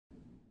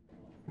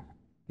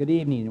Good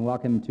evening and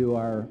welcome to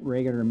our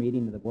regular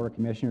meeting of the Board of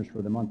Commissioners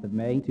for the month of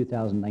May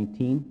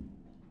 2019.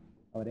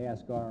 I would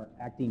ask our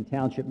acting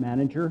township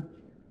manager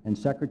and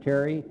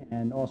secretary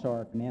and also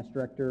our finance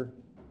director,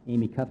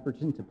 Amy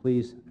Cuthbertson, to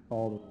please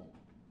call the roll.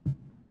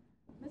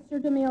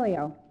 Mr.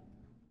 D'Amelio.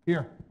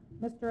 Here.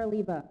 Mr.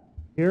 Oliva.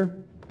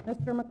 Here.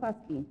 Mr.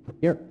 McCluskey.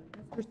 Here.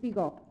 Mr.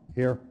 Siegel.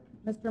 Here.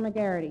 Mr.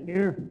 McGarity.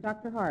 Here.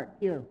 Dr. Hart.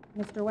 Here.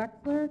 Mr.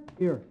 Wexler.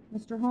 Here.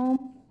 Mr.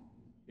 Holmes.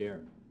 Here.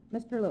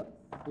 Mr. Lewis.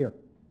 Here.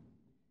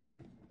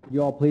 Would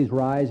you all please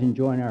rise and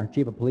join our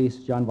Chief of Police,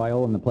 John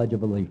Viola, in the Pledge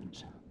of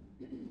Allegiance.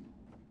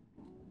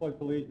 Pledge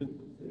allegiance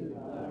to the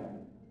flag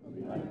of the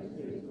United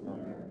States of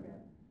America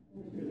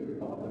and to the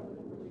republic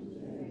for which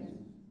it stands,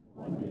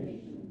 one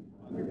nation,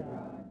 under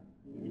God,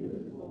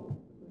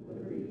 indivisible, with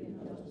liberty and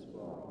justice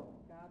for all.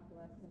 God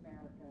bless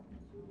America.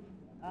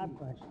 God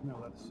bless. No,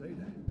 let's say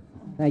that.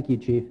 Thank you,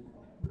 Chief.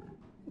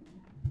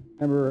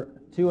 Number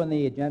 2 on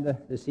the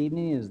agenda this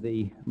evening is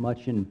the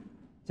much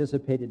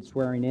anticipated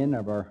swearing in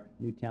of our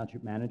new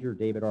township manager,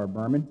 David R.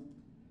 Berman.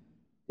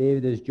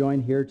 David is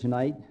joined here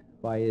tonight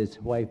by his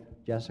wife,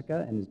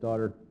 Jessica, and his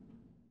daughter,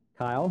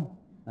 Kyle,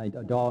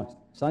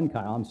 son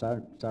Kyle, I'm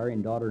sorry,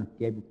 and daughter,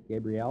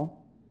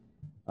 Gabrielle.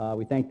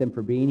 We thank them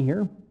for being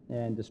here,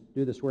 and to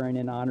do the swearing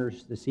in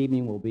honors this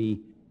evening will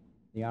be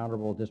the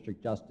Honorable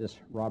District Justice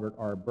Robert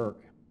R.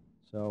 Burke.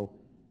 So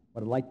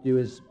what I'd like to do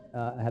is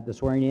have the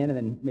swearing in and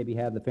then maybe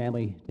have the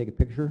family take a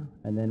picture,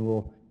 and then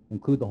we'll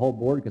include the whole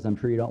board because I'm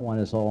sure you don't want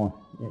us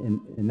all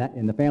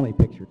in the family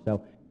picture.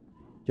 So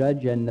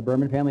Judge and the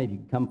Berman family, if you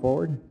can come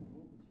forward,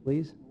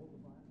 please.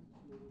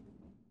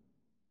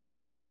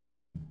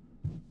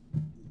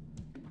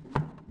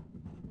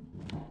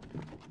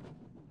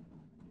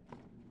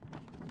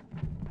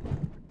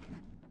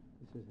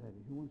 This is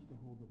heavy. Who wants to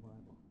hold the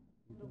Bible?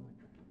 You do it.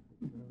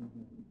 Very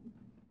good.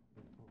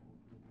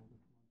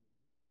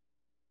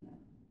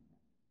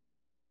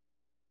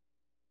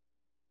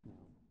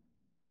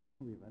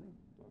 Are you ready?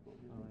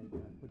 All right,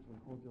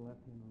 hold your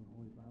left hand on the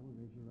Holy Bible,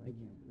 raise your right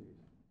hand, please.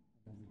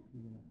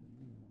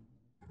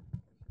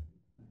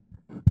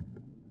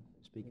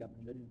 Speak up,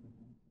 Judge.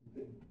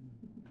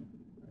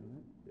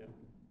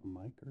 A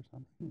mic or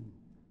something?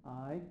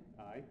 I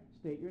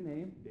State your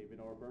name. David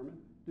R. Berman,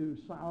 Do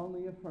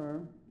solemnly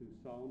affirm do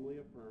solemnly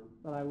affirm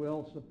that I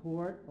will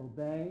support,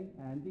 obey,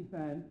 and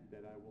defend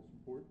that I will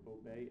support,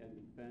 obey, and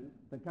defend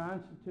the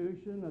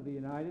Constitution of the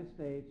United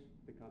States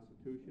the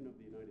Constitution of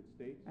the United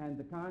States and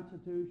the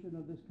Constitution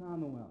of this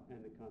Commonwealth,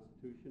 and the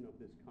Constitution of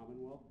this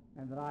Commonwealth,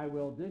 and that I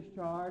will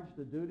discharge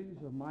the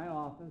duties of my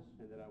office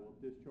and that I will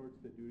discharge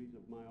the duties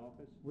of my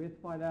office with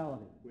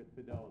fidelity, with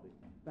fidelity,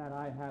 that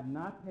I have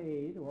not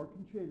paid or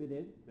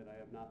contributed that I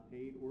have not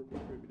paid or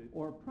contributed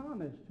or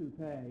promised to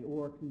pay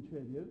or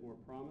contribute, or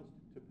promised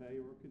to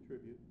pay or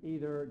contribute,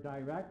 either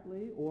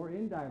directly or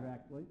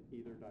indirectly,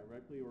 either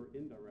directly or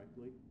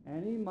indirectly,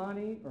 any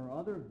money or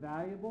other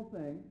valuable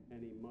thing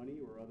any money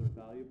or other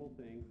valuable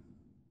thing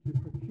to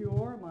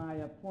procure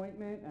my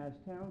appointment as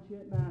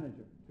Township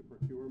Manager to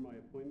procure my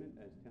appointment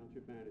as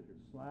Township Manager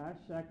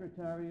 /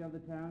 Secretary of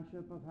the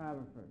Township of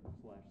Haverford,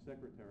 /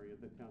 Secretary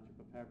of the Township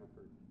of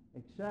Haverford,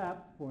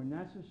 except for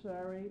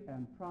necessary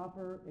and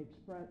proper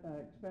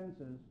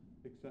expenses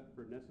except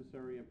for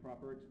necessary and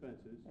proper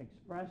expenses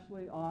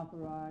expressly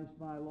authorized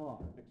by law.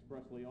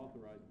 expressly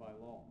authorized by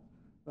law,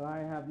 That I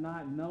have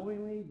not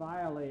knowingly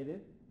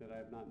violated that I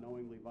have not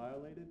knowingly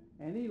violated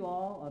any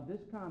law of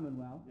this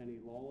Commonwealth any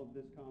law of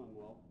this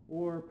Commonwealth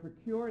or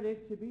procured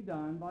it to be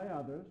done by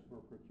others or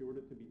procured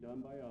it to be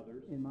done by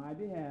others in my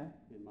behalf,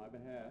 in my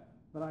behalf,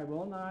 that I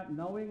will not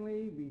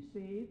knowingly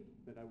receive,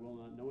 that I will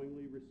not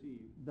knowingly receive,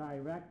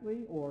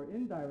 directly or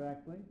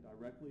indirectly,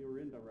 directly or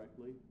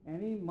indirectly,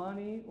 any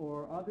money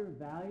or other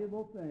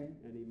valuable thing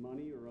any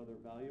money or other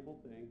valuable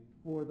thing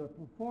for the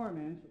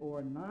performance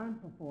or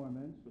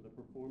non-performance for the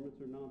performance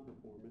or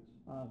non-performance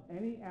of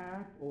any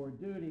act or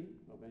duty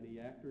of any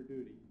act or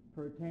duty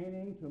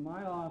pertaining to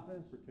my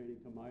office pertaining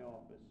to my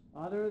office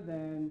other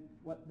than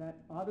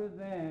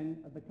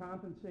the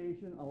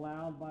compensation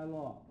allowed by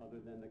law. other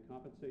than the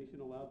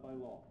compensation allowed by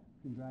law.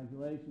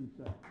 Congratulations,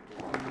 sir.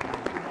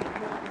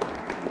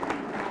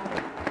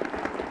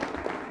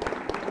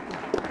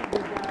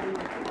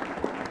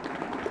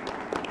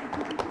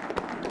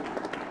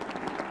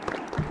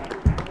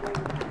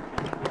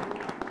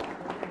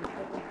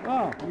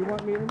 Oh, you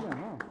want me to know?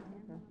 Oh.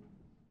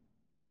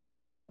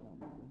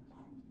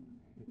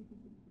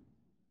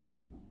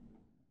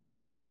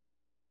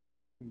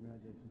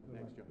 Congratulations.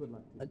 Thanks, Joe. Good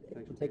luck.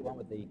 We'll take one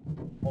with the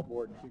whole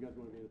board. You guys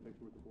want to be in a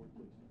picture with the board,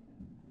 please?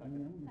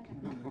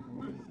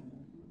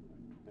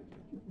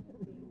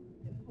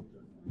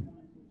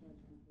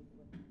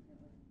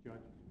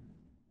 Judge?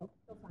 Oh,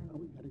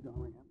 we got it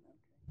going.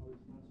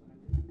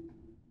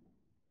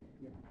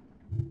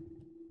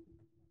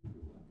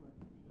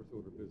 First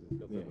order of business,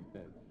 doesn't have a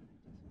pen.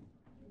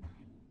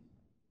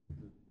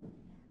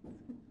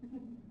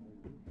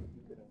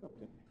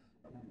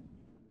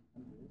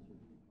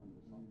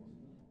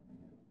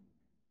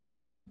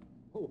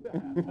 Oh.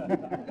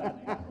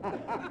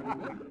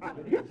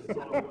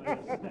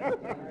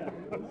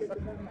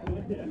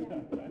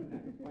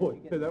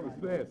 That was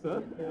fast,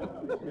 huh?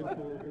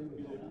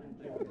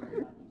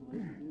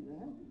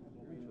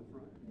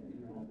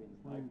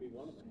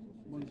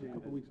 One's a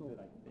couple weeks old.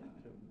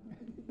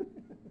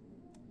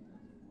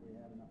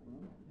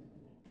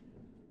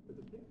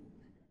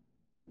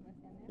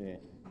 Yeah.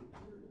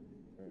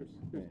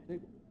 Here's the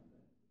table.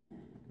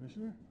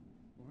 Commissioner?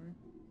 Warren?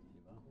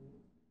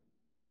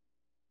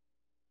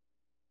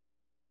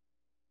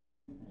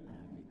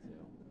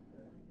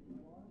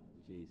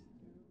 Jeez.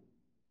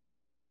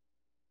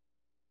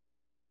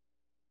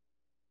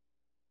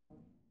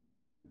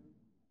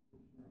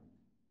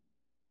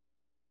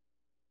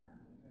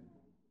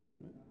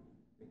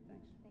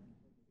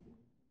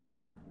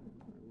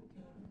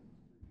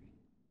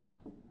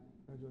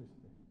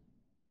 Congratulations.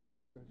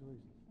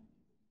 Congratulations.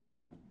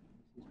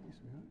 Hey,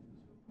 sweetheart.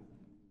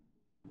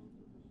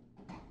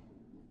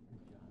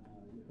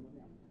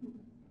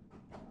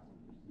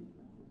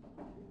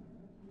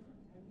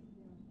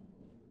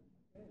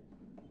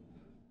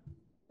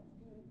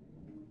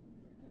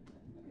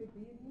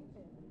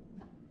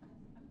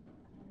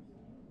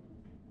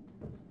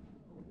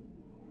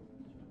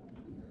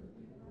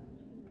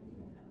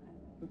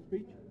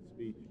 Speech?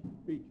 Speech.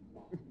 Speech.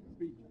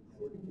 Speech.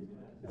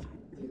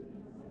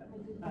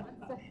 I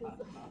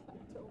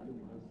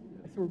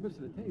said we're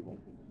missing a table.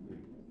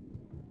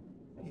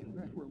 Hey,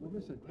 we're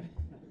missing a table.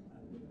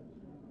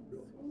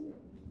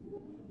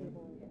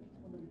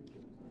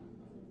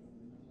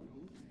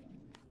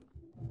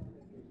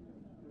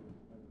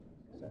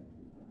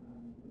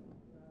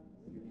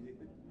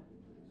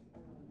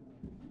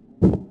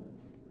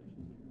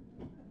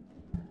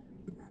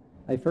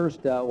 I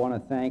first want to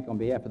thank, on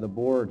behalf of the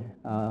board,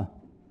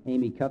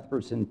 Amy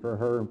Cuthbertson for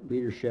her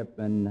leadership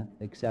and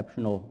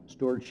exceptional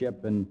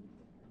stewardship and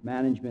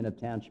management of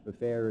township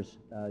affairs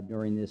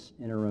during this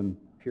interim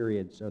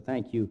period. So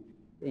thank you,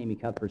 Amy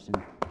Cuthbertson.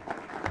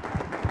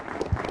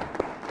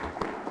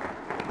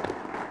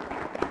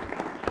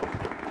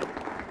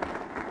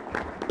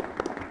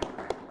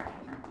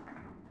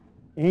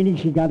 Andy,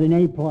 she got an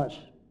A+. A++,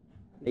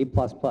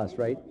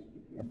 right?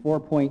 A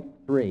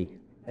 4.3.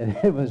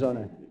 It was on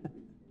a...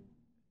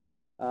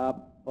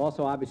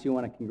 Also, obviously,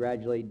 want to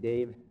congratulate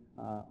Dave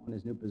on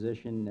his new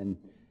position, and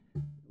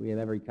we have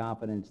every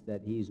confidence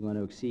that he's going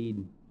to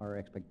exceed our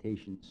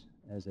expectations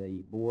as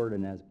a board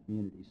and as a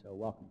community. So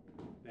welcome.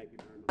 Thank you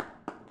very much.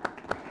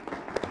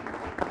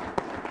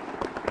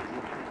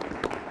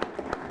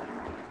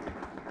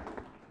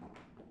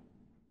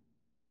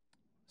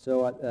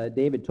 So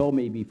David told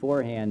me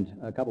beforehand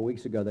a couple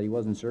weeks ago that he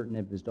wasn't certain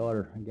if his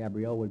daughter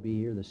Gabrielle would be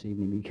here this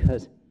evening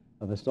because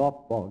of a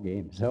softball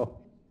game. So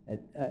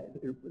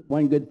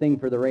one good thing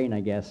for the rain, I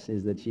guess,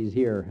 is that she's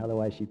here.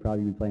 Otherwise, she'd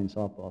probably be playing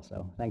softball.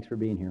 So thanks for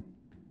being here.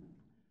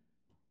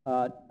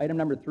 Item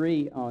number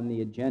 3 on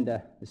the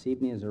agenda this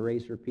evening is a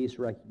Race for Peace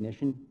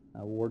recognition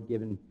award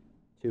given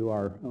to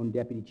our own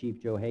Deputy Chief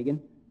Joe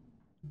Hagan.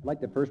 I'd like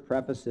to first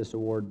preface this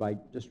award by I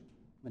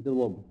did a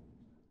little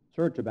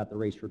search about the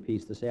Race for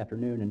Peace this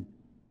afternoon, and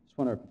just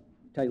want to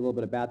tell you a little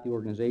bit about the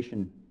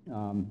organization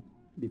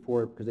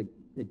before, because it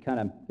kind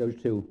of goes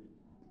to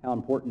how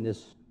important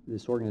this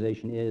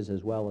organization is,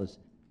 as well as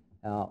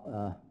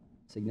how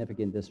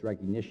significant this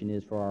recognition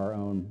is for our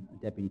own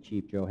Deputy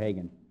Chief Joe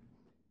Hagan.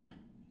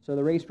 So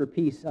the Race for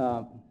Peace,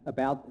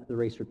 about the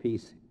Race for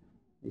Peace,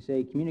 they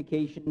say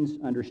communications,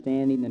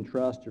 understanding, and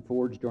trust are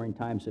forged during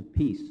times of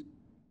peace,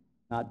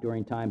 not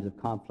during times of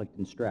conflict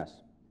and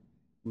stress.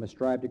 We must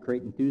strive to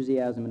create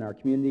enthusiasm in our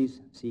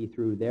communities, see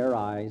through their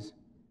eyes,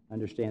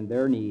 understand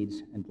their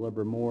needs, and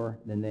deliver more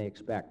than they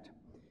expect.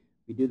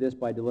 We do this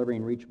by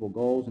delivering reachable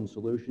goals and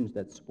solutions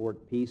that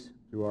support peace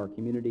through our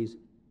communities,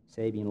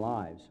 saving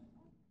lives.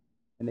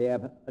 And they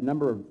have a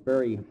number of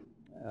very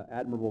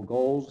admirable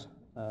goals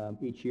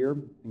each year,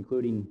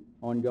 including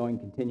ongoing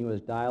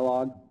continuous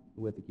dialogue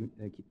with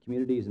the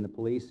communities and the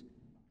police,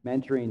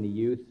 mentoring the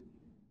youth,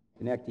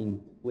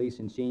 connecting police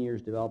and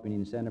seniors, developing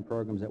incentive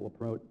programs that will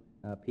promote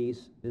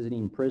peace,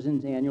 visiting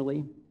prisons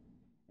annually,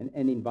 and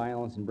ending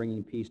violence and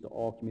bringing peace to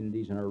all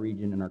communities in our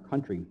region and our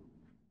country.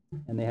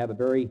 And they have a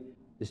very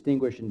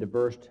distinguished and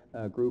diverse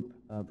group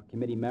of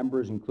committee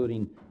members,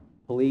 including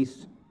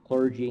police,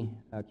 clergy,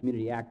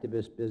 community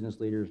activists, business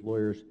leaders,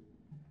 lawyers,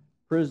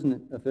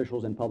 prison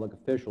officials, and public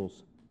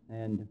officials.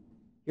 And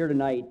here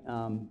tonight,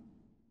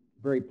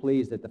 very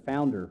pleased that the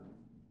founder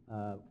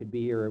could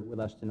be here with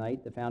us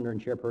tonight, the founder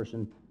and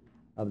chairperson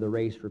of the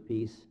Race for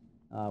Peace.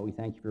 We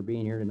thank you for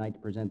being here tonight to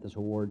present this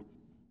award.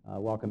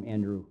 Welcome,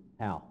 Andrew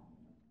Howe.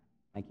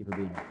 Thank you for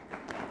being here.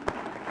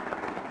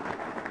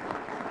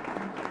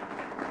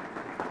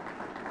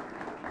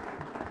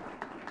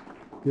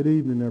 Good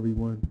evening,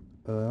 everyone.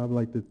 I'd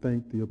like to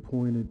thank the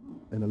appointed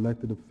and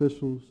elected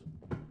officials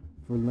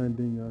for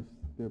lending us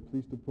their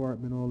police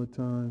department all the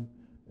time.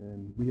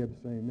 And we have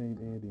the same name,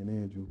 Andy and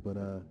Andrew.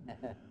 But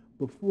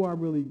before I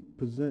really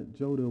present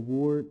Joe the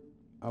award,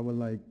 I would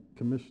like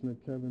Commissioner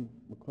Kevin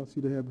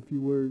McCluskey to have a few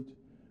words,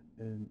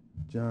 and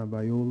John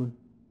Viola,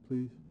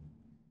 please.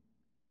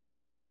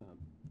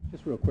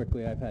 Just real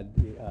quickly, I've had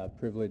the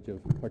privilege of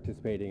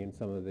participating in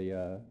some of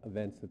the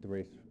events that the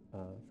Race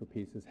for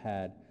Peace has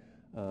had.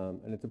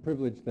 And it's a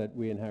privilege that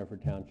we in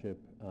Haverford Township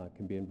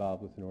can be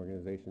involved with an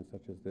organization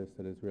such as this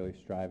that is really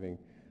striving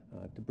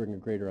to bring a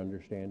greater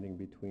understanding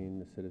between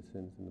the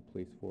citizens and the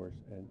police force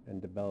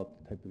and develop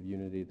the type of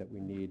unity that we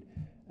need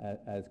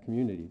as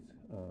communities,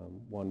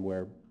 one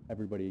where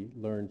everybody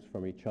learns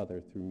from each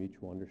other through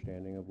mutual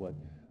understanding of what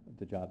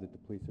the job that the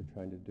police are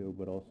trying to do,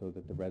 but also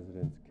that the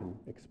residents can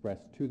express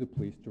to the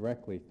police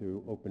directly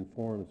through open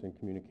forums and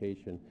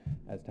communication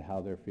as to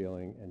how they're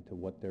feeling and to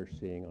what they're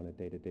seeing on a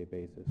day-to-day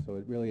basis. So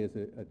it really is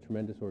a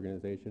tremendous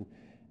organization.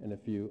 And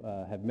if you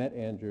have met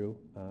Andrew,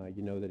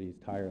 you know that he's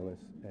tireless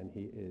and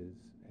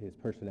his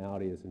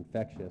personality is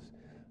infectious.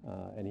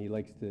 And he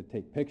likes to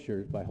take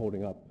pictures by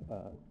holding up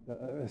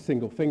a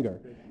single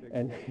finger.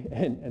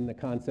 And the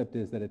concept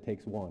is that it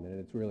takes one, and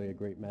it's really a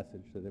great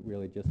message that it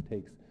really just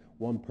takes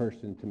one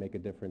person to make a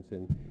difference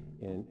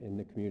in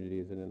the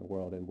communities and in the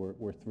world. And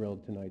we're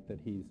thrilled tonight that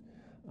he's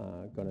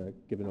going to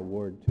give an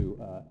award to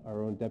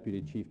our own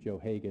Deputy Chief Joe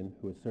Hagan,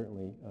 who is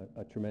certainly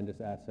a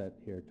tremendous asset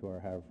here to our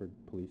Haverford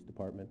Police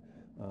Department.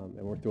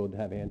 And we're thrilled to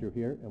have Andrew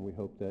here, and we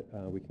hope that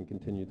we can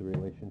continue the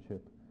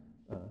relationship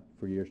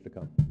for years to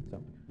come.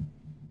 So.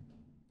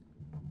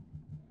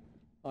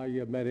 I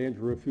met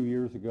Andrew a few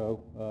years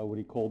ago when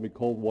he called me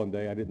cold one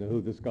day. I didn't know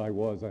who this guy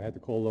was. I had to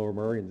call Lower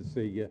Merion to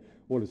see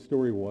what his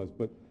story was.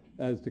 But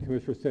as the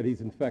commissioner said,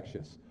 he's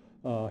infectious.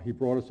 He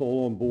brought us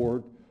all on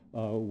board.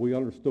 We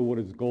understood what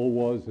his goal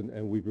was,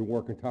 and we've been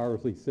working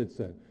tirelessly since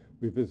then.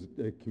 We visit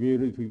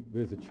communities, we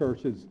visit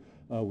churches,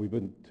 we've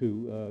been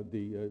to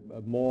the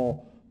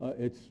mall.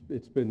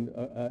 It's been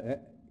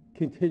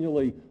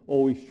continually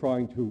always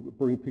trying to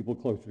bring people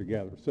closer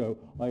together. So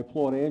I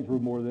applaud Andrew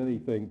more than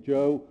anything.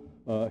 Joe,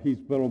 he's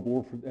been on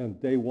board from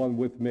day one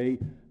with me,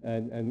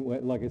 and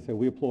like I said,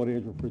 we applaud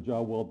Andrew for a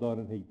job well done,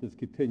 and he just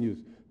continues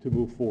to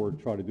move forward,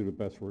 try to do the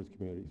best for his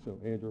community. So,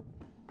 Andrew.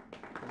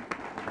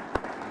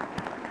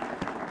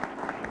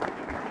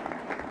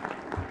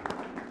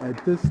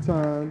 At this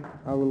time,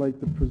 I would like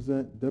to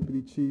present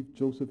Deputy Chief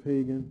Joseph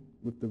Hagan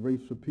with the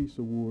Race for Peace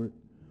Award.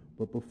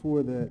 But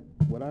before that,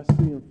 what I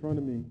see in front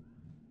of me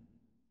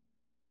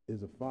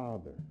is a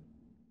father,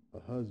 a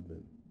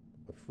husband,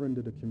 a friend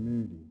of the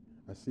community.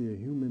 I see a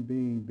human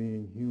being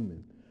being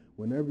human.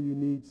 Whenever you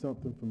need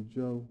something from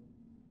Joe,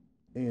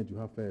 Andrew,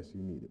 how fast do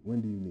you need it?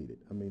 When do you need it?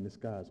 I mean, this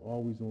guy's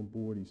always on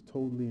board. He's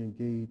totally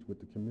engaged with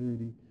the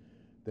community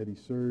that he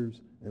serves,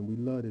 and we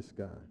love this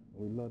guy.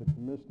 We love the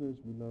commissioners.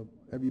 We love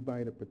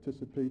everybody that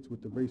participates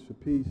with the Race for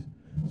Peace,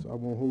 so I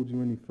won't hold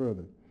you any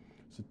further.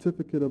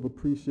 Certificate of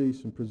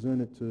Appreciation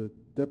presented to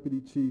Deputy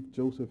Chief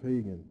Joseph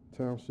Hagan,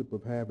 Township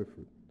of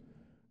Haverford.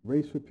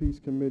 Race for Peace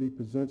Committee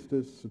presents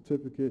this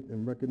certificate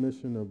in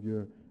recognition of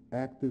your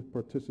active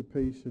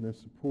participation and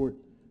support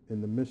in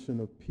the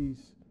mission of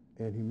peace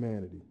and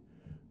humanity.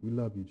 We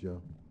love you,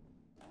 Joe.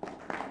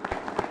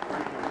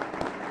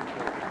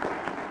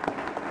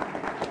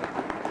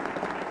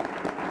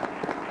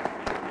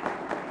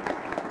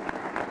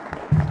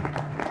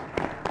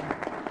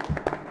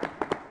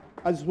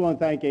 I just want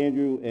to thank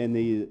Andrew and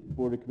the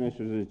Board of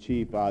Commissioners and the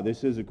Chief.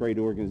 This is a great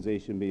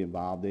organization to be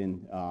involved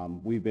in.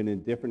 We've been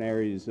in different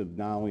areas of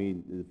not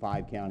only the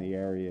 5-county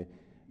area,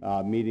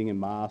 meeting in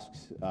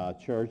mosques,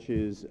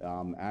 churches.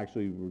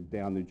 Actually, we're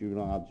down the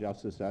Juvenile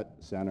Justice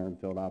Center in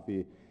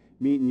Philadelphia,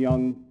 meeting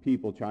young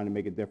people trying to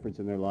make a difference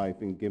in their life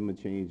and give them a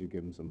change and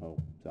give them some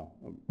hope. So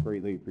I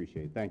greatly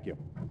appreciate it. Thank you.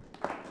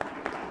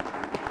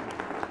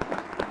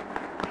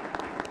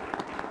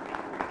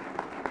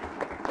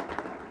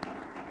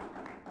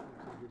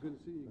 Good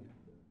to see you.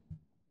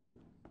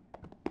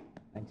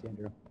 Thanks,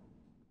 Andrew.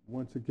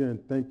 Once again,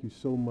 thank you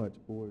so much,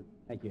 Board.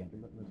 Thank you, Andrew.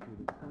 Let's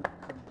do this.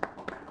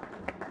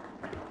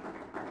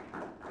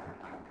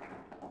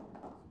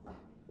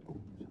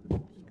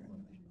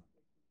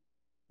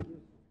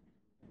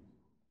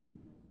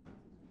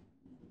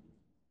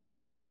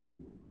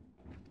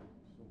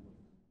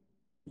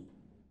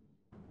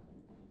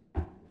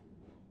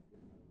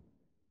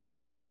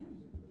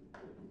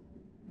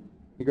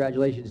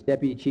 Congratulations,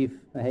 Deputy Chief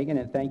Hagan,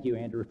 and thank you,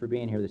 Andrew, for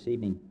being here this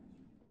evening.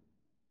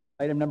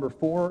 Item number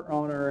 4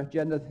 on our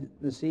agenda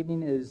this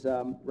evening is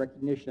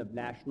recognition of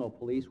National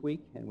Police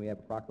Week, and we have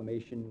a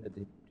proclamation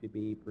to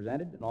be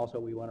presented, and also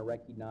we want to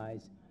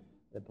recognize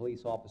the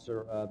Police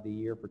Officer of the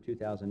Year for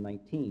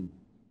 2019.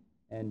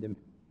 And to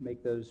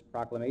make those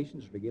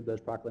proclamations, or to give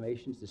those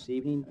proclamations this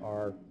evening,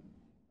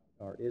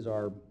 is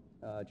our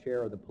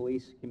Chair of the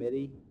Police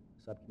Committee,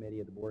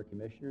 Subcommittee of the Board of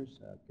Commissioners,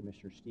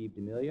 Commissioner Steve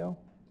D'Amelio,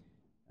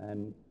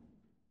 and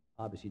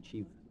obviously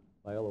Chief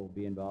Viola will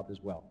be involved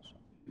as well. So.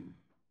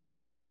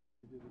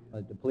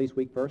 The Police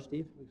Week first,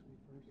 Steve?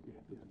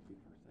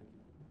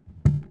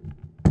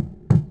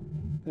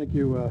 Thank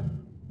you,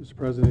 Mr.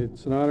 President.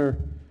 It's an honor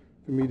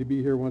for me to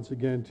be here once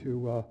again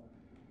to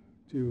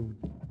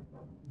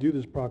do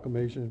this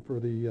proclamation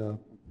for the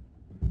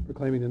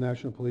proclaiming the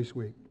National Police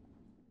Week.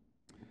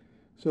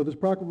 So this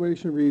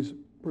proclamation reads,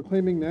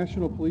 proclaiming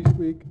National Police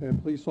Week and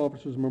Police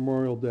Officers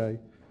Memorial Day.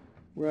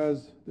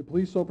 Whereas the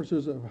police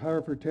officers of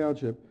Haverford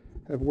Township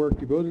have worked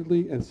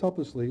devotedly and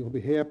selflessly on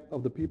behalf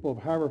of the people of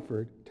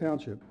Haverford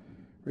Township,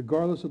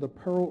 regardless of the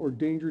peril or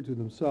danger to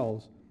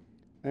themselves,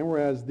 and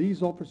whereas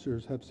these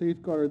officers have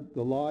safeguarded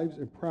the lives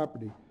and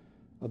property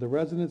of the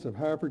residents of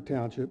Haverford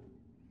Township,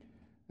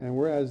 and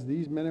whereas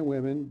these men and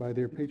women, by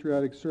their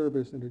patriotic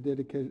service and their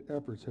dedicated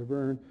efforts, have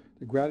earned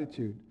the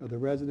gratitude of the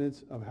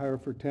residents of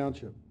Haverford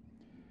Township.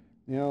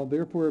 Now,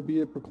 therefore, be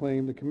it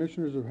proclaimed, the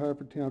Commissioners of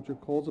Haverford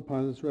Township calls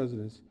upon its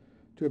residents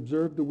to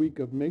observe the week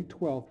of May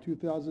 12,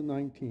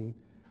 2019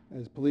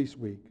 as Police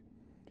Week.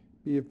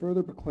 Be it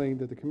further proclaimed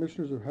that the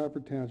Commissioners of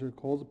Haverford Township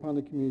calls upon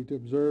the community to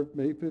observe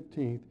May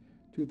 15,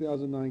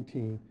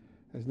 2019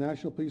 as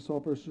National Police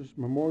Officers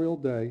Memorial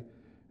Day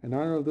in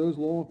honor of those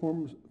law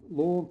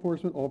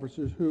enforcement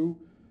officers who,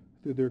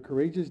 through their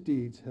courageous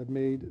deeds, have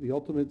made the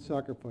ultimate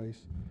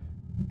sacrifice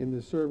in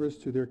the service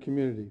to their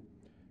community.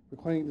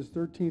 Proclaiming this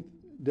 13th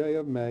day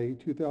of May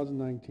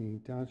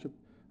 2019, Township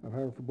of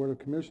Haverford Board of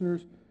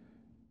Commissioners,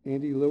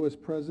 Andy Lewis,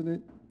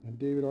 President, and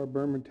David R.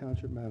 Berman,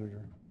 Township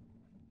Manager.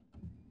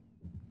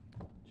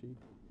 Chief.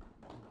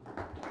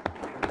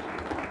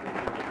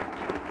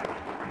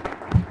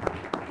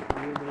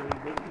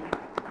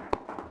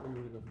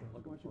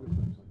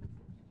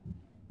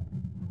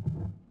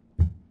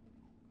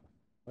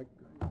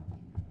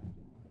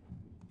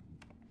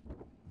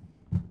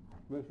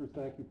 Commissioners,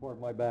 thank you. Pardon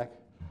my back.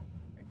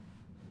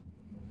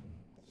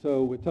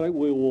 So tonight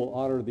we will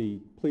honor the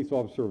Police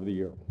Officer of the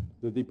Year.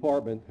 The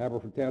department,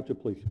 Haverford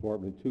Township Police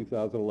Department, in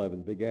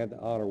 2011 began to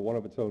honor one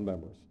of its own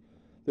members.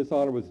 This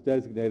honor was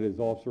designated as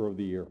Officer of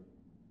the Year.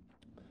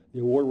 The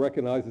award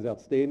recognizes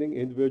outstanding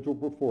individual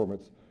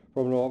performance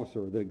from an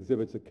officer that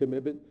exhibits a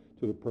commitment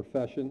to the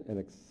profession and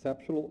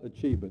exceptional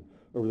achievement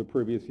over the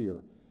previous year.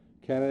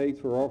 Candidates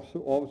for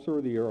Officer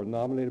of the Year are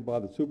nominated by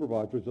the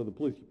supervisors of the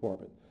police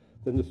department.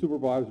 Then the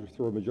supervisors,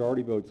 through a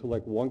majority vote,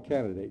 select one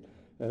candidate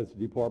as the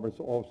department's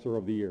Officer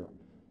of the Year.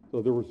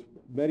 So there was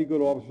many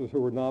good officers who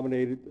were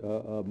nominated.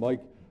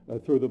 Mike,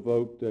 through the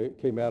vote,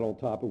 came out on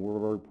top, and we're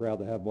very proud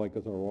to have Mike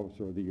as our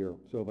Officer of the Year.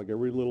 So if I can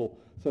read a little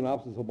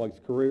synopsis of Mike's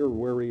career and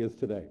where he is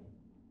today.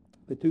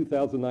 The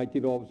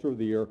 2019 Officer of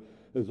the Year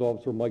is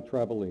Officer Mike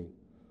Travaline.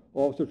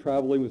 Officer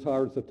Travaline was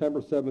hired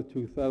September 7,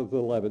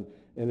 2011,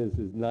 and is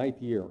his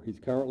 9th year. He's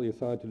currently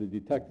assigned to the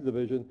Detective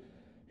Division.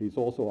 He's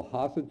also a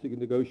hostage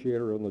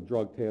negotiator on the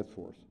Drug Task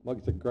Force. Mike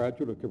is a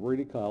graduate of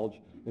Cabrini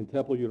College and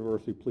Temple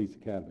University Police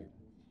Academy.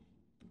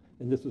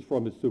 And this is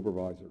from his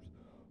supervisors.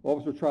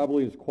 Officer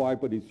Travaline is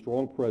quiet, but he's a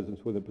strong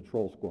presence within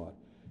patrol squad.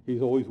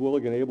 He's always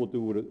willing and able to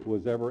do what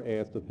was ever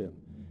asked of him.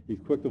 He's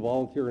quick to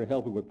volunteer and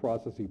helping with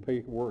processing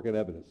paperwork and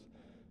evidence.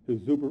 His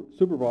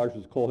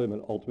supervisors call him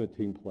an ultimate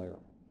team player.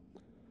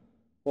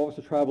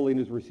 Officer Travaline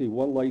has received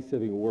one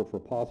life-saving award for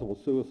a possible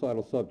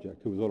suicidal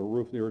subject who was on a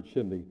roof near a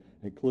chimney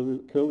and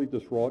clearly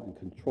distraught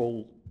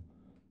and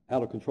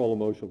out of control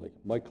emotionally.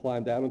 Mike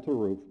climbed out onto the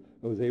roof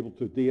and was able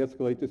to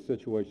de-escalate the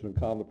situation and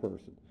calm the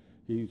person.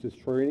 He used his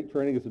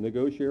training as a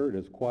negotiator and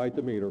his quiet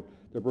demeanor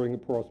to bring the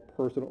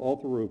person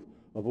off the roof,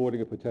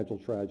 avoiding a potential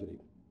tragedy.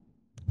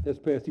 This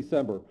past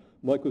December,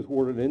 Mike was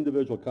awarded an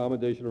individual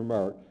commendation of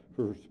merit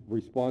for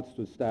response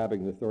to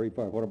stabbing in the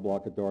 3500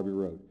 block at Darby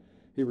Road.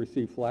 He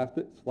received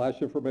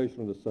flash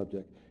information on the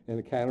subject and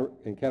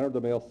encountered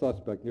the male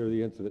suspect near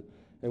the incident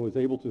and was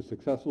able to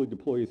successfully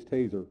deploy his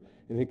taser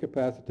and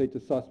incapacitate the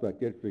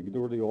suspect, yet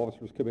ignore the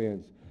officer's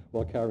commands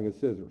while carrying his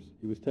scissors.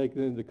 He was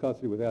taken into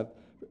custody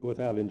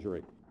without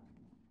injury.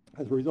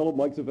 As a result of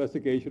Mike's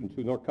investigation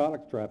into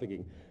narcotics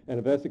trafficking, an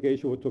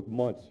investigation which took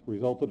months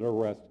resulted in an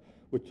arrest,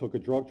 which took a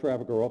drug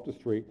trafficker off the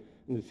street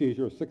and the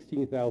seizure of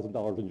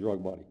 $16,000 in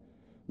drug money.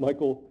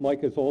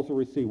 Mike has also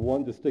received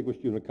one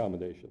distinguished unit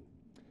commendation.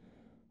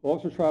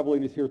 Officer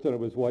Travaline is here tonight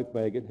with his wife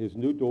Megan, his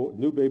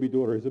new baby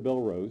daughter Isabel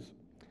Rose,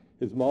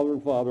 his mother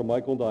and father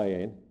Michael and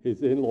Diane,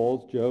 his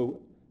in-laws Joe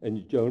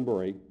and Joan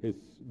Marie, his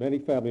many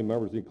family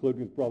members,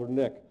 including his brother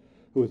Nick,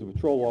 who is a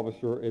patrol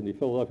officer in the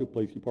Philadelphia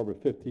Police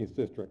Department 15th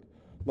District.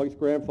 Mike's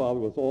grandfather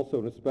was also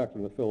an inspector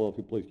in the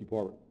Philadelphia Police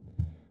Department.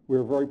 We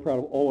are very proud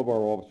of all of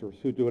our officers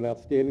who do an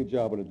outstanding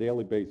job on a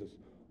daily basis,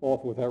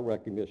 often without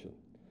recognition.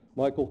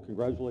 Michael,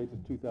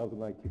 congratulations,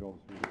 2019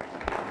 Officer.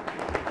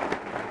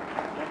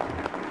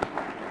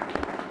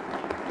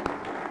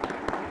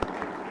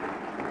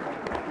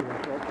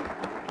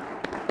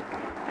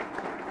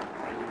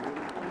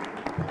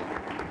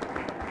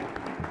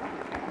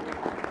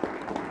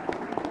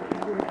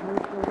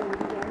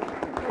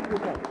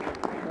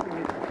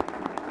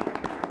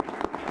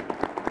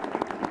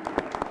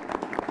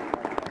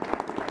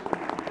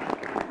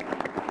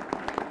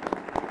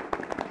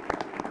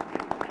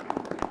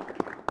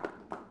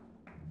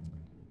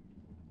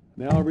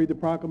 Now I'll read the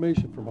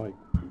proclamation for Mike.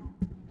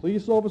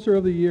 Police Officer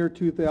of the Year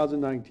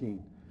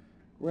 2019.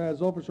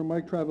 Whereas Officer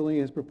Mike Travaline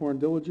has performed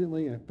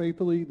diligently and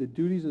faithfully the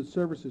duties and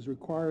services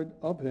required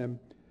of him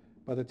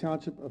by the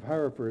Township of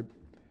Haverford,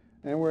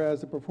 and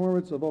whereas the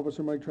performance of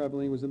Officer Mike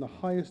Travaline was in the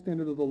highest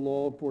standard of the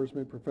law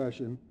enforcement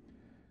profession,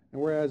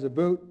 and whereas a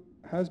vote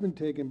has been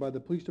taken by the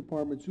Police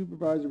Department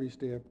supervisory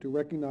staff to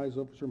recognize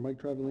Officer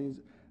Mike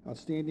Travaline's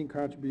outstanding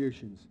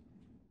contributions.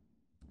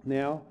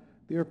 Now,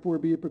 therefore,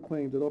 be it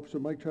proclaimed that Officer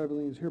Mike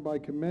Travaline is hereby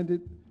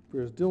commended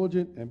for his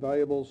diligent and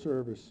valuable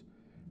service.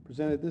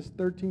 Presented this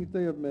 13th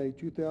day of May,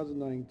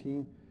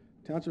 2019,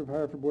 Township of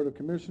Haverford Board of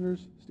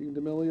Commissioners, Stephen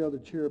D'Amelio, the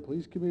Chair of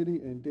Police Committee,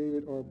 and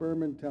David R.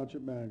 Berman,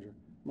 Township Manager.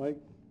 Mike,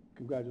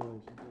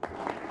 congratulations.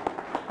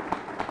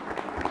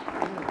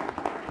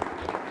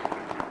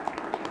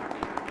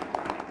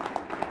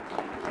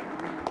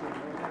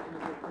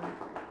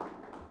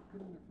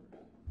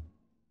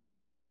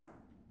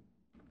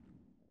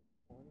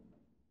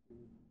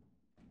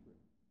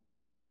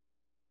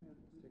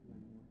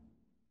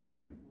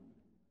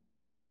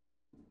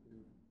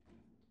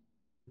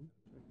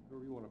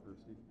 Whoever you want up here,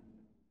 Steve.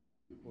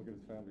 We'll get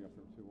his family up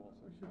there too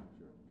also. Sure.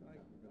 Can I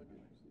get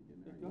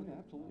Steve? Go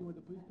ahead, absolutely. You want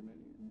the police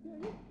committee?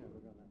 Yeah.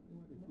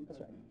 That's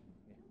right.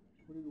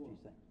 What do you want?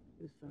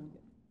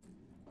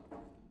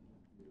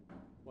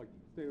 Like,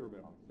 stay there a bit.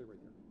 Stay right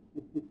there.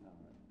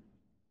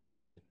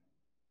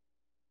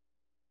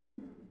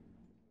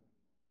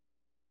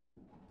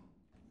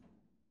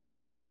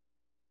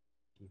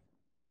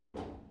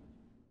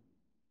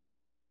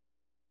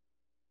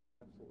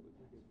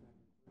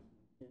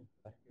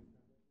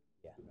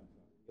 Yeah.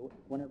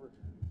 Whenever.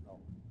 Oh.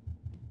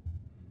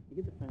 You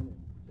get the family.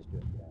 Just do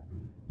it. Yeah.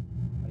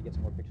 Want to get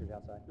some more pictures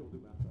outside? We'll do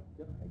outside.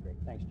 Yep. Okay, great.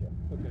 Thanks, Joe.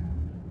 Okay.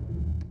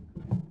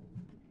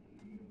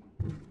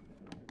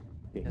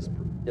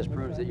 This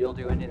proves that you'll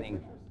do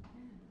anything,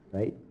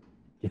 right?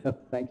 Joe,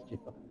 thanks,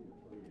 Joe.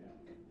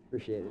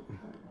 Appreciate it.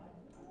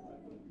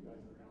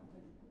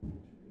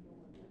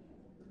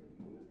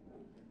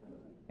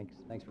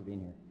 Thanks for being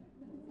here.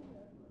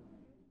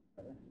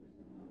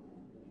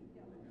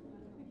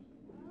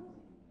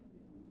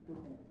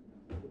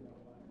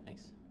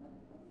 Thanks.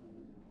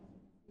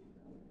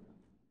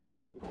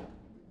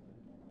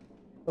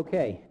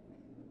 Okay.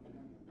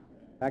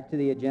 Back to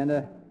the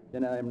agenda.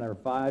 Agenda item number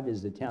 5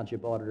 is the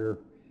Township Auditor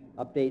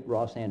update.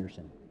 Ross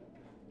Anderson.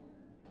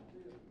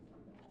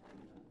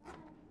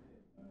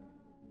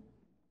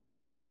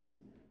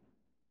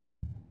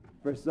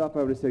 First off, I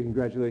want to say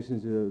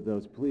congratulations to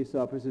those police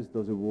officers.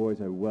 Those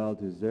awards are well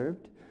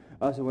deserved.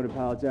 I also want to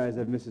apologize.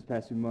 I've missed this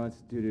past few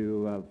months due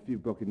to a few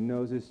broken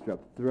noses, strep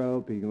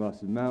throat, being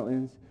lost in the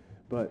mountains,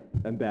 but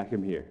I'm back.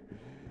 I'm here.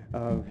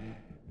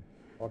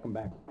 Welcome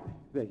back.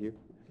 Thank you.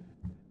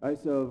 All right,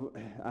 so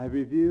I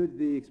reviewed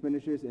the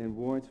expenditures and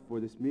warrants for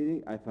this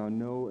meeting. I found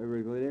no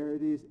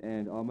irregularities,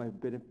 and all my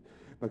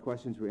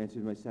questions were answered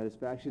to my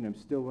satisfaction. I'm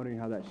still wondering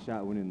how that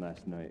shot went in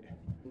last night.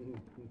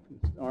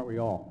 Aren't we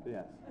all?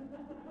 Yes.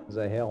 It was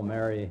a Hail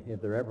Mary,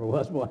 if there ever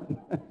was one.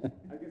 I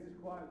guess it's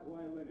quiet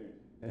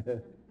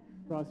Leonard.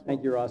 Ross,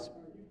 Thank you, Ross.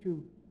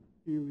 YouTube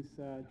views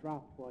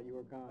dropped while you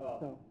were gone,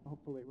 so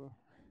hopefully we'll.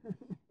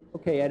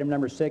 Okay, item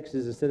number 6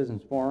 is the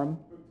Citizens Forum.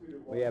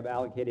 We have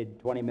allocated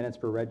 20 minutes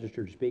for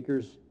registered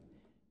speakers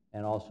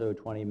and also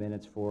 20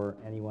 minutes for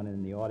anyone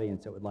in the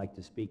audience that would like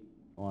to speak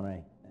on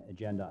an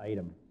agenda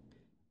item.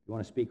 If you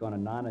want to speak on a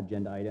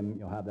non-agenda item,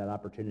 you'll have that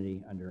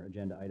opportunity under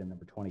agenda item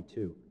number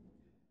 22.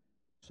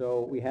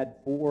 So we had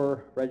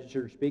 4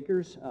 registered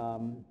speakers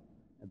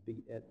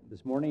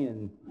this morning,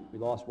 and we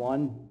lost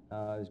one.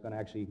 Who's going to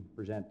actually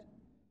present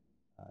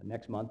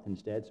next month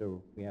instead.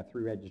 So we have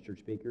 3 registered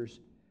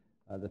speakers.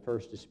 The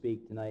first to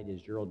speak tonight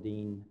is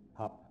Geraldine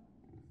Hupp.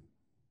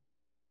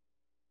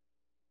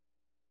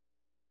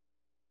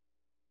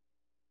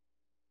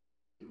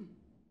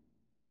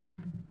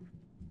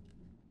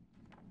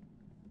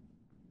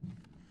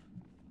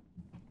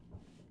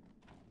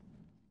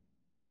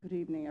 Good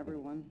evening,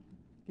 everyone.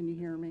 Can you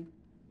hear me?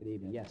 Good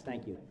evening. Yes,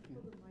 thank you.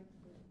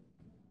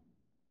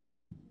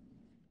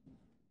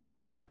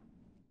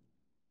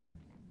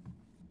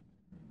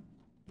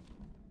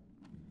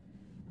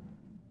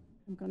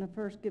 I'm going to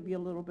first give you a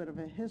little bit of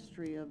a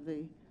history of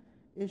the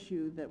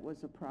issue that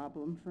was a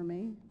problem for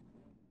me.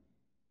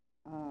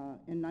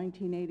 In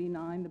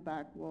 1989, the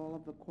back wall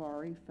of the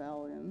quarry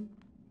fell in,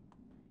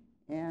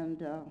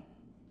 and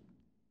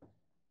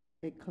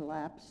it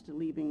collapsed,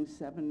 leaving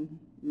 7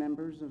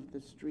 members of the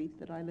street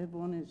that I live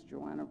on is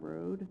Joanna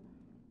Road.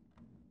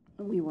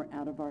 And we were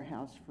out of our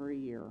house for a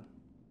year.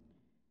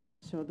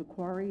 So the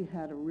quarry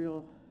had a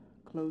real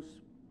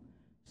close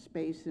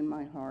space in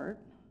my heart.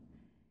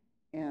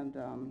 And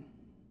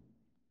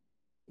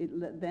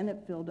then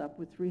it filled up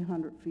with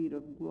 300 feet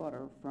of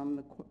water from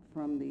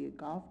the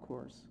golf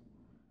course.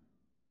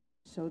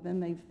 So then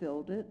they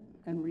filled it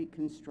and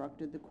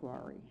reconstructed the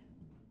quarry.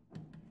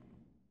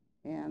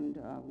 And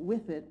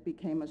with it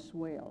became a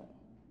swale,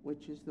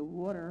 which is the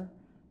water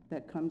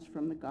that comes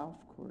from the golf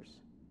course,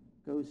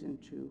 goes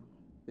into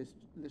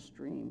the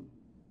stream.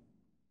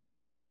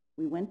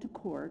 We went to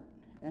court,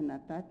 and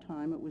at that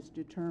time it was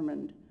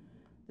determined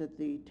that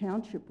the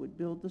township would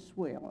build the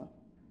swale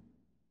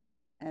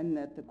and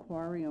that the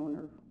quarry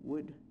owner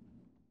would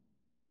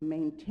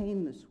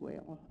maintain the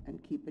swale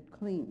and keep it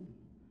clean.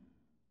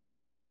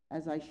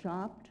 As I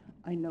shopped,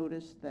 I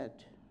noticed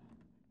that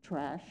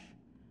trash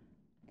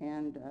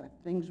and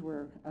things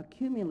were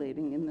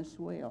accumulating in the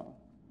swale.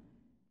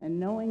 And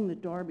knowing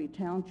that Darby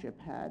Township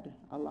had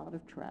a lot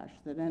of trash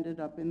that ended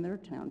up in their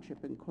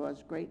township and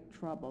caused great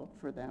trouble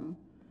for them,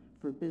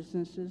 for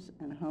businesses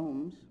and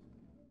homes,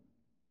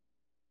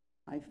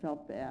 I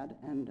felt bad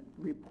and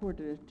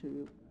reported it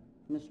to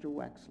Mr.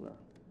 Wexler.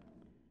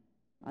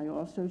 I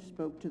also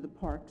spoke to the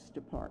Parks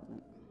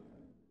Department.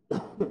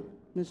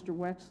 Mr.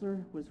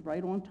 Wexler was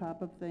right on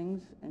top of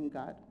things and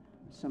got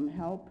some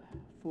help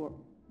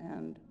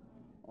and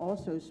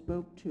also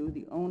spoke to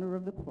the owner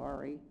of the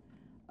quarry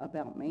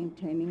about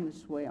maintaining the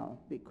swale,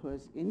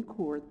 because in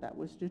court that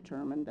was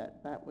determined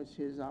that that was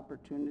his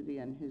opportunity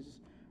and his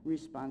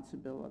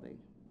responsibility.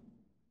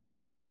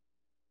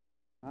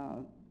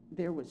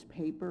 There was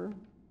paper,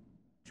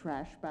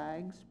 trash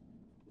bags,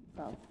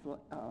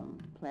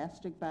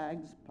 plastic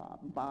bags,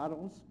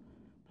 bottles,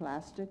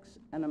 plastics,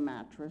 and a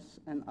mattress,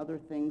 and other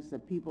things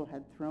that people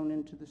had thrown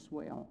into the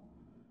swale.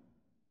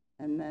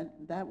 And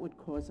that would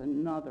cause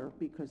another,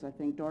 because I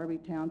think Darby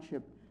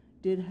Township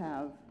did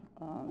have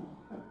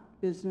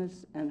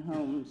business and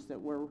homes that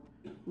were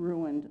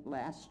ruined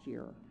last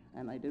year,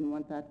 and I didn't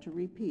want that to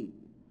repeat.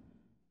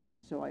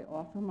 So I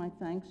offer my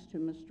thanks to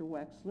Mr.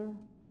 Wexler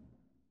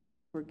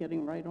for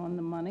getting right on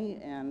the money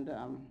and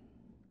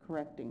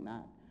correcting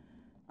that.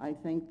 I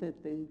think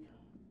that the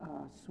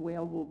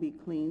swale will be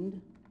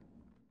cleaned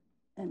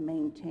and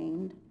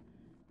maintained,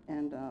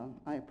 and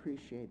I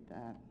appreciate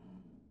that.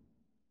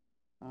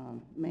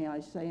 May I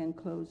say in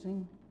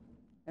closing,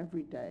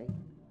 every day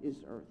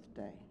is Earth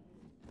Day.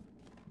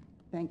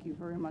 Thank you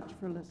very much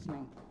for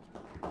listening.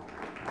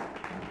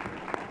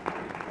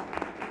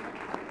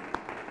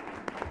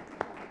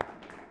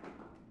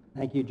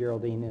 Thank you,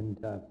 Geraldine.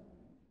 And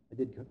I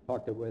did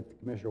talk with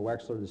Commissioner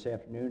Wexler this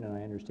afternoon, and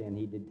I understand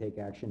he did take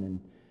action and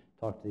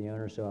talk to the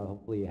owner. So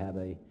hopefully you have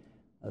a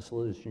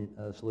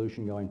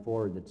solution going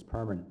forward that's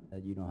permanent,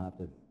 that you don't have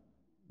to,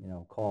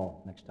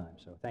 call next time.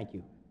 So thank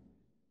you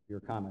for your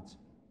comments.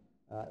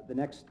 The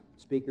next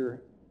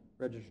speaker,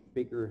 registered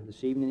speaker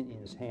this evening,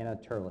 is Hannah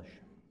Turlish.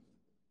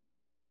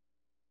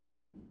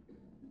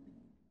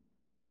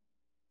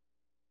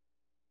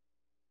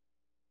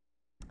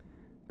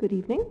 Good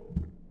evening.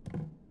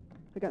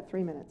 I got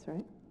 3 minutes,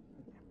 right?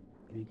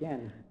 If you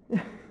can,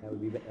 that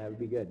would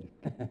be good.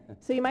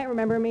 So you might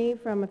remember me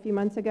from a few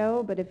months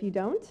ago, but if you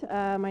don't,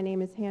 my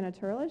name is Hannah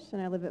Turlish,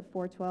 and I live at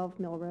 412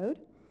 Mill Road.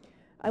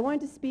 I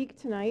wanted to speak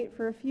tonight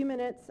for a few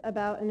minutes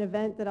about an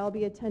event that I'll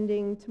be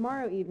attending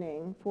tomorrow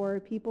evening for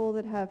people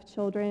that have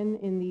children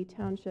in the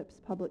township's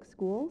public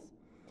schools.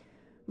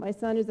 My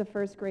son is a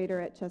first grader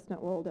at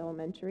Chestnut Wold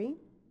Elementary.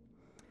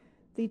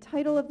 The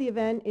title of the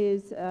event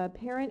is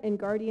Parent and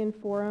Guardian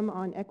Forum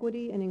on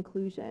Equity and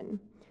Inclusion.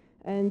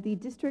 And the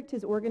district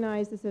has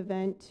organized this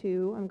event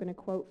to, I'm going to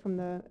quote from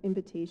the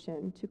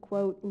invitation, to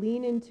quote,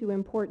 lean into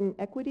important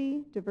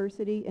equity,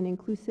 diversity, and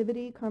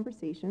inclusivity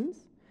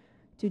conversations,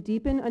 to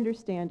deepen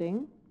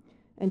understanding,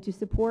 and to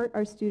support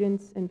our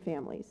students and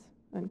families,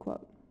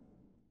 unquote.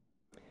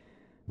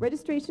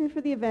 Registration for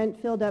the event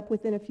filled up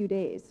within a few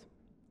days.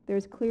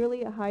 There's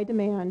clearly a high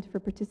demand for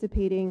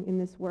participating in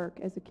this work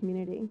as a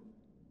community.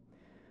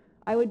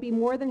 I would be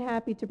more than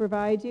happy to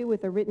provide you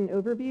with a written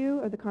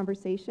overview of the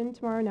conversation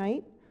tomorrow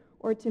night,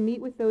 or to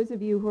meet with those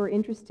of you who are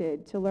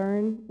interested to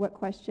learn what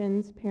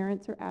questions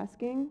parents are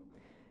asking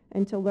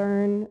and to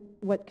learn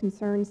what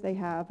concerns they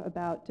have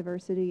about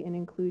diversity and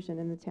inclusion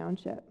in the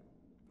township.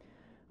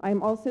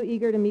 I'm also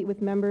eager to meet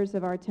with members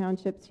of our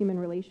township's Human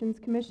Relations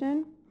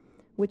Commission,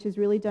 which has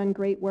really done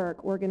great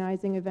work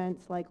organizing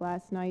events like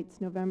last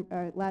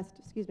November's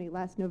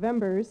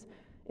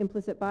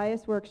Implicit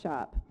Bias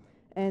Workshop,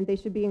 and they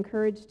should be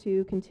encouraged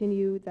to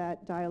continue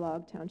that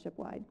dialogue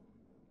township-wide.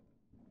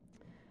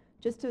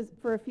 Just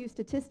for a few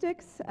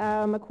statistics,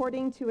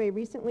 according to a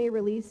recently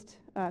released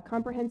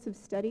comprehensive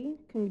study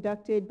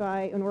conducted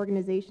by an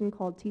organization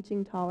called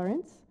Teaching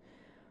Tolerance,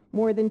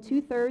 more than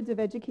 2/3 of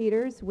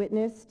educators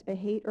witnessed a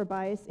hate or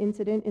bias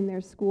incident in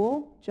their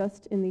school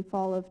just in the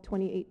fall of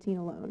 2018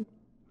 alone.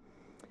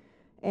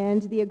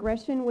 And the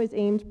aggression was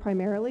aimed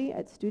primarily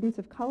at students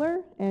of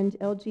color and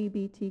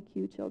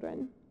LGBTQ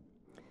children.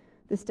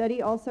 The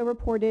study also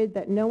reported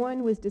that no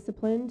one was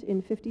disciplined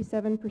in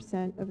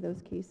 57% of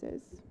those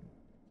cases.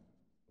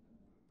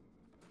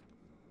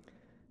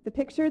 The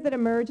picture that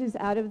emerges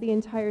out of the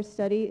entire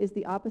study is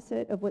the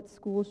opposite of what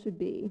schools should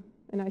be,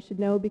 and I should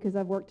know because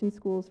I've worked in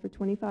schools for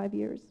 25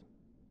 years.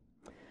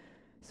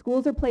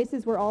 Schools are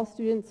places where all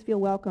students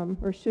feel welcome,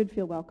 or should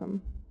feel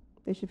welcome.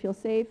 They should feel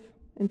safe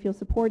and feel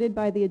supported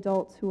by the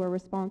adults who are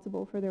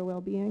responsible for their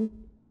well-being.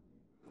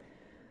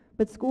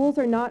 But schools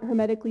are not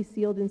hermetically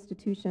sealed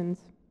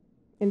institutions.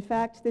 In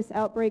fact, this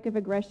outbreak of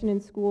aggression in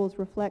schools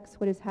reflects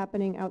what is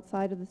happening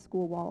outside of the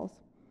school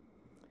walls.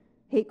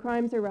 Hate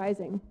crimes are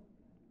rising.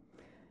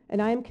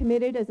 And I am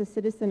committed as a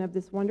citizen of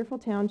this wonderful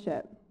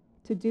township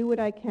to do what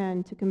I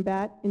can to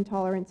combat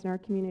intolerance in our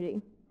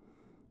community.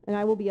 And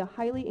I will be a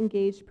highly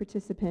engaged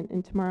participant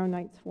in tomorrow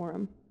night's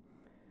forum.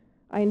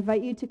 I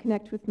invite you to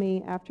connect with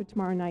me after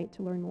tomorrow night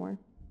to learn more.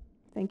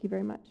 Thank you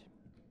very much.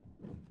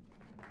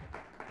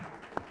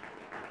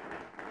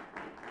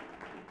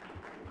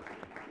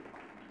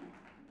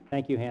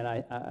 Thank you,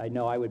 Hannah. I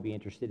know I would be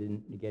interested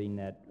in getting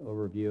that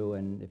overview,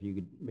 and if you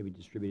could maybe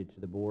distribute it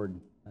to the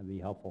board, that'd be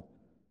helpful.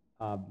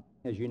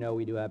 As you know,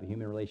 we do have a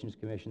Human Relations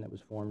Commission that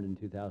was formed in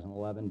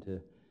 2011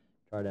 to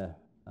try to,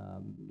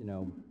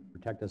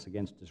 protect us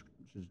against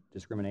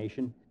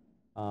discrimination.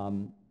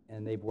 And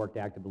they've worked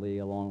actively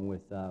along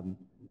with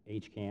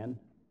HCAN. And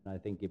I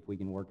think if we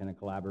can work in a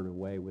collaborative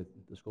way with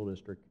the school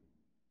district,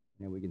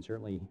 we can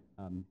certainly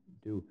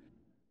go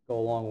a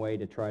long way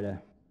to try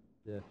to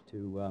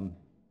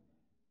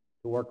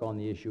work on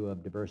the issue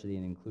of diversity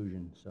and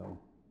inclusion. So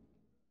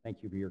thank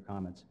you for your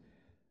comments.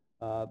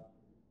 The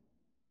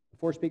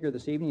fourth speaker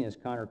this evening is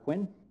Connor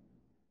Quinn.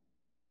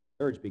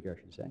 Third speaker, I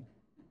should say.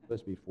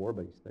 Supposed to be four,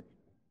 but he's third.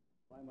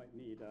 I might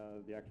need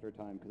the extra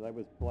time because I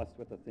was blessed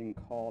with a thing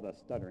called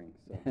stuttering.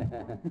 So.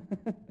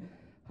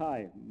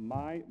 Hi,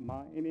 my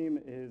name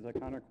is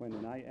Connor Quinn,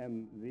 and I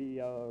am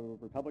the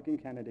Republican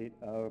candidate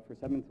for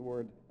 7th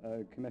Ward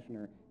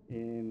Commissioner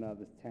in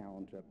this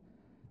township.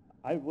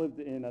 I've lived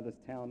in this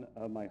town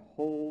my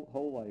whole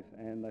life,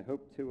 and I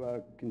hope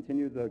to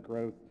continue the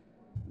growth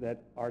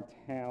that our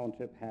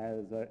township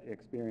has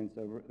experienced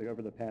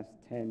over the past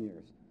 10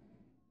 years.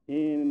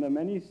 In the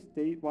many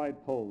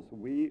statewide polls,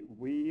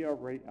 we are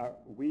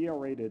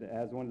rated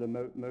as one of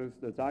the most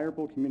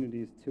desirable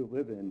communities to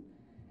live in,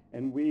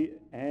 and we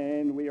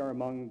are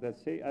among the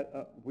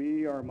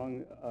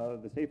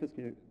safest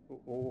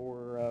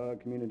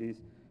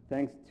communities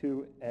thanks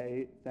to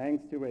a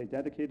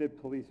dedicated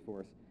police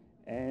force.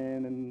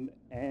 And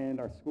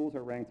our schools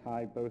are ranked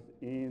high both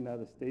in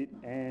the state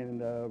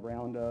and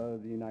around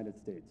the United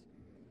States.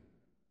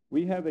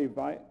 We have a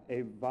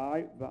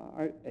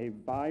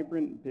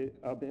vibrant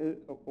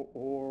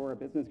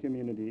business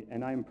community,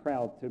 and I'm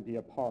proud to be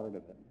a part of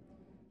it.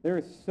 There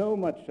is so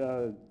much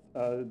to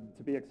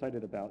be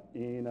excited about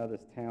in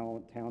this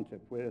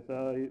township with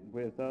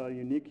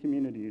unique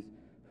communities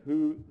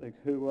who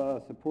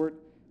support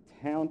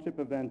township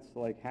events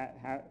like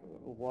Haverford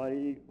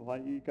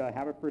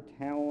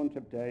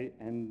Township Day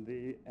and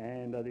the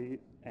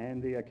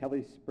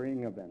Kelly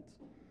Spring events.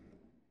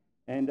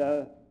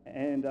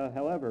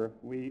 However,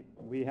 we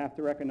have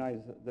to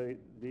recognize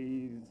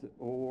these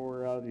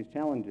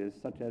challenges,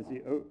 such as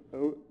the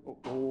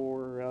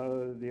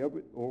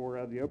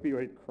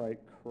opioid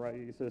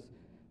crisis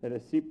that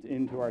has seeped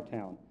into our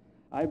town.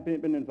 I've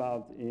been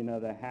involved in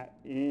the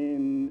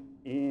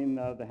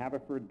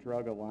Haverford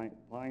Drug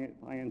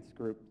Alliance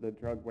Group, the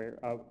drug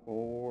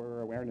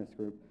awareness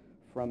group,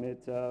 from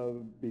its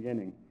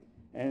beginning,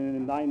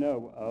 and I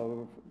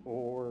know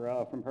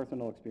from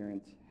personal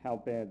experience how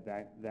bad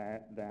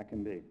that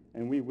can be,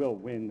 and we will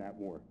win that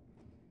war.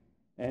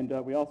 And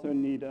we also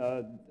need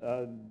to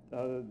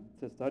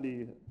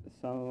study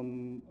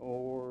some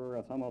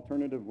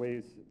alternative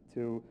ways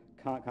to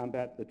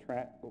combat the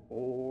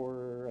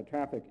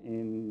traffic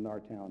in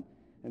our town.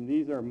 And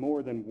these are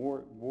more than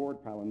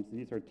ward problems,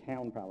 these are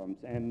town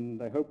problems.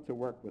 And I hope to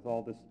work with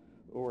all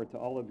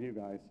of you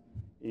guys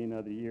in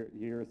the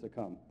years to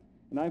come.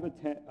 And I've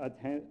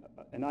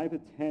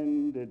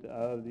attended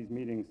these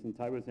meetings since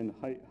I was in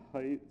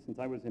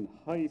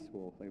high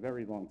school, a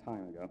very long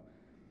time ago.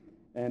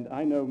 And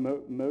I know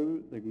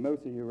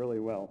most of you really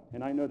well,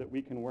 and I know that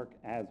we can work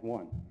as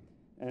one.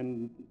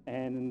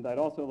 And I'd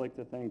also like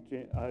to thank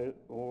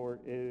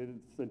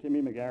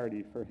Jimmy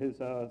McGarity for his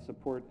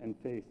support and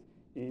faith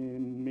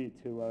in me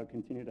to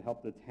continue to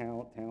help the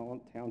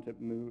township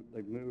move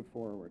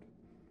forward.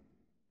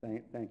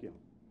 Thank you.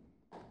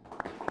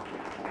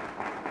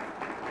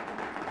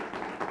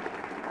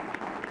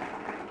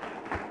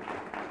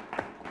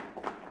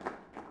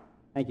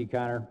 Thank you,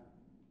 Connor.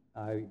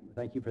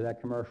 Thank you for that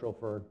commercial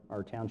for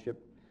our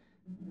township.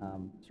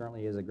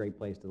 Certainly is a great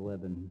place to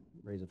live and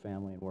raise a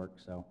family and work,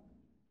 so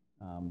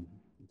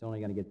it's only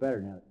going to get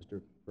better now that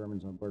Mr.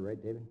 Berman's on board, right,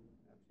 David?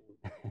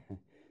 Absolutely.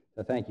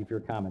 So thank you for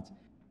your comments.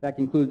 That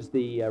concludes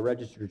the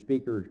registered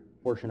speaker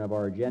portion of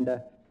our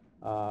agenda.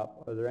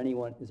 Is there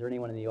anyone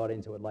in the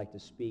audience that would like to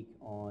speak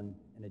on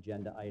an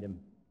agenda item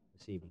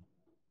this evening?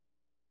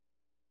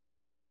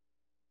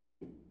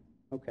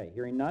 Okay,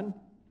 hearing none.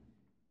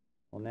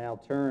 We'll now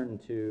turn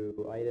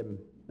to item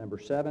number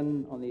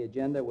 7 on the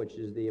agenda, which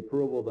is the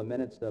approval of the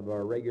minutes of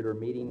our regular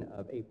meeting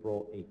of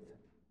April 8th.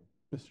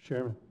 Mr.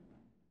 Chairman,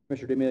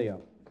 Commissioner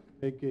D'Amelio.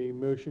 make a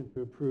motion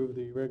to approve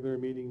the regular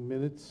meeting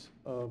minutes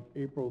of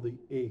April the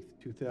 8th,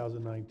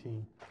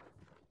 2019.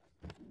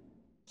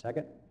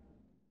 Second.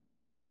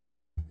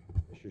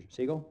 Commissioner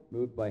Siegel,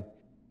 moved by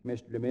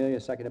Commissioner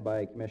D'Amelio, seconded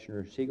by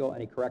Commissioner Siegel.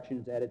 Any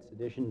corrections, edits,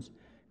 additions,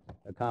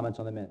 comments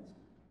on the minutes?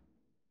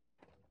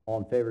 All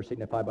in favor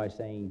signify by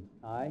saying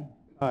aye.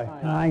 Aye.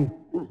 Aye.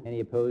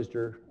 Any opposed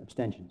or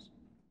abstentions?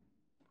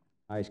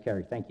 Ayes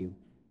carried. Thank you.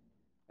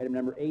 Item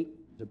number 8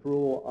 is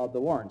approval of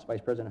the warrants.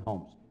 Vice President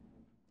Holmes.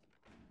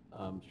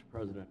 Mr.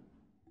 President,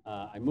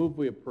 I move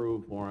we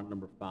approve warrant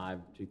number 5,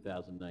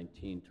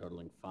 2019,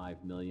 totaling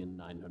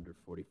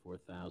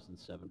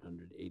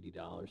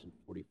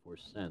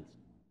 $5,944,780.44,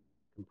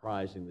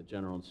 comprising the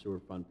general and sewer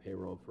fund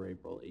payroll for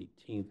April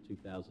 18th,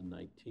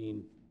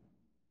 2019,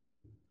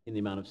 in the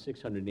amount of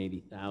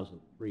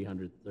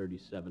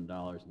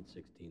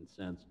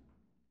 $680,337.16.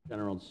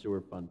 General and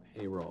Sewer Fund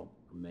payroll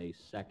for May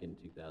 2nd,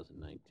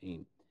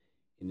 2019,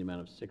 in the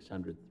amount of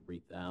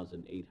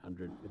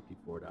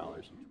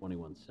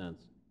 $603,854.21.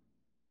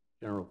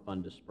 General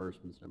Fund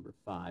disbursements number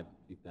 5,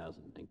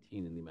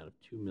 2019, in the amount of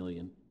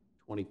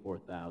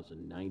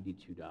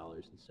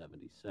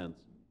 $2,024,092.70.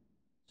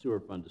 Sewer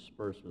Fund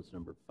disbursements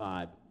number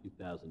 5,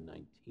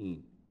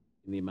 2019,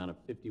 in the amount of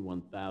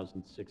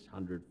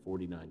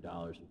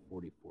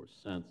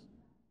 $51,649.44.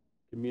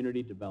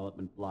 Community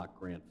Development Block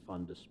Grant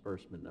Fund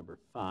disbursement number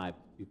 5,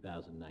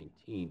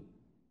 2019,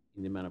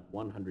 in the amount of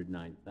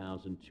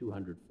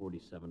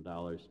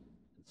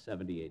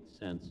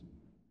 $109,247.78.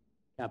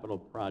 Capital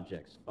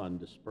Projects Fund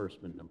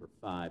disbursement number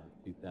 5,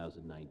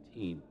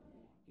 2019, in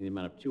the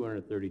amount of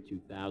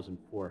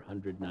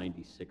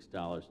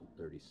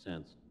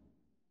 $232,496.30.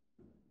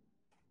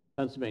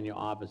 Pennsylvania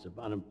Office of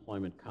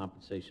Unemployment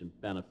Compensation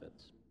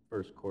Benefits,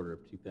 first quarter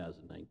of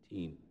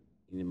 2019,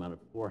 in the amount of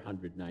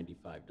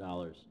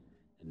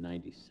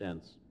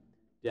 $495.90.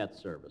 Debt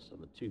service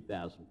on the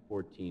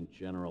 2014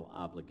 general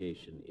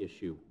obligation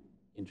issue,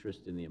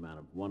 interest in the amount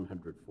of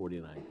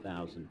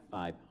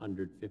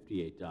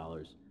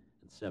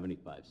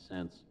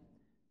 $149,558.75.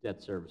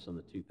 Debt service on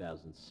the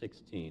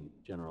 2016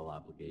 general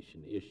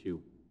obligation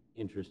issue,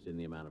 interest in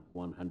the amount of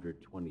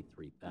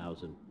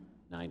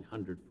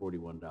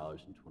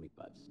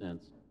 $123,941.25.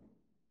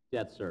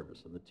 Debt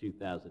service on the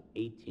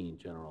 2018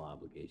 general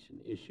obligation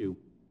issue,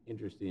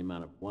 interest in the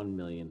amount of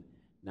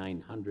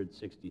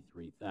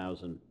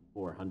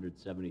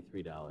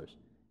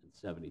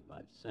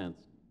 $1,963,473.75.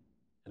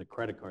 And a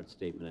credit card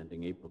statement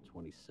ending April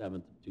 27th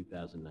of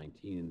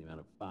 2019 in the amount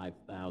of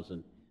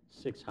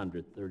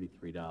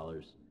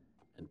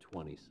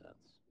 $5,633.20.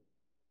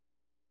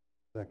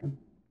 Second.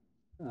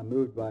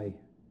 Moved by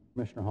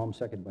Commissioner Holmes,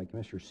 seconded by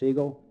Commissioner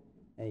Siegel.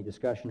 Any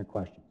discussion or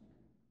questions?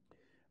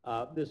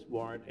 This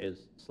warrant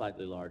is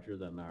slightly larger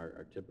than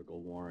our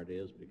typical warrant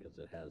is because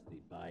it has the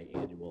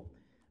biannual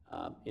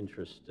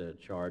interest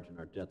charge in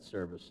our debt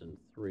service and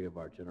 3 of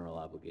our general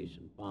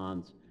obligation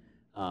bonds.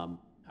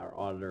 Our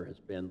auditor has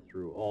been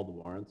through all the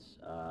warrants,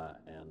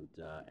 and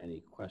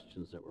any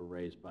questions that were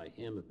raised by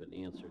him have been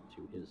answered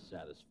to his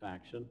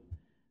satisfaction.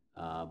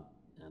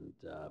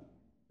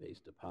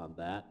 Based upon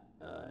that,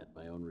 at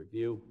my own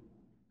review,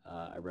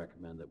 I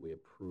recommend that we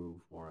approve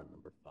warrant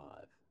number 5.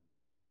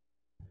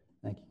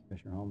 Thank you,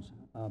 Commissioner Holmes.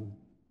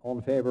 All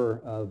in favor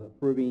of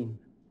approving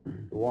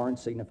the warrant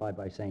signify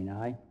by saying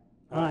aye.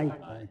 Aye.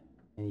 Aye.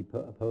 Any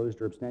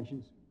opposed or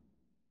abstentions?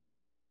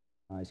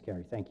 Ayes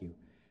carry. Thank you.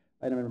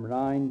 Item number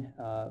 9,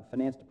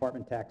 Finance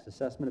Department Tax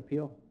Assessment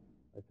Appeal.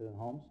 Vice President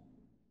Holmes.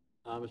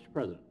 Mr.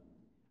 President,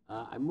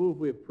 I move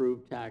we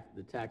approve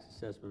the tax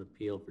assessment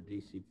appeal for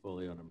DC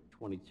Folio number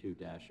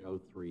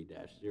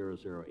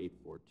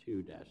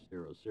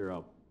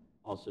 22-03-00842-00,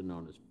 also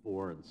known as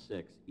 4 and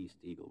 6 East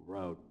Eagle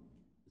Road.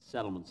 The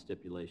settlement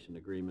stipulation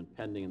agreement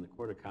pending in the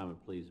Court of Common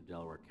Pleas of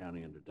Delaware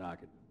County under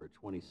docket number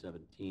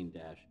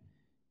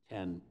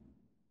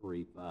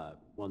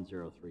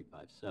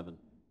 2017-10357,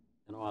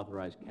 and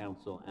authorize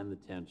council and the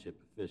township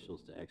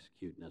officials to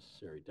execute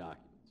necessary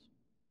documents.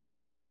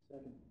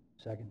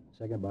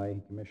 Second by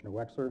Commissioner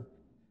Wexler.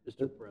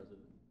 Mr.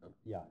 President.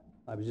 Yeah,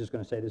 I was just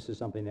going to say this is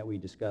something that we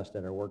discussed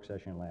at our work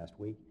session last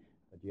week.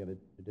 Do you have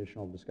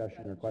additional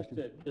discussion or question?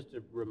 Just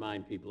to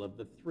remind people of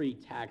the 3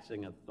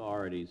 taxing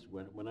authorities,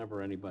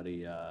 whenever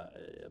anybody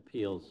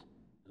appeals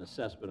an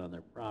assessment on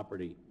their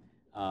property,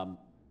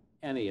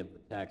 any of the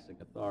taxing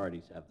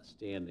authorities have the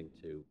standing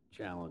to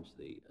challenge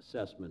the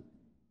assessment,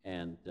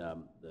 and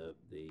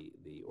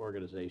the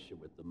organization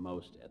with the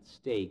most at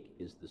stake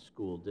is the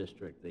school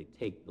district. They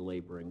take the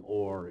laboring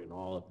oar in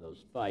all of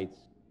those fights,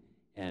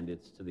 and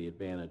it's to the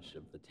advantage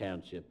of the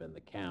township and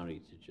the county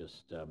to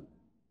just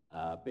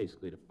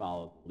basically to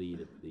follow the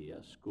lead of the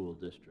school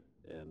district.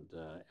 And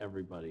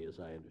everybody, as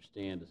I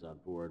understand, is on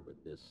board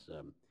with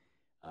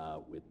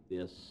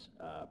this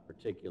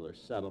particular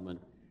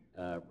settlement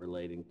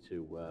relating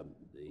to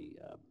the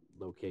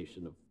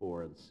location of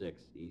 4 and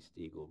 6 East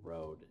Eagle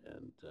Road.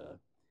 And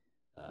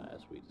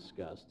as we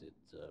discussed,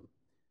 it's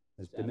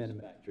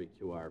satisfactory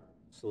to our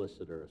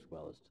solicitor as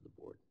well as to the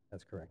board.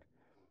 That's correct.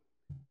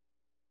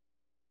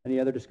 Any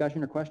other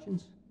discussion or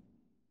questions?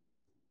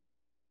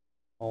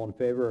 All in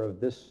favor of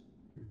this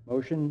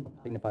motion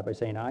signify by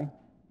saying aye.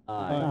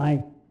 Aye.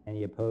 Aye.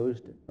 Any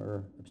opposed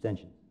or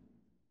abstention?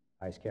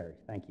 Ayes carry.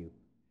 Thank you.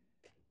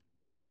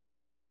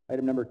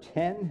 Item number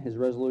 10 is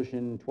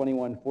Resolution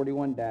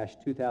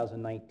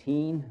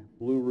 2141-2019,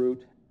 Blue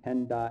Route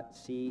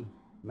PennDOT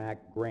CMAQ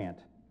Grant.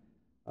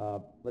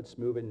 Let's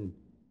move in,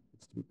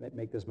 let's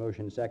make this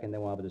motion second,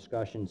 then we'll have a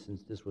discussion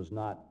since this was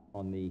not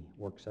on the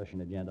work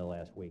session agenda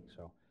last week.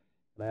 So,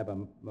 can I have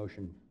a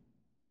motion to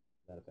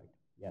that effect?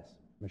 Yes,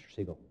 Mr.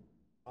 Siegel.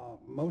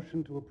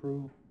 Motion to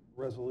approve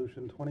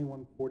Resolution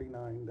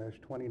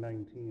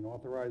 2149-2019,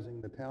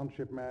 authorizing the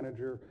township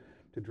manager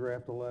to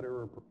draft a letter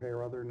or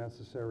prepare other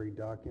necessary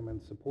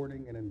documents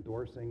supporting and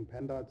endorsing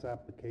PennDOT's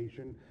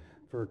application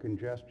for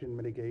Congestion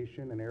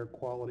Mitigation and Air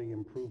Quality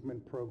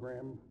Improvement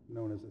Program,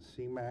 known as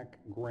a CMAQ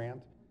grant,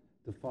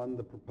 to fund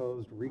the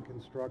proposed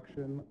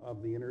reconstruction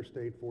of the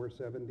Interstate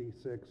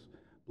 476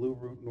 Blue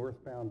Route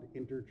northbound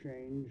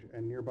interchange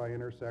and nearby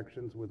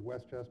intersections with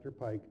Westchester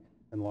Pike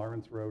and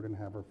Lawrence Road in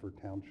Haverford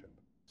Township.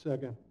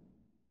 Second.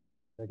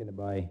 Seconded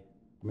by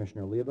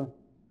Commissioner Oliva.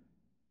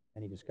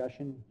 Any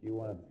discussion? Do you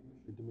want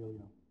to?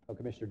 D'Amelio. Oh,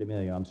 Commissioner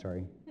D'Amelio, I'm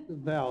sorry.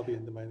 Val will be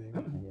into my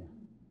name. Yeah.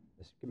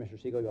 Commissioner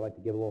Siegel, you'd like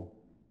to give a little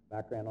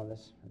background on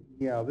this?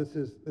 Yeah, this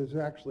is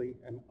actually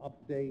an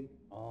update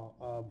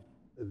of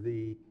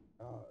the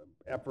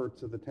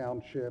efforts of the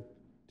township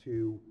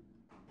to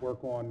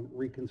work on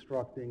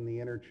reconstructing the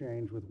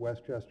interchange with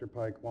Westchester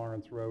Pike,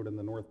 Lawrence Road, and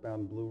the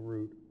northbound Blue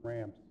Route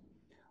ramps.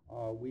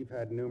 We've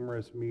had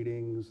numerous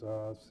meetings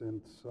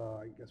since,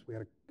 I guess we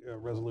had a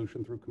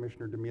resolution through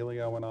Commissioner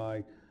D'Amelio and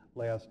I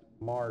last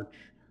March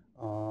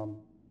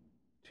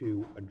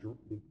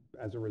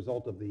as a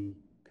result of the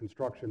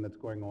construction that's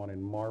going on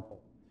in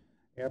Marple.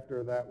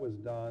 After that was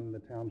done, the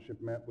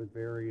township met with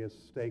various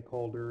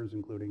stakeholders,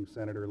 including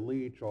Senator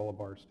Leach, all of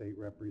our state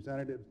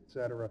representatives, et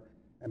cetera,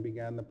 and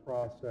began the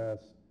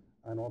process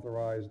and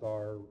authorized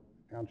our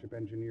township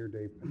engineer,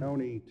 Dave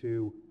Pannoni,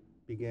 to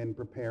begin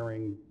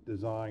preparing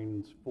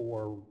designs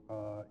for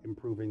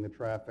improving the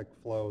traffic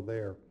flow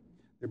there.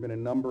 There have been a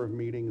number of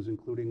meetings,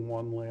 including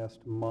one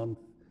last month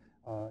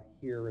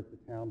here at the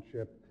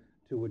township,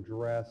 to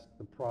address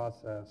the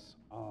process.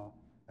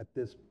 At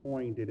this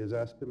point, it is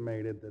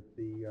estimated that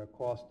the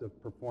cost of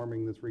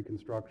performing this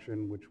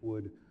reconstruction, which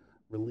would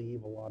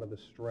relieve a lot of the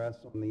stress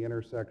on the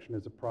intersection,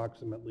 is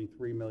approximately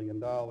 $3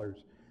 million.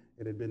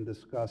 It had been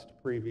discussed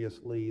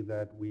previously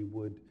that we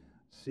would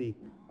seek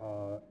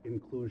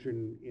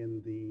inclusion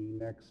in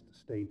the next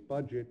state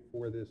budget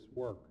for this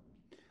work.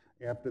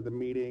 After the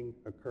meeting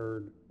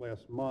occurred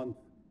last month,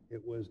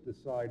 it was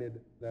decided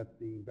that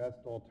the best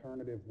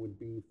alternative would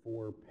be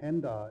for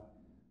PennDOT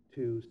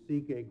to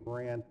seek a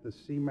grant, the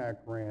CMAQ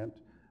grant,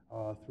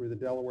 through the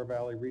Delaware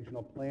Valley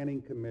Regional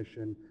Planning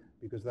Commission,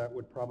 because that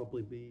would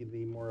probably be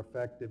the more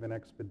effective and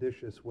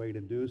expeditious way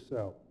to do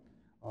so.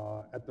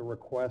 At the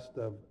request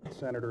of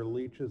Senator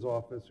Leach's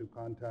office, who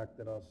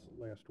contacted us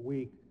last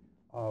week,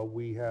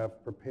 we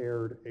have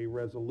prepared a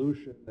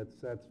resolution that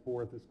sets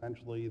forth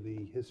essentially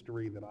the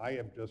history that I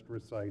have just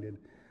recited,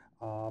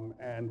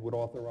 and would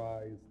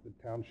authorize the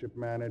township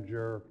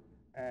manager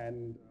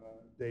and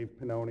Dave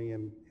Pannoni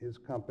and his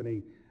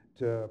company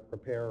to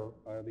prepare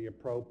the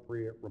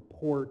appropriate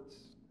reports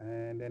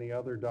and any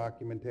other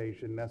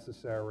documentation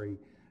necessary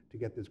to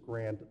get this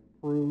grant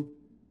approved,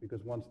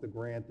 because once the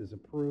grant is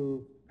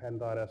approved,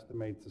 PennDOT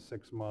estimates a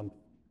 6-month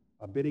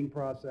bidding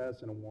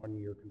process and a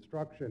 1-year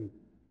construction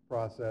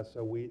process,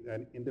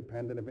 and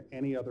independent of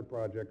any other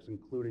projects,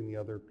 including the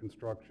other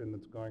construction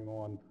that's going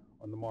on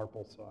the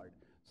Marple side.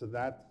 So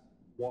that's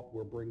what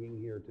we're bringing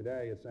here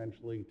today,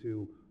 essentially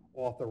to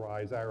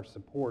authorize our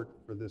support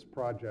for this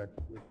project,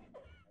 which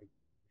I'm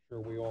sure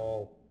we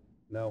all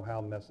know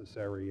how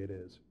necessary it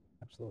is.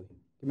 Absolutely.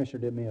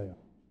 Commissioner D'Amelio.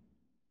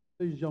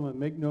 Ladies and gentlemen,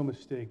 make no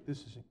mistake,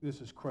 this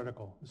is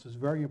critical. This is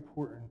very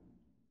important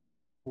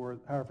for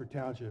Haverford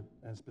Township,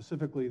 and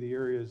specifically the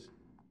areas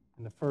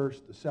in the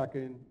 1st, the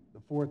 2nd,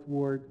 the 4th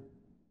Ward.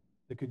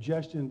 The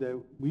congestion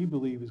that we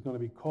believe is going to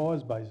be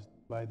caused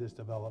by this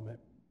development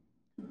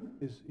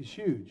is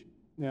huge.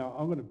 Now,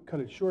 I'm going to cut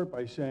it short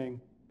by saying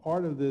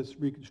part of this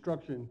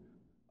reconstruction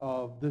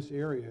of this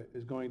area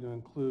is going to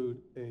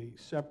include a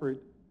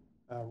separate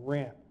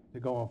ramp to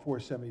go on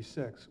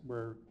 476,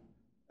 where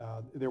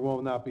there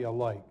will not be a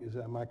light.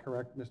 Am I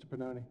correct, Mr.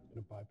 Pannoni? It's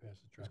going to bypass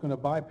the traffic. It's going to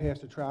bypass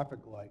the traffic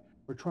light.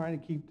 We're trying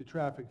to keep the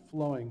traffic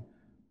flowing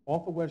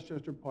off of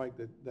Westchester Pike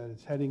that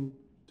is heading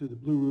to the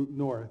Blue Route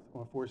North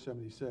on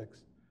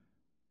 476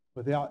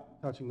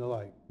 without touching the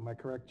light. Am I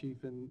correct, Chief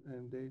and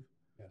Dave?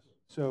 Yes.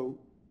 So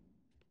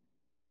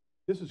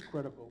this is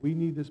critical. We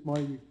need this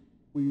money.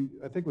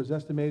 I think it was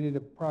estimated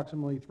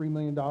approximately $3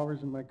 million.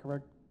 Am I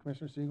correct,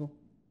 Commissioner Siegel?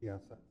 Yes,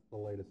 that's the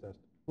latest estimate.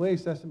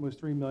 Latest estimate was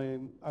 $3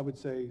 million. I would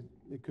say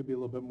it could be a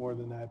little bit more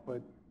than that,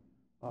 but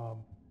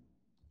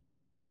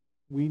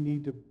we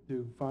need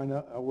to find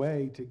a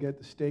way to get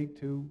the state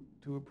to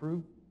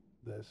approve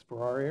this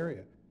for our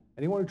area.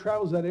 Anyone who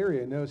travels that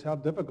area knows how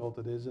difficult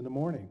it is in the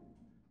morning.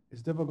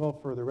 It's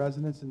difficult for the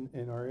residents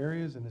in our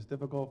areas, and it's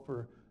difficult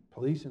for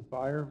police and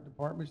fire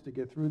departments to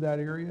get through that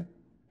area,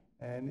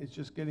 and it's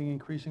just getting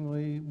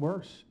increasingly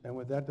worse. And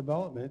with that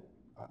development,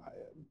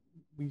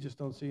 we just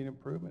don't see an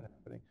improvement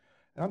happening.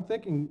 And I'm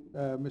thinking,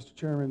 Mr.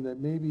 Chairman, that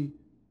maybe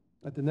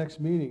at the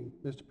next meeting,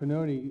 Mr.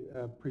 Pannoni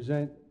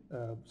present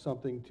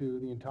something to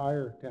the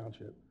entire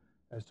township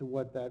as to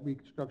what that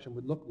reconstruction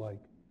would look like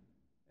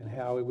and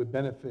how it would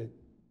benefit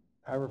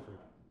Haverford.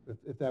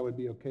 If that would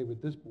be okay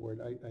with this board,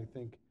 I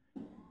think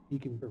he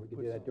can. Sure, we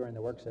can do that during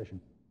the work session.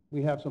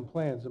 We have some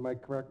plans. Am I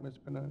correct, Mr.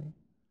 Pannoni?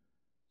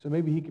 So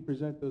maybe he could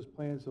present those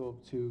plans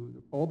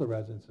to all the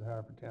residents in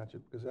Haverford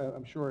Township, because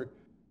I'm sure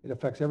it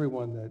affects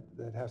everyone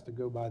that has to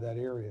go by that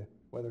area,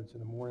 whether it's in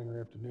the morning or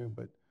afternoon.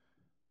 But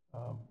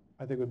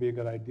I think it would be a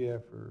good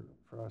idea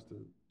for us to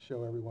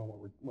show everyone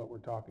what we're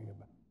talking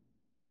about.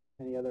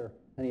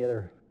 Any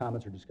other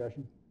comments or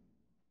discussion?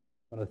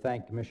 I want to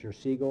thank Commissioner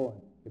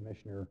Siegel and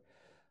Commissioner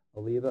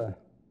Oliva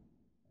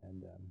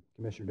and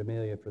Commissioner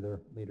D'Amelia for their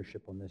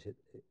leadership on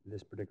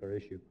this particular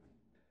issue.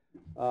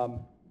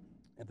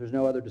 If there's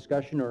no other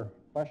discussion or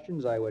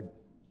questions, I would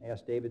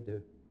ask David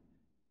to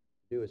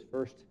do his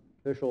first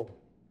official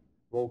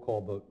roll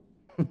call vote.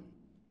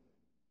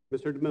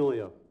 Mr.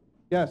 D'Amelia.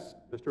 Yes.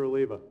 Mr.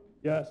 Oliva.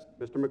 Yes.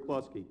 Mr.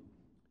 McCluskey.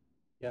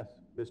 Yes.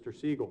 Mr.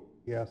 Siegel.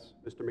 Yes.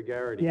 Mr.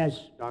 McGarity.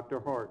 Yes. Dr.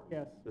 Hart.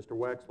 Yes. Mr.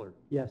 Wexler.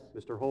 Yes.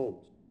 Mr.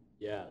 Holmes.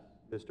 Yes.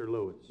 Mr.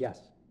 Lewis.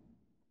 Yes.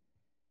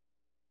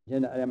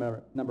 Agenda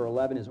item number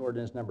 11 is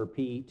ordinance number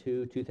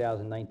P2,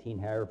 2019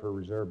 Haverford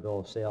Reserve Bill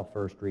of Sale,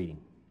 first reading.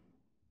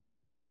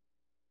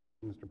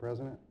 Mr.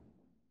 President,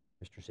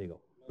 Mr.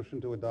 Siegel. motion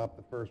to adopt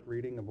the first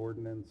reading of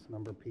ordinance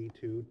number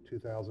P2,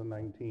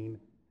 2019,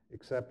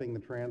 accepting the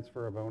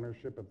transfer of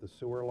ownership of the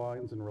sewer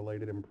lines and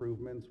related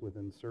improvements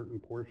within certain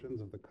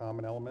portions of the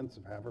common elements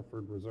of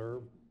Haverford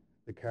Reserve,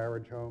 the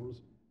carriage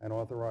homes, and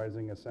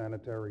authorizing a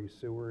sanitary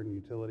sewer and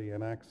utility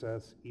and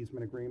access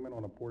easement agreement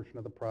on a portion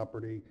of the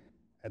property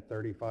at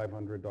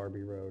 3500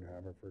 Darby Road,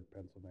 Haverford,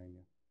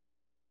 Pennsylvania.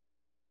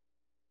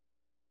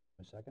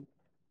 A second?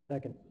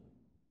 Second.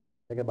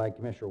 Second by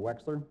Commissioner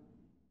Wexler.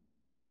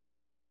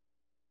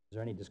 Is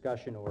there any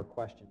discussion or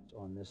questions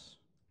on this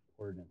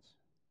ordinance?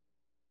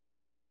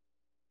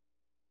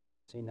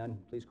 Seeing none,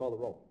 please call the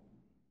roll.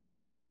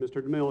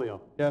 Mr. D'Amelia.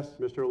 Yes.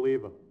 Mr.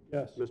 Oliva.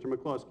 Yes. Mr.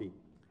 McCluskey.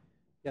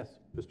 Yes.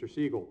 Mr.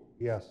 Siegel.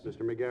 Yes.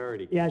 Mr.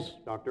 McGarity. Yes.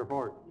 Dr.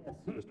 Hart. Yes.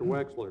 Mr.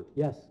 Wexler.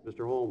 Yes.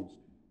 Mr. Holmes.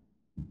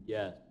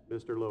 Yes.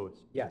 Mr.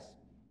 Lewis. Yes.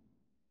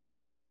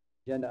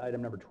 Agenda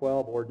item number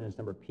 12, ordinance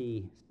number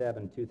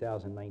P7,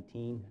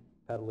 2019,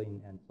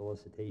 peddling and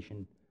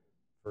solicitation,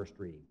 first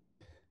reading.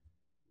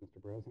 Mr.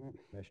 President,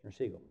 Commissioner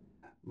Siegel.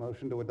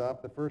 motion to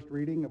adopt the first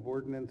reading of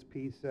ordinance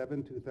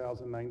P7,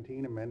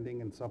 2019,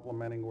 amending and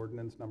supplementing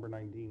ordinance number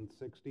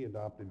 1960,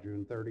 adopted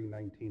June 30,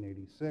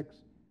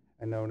 1986,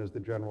 and known as the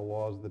General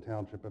Laws of the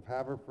Township of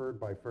Haverford,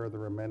 by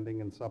further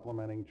amending and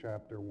supplementing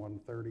Chapter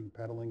 130,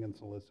 peddling and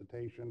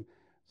solicitation,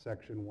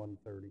 Section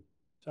 130.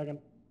 Second.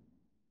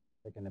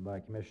 Seconded by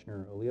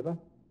Commissioner Oliva.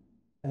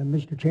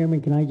 Mr.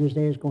 Chairman, can I just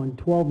ask on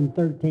 12 and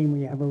 13, will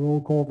you have a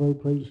roll call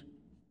vote, please?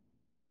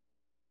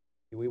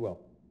 We will.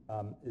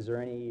 Is there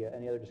any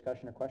other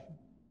discussion or question?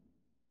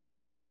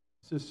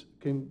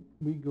 Can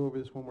we go over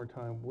this one more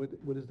time?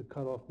 What is the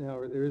cutoff now?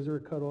 Or is there a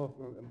cutoff,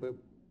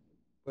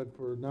 but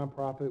for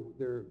nonprofit,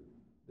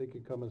 they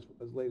could come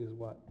as late as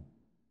what?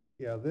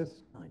 Yeah,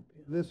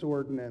 this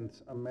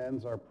ordinance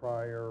amends our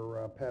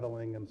prior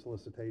peddling and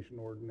solicitation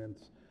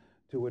ordinance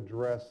to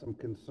address some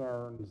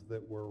concerns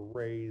that were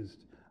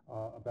raised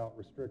about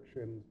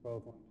restrictions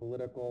both on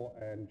political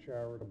and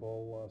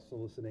charitable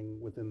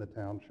soliciting within the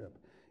township.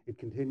 It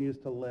continues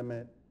to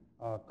limit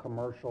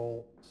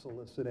commercial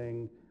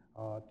soliciting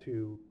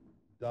to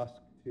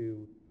dusk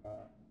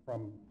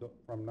from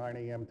 9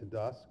 a.m. to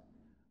dusk,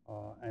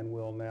 and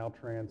will now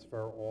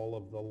transfer all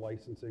of the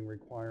licensing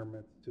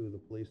requirements to the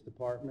police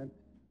department.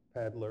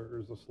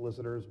 Peddlers or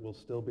solicitors will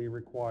still be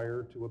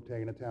required to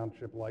obtain a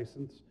township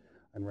license,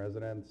 and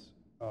residents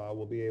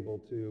will be able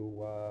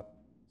to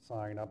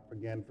sign up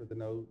again for the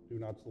Do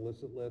Not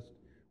Solicit list,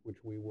 which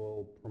we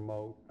will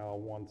promote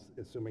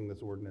assuming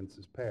this ordinance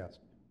is passed.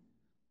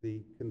 The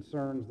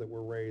concerns that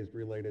were raised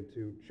related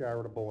to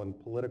charitable and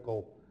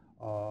political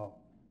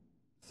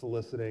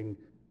soliciting,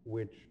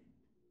 which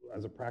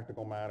as a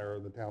practical matter,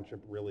 the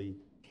township really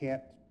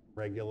can't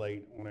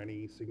regulate on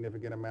any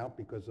significant amount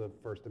because of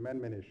First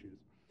Amendment issues.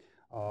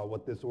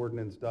 What this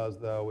ordinance does,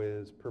 though,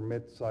 is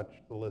permit such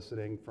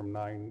soliciting from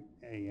 9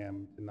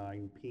 a.m. to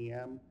 9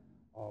 p.m.,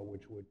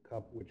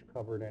 which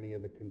covered any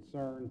of the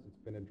concerns. It's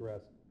been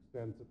addressed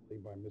extensively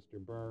by Mr.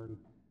 Byrne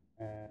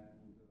and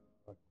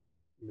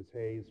Ms.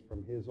 Hayes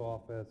from his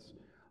office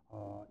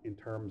in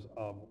terms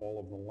of all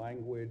of the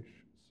language.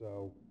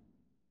 So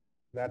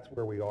that's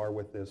where we are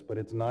with this. But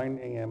it's 9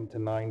 a.m. to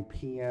 9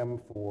 p.m.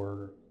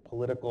 for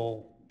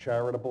political,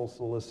 charitable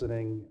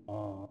soliciting.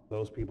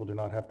 Those people do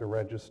not have to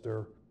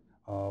register.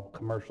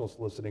 Commercial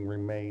soliciting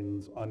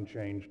remains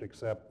unchanged,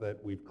 except that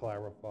we've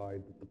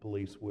clarified that the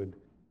police would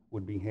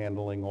be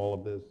handling all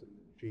of this. The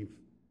chief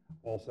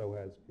also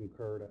has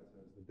concurred, as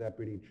the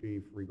deputy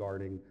chief,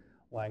 regarding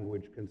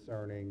language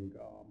concerning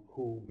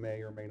who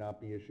may or may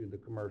not be issued the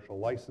commercial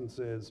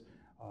licenses,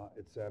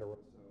 et cetera.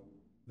 So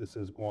this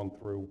has gone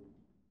through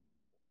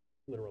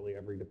literally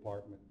every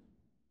department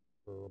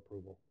for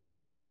approval.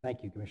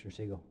 Thank you, Commissioner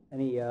Siegel.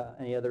 Any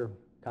other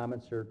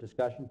comments or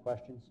discussion,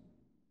 questions?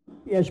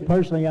 Yes,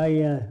 personally,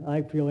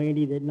 I feel,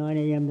 Andy, that 9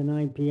 a.m. to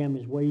 9 p.m.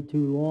 is way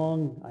too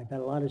long. I've had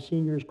a lot of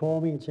seniors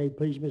call me and say,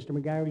 please, Mr.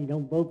 McGarity,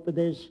 don't vote for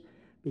this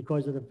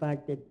because of the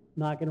fact that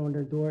knocking on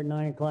their door at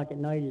 9 o'clock at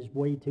night is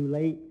way too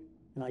late,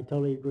 and I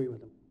totally agree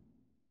with them.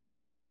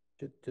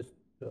 Just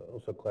to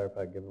also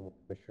clarify, given what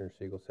Commissioner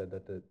Siegel said,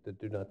 that the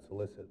do not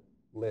solicit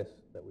list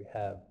that we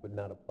have would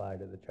not apply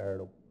to the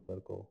charitable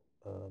political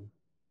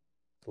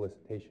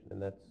solicitation,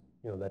 and that's,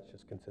 that's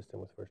just consistent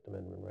with First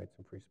Amendment rights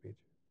and free speech.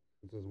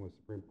 Consistent with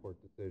Supreme Court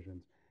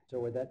decisions. So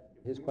with that,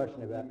 his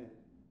question about,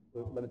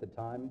 limit the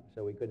time,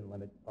 so we couldn't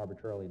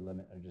arbitrarily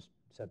limit, or just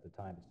set the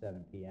time at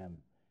 7 p.m.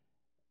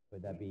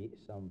 Would that be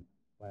some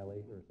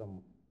violation, or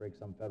break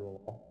some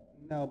federal law?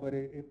 No, but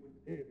it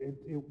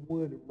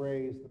would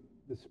raise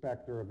the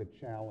specter of a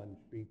challenge,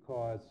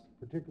 because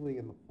particularly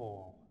in the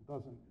fall, it's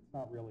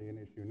not really an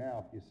issue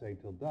now if you say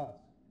till dusk,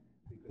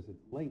 because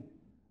it's late.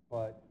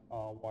 But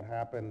what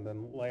happened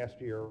then last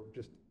year,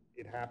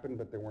 it happened,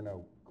 but there were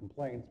no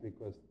complaints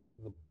because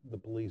the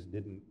police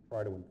didn't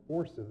try to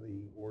enforce the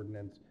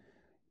ordinance.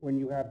 When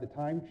you have the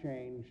time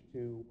change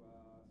to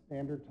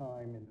standard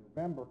time in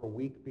November, a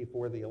week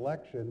before the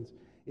elections,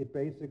 it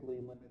basically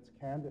limits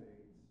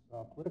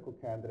political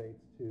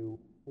candidates to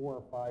 4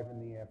 or 5 in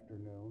the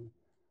afternoon,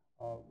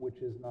 which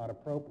is not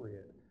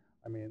appropriate.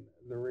 I mean,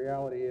 the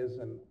reality is,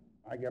 and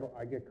I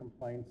get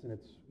complaints, and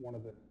it's one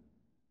of the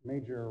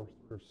major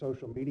sort of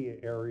social media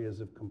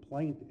areas of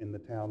complaint in the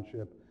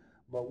township,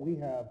 but we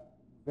have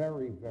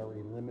very,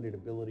 very limited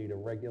ability to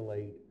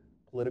regulate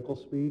political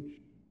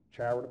speech,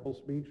 charitable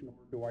speech, nor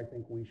do I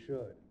think we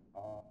should.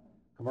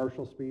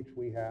 Commercial speech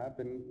we have,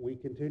 and we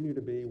continue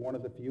to be one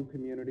of the few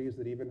communities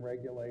that even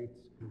regulates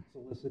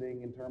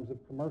soliciting in terms of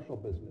commercial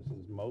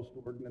businesses. Most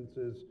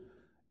ordinances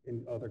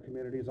in other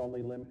communities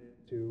only limit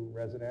it to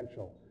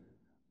residential.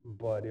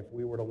 But if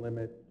we were to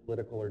limit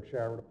political or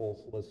charitable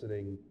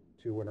soliciting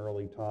to an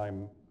early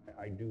time,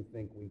 I do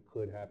think we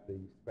could have the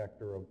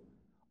specter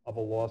of a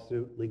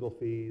lawsuit, legal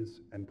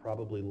fees, and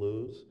probably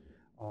lose,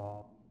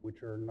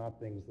 which are not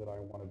things that I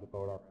want to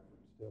devote our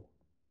efforts to.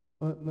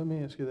 Let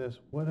me ask you this.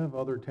 What have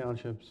other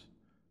townships,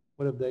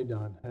 what have they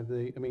done? I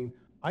mean,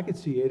 I could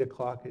see 8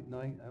 o'clock at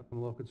night. I'm a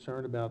little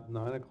concerned about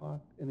 9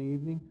 o'clock in the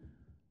evening.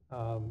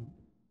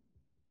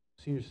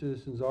 Senior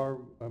citizens are,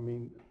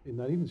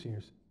 not even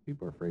seniors,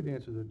 people are afraid to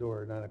answer the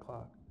door at 9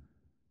 o'clock.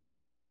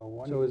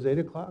 So is 8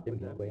 o'clock?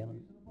 Nobody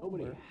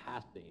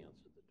has to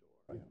answer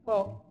the door.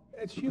 Well,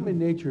 it's human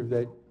nature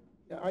that,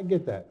 I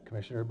get that,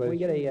 Commissioner, but. Can we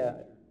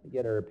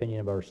get our opinion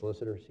of our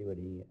solicitor, see what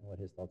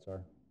his thoughts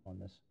are on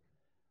this?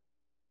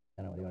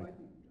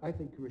 I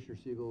think Commissioner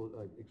Siegel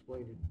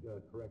explained it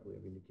correctly.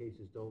 I mean, the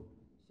cases don't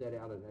set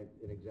out an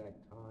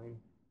exact time,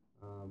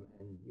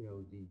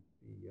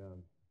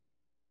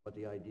 but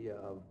the idea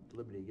of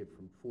limiting it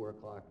from 4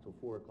 o'clock till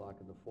 4 o'clock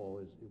in the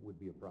fall would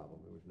be a problem.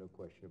 There was no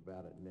question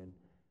about it. And then,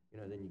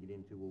 then you get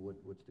into, well,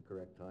 what's the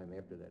correct time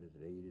after that? Is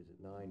it 8? Is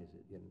it 9? Is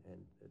it,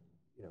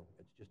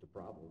 it's just a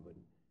problem. But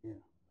yeah.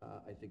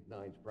 I think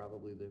 9's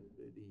probably the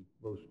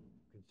most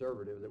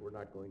conservative, that we're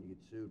not going to get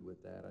sued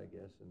with that, I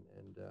guess,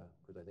 and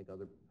because I think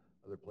other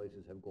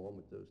places have gone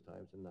with those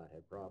times and not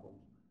had problems.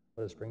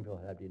 What does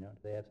Springfield have? Do you know?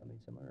 Do they have something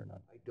similar or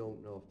not? I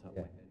don't know off the top of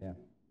my head. Yeah.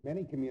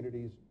 Many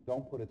communities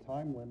don't put a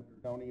time limit, or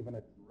don't even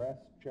address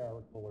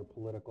charitable or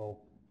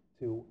political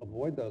to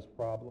avoid those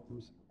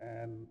problems.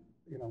 And,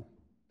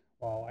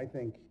 while I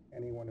think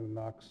anyone who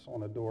knocks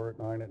on a door at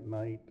 9 at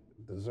night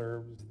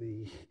deserves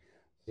the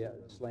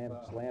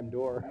slam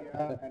door.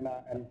 Yeah, and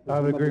I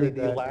would agree with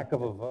the that. lack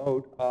of a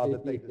vote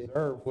that they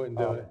deserve. Wouldn't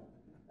do it.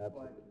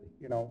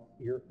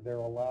 Absolutely.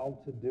 They're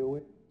allowed to do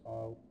it.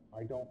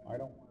 I don't want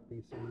to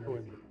be seen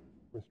as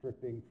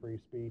restricting free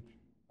speech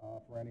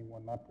for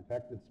anyone, not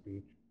protected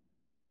speech.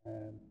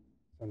 And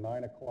so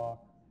 9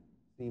 o'clock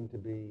seemed to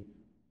be,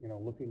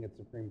 looking at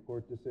Supreme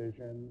Court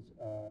decisions.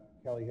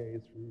 Kelly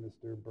Hayes from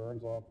Mr.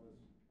 Burns' office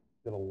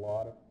did a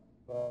lot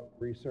of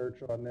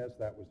research on this.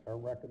 That was her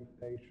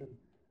recommendation.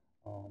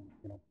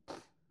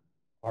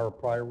 Our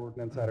prior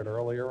ordinance had it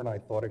earlier, and I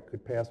thought it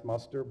could pass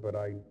muster, but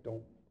I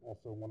don't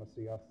also want to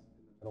see us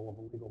in the middle of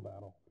a legal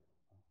battle.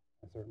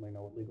 I certainly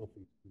know what legal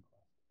fees can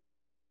cost.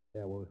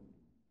 Yeah, well,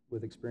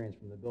 with experience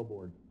from the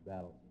billboard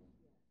battle.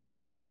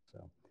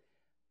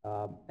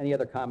 So, any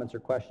other comments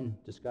or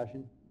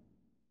discussion?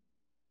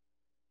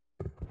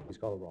 Please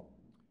call the roll.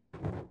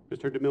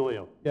 Mr.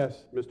 D'Amelio.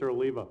 Yes. Mr.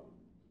 Oliva.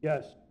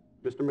 Yes.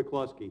 Mr.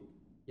 McCluskey.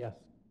 Yes.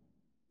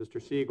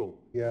 Mr. Siegel.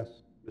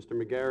 Yes. Mr.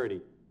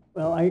 McGarity.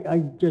 Well,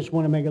 I just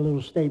want to make a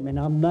little statement.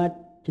 I'm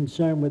not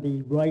concerned with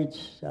the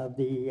rights of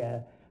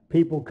the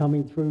people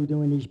coming through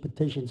doing these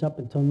petitions up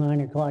until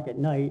 9 o'clock at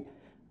night.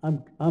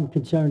 I'm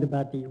concerned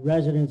about the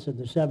residents of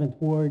the 7th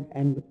Ward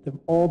and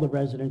all the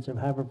residents of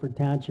Haverford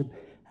Township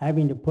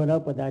having to put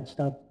up with that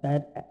stuff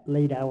that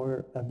late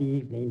hour of the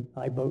evening.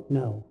 I vote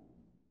no.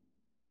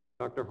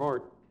 Dr.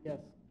 Hart. Yes.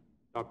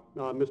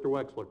 Mr.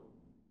 Wexler.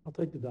 I'll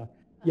take the doc.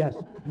 Yes.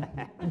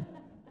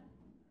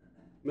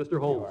 Mr.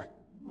 Holmes.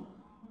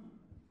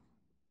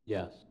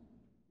 Yes.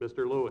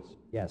 Mr. Lewis.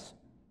 Yes.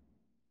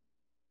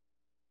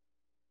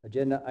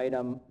 Agenda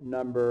item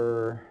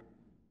number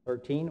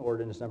 13,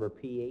 ordinance number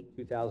P8,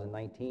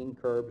 2019,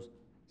 curbs,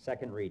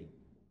 second reading.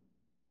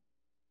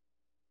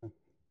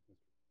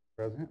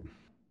 President?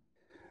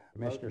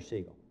 Commissioner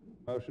Siegel.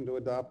 Motion to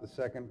adopt the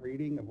second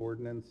reading of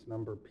ordinance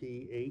number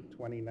P8,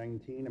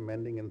 2019,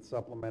 amending and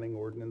supplementing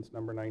ordinance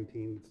number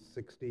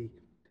 1960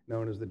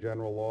 known as the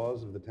General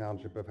Laws of the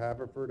Township of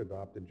Haverford,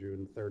 adopted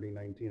June 30,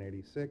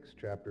 1986,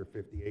 Chapter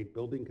 58,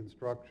 Building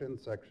Construction,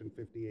 Section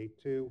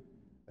 58.2,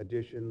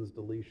 additions,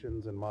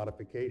 deletions, and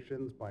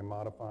modifications by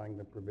modifying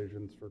the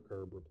provisions for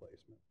curb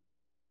replacement.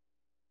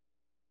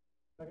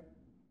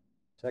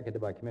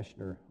 Seconded by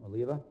Commissioner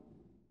Oliva.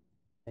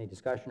 Any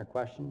discussion or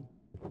question?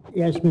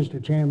 Yes,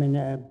 Mr.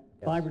 Chairman.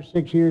 5 or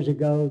 6 years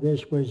ago,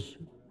 this was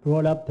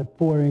brought up to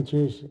 4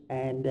 inches,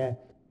 and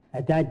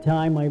at that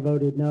time, I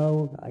voted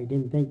no. I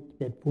didn't think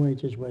that 4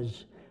 inches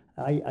was,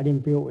 I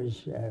didn't feel it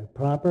was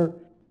proper,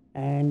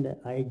 and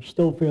I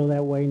still feel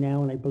that way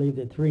now, and I believe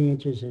that 3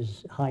 inches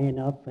is high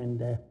enough,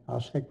 and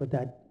I'll stick with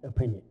that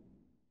opinion.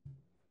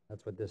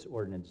 That's what this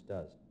ordinance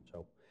does.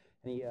 So,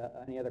 any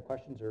other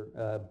questions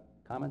or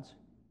comments?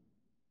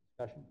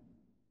 Discussion?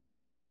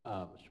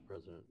 Mr.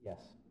 President. Yes.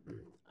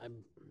 I'm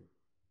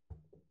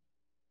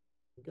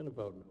going to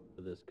vote no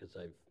for this because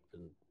I've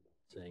been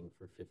saying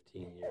for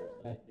 15 years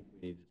that I think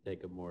we need to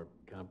take a more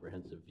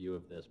comprehensive view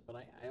of this. But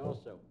I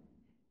also...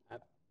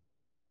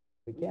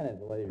 We can at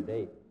a later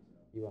date.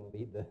 You want to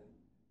lead the...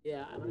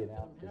 Yeah, I'm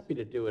happy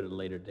to do it at a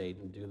later date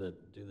and do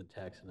the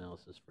tax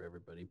analysis for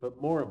everybody.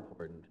 But more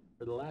important,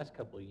 for the last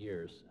couple of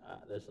years,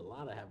 there's a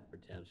lot of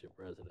Haverford Township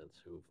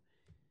residents who've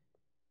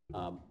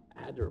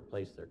had to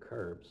replace their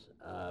curbs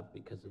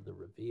because of the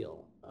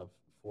reveal of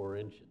 4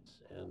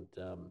 inches. And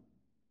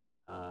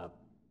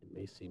it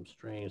may seem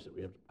strange that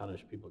we have to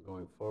punish people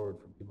going forward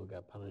for people who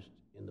got punished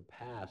in the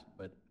past,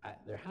 but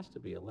there has to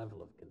be a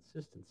level of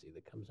consistency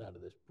that comes out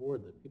of this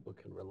board that people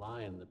can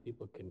rely on, that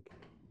people can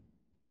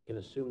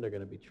assume they're going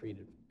to be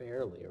treated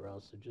fairly, or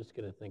else they're just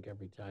going to think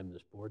every time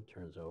this board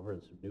turns over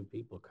and some new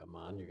people come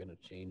on, you're going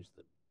to change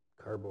the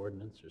curb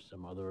ordinance or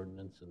some other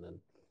ordinance, and then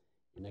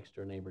your next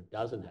door neighbor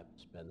doesn't have to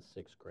spend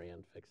 $6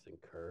 grand fixing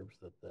curbs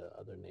that the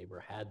other neighbor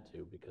had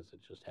to because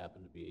it just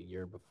happened to be a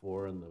year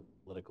before and the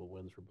political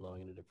winds were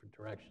blowing in a different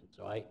direction.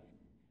 So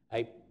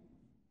I'm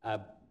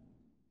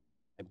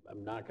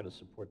not going to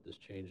support this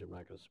change. I'm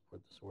not going to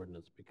support this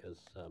ordinance because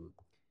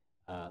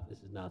this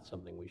is not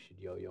something we should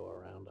yo-yo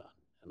around on.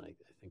 And I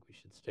think we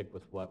should stick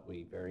with what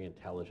we very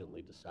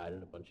intelligently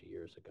decided a bunch of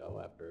years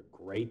ago after a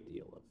great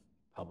deal of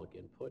public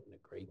input and a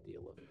great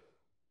deal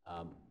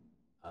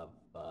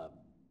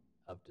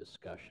of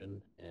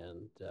discussion.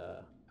 And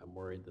I'm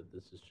worried that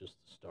this is just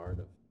the start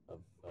of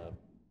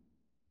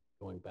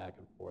going back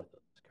and forth on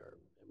this curve.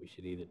 And we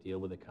should either deal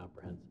with it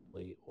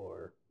comprehensively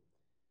or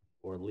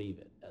leave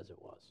it as it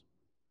was.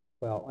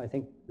 Well, I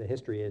think the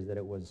history is that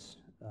it was,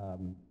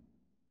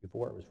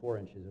 before it was 4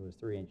 inches, it was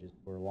 3 inches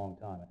for a long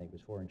time. I think it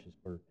was 4 inches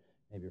for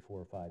maybe 4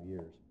 or 5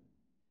 years.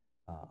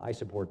 I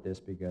support this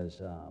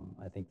because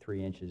I think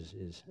 3 inches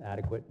is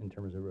adequate in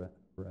terms of a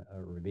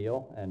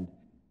reveal. And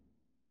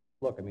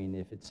look, I mean,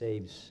 if it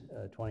saves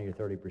 20 or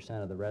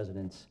 30% of the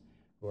residents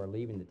who are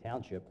leaving the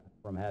township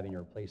from having to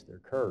replace their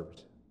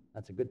curbs,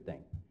 that's a good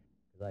thing.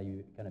 Because I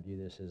kind of view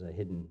this as a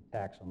hidden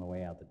tax on the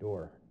way out the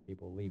door,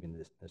 people leaving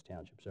this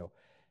township. So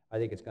I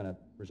think it's going to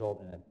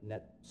result in a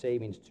net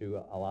savings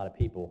to a lot of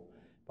people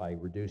by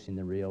reducing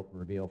the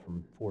reveal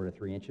from 4 to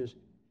 3 inches.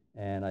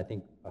 And I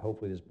think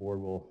hopefully this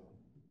board will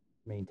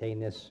maintain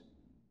this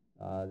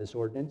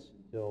ordinance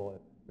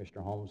until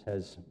Commissioner Holmes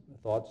has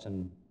thoughts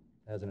and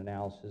has an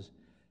analysis to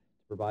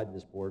provide to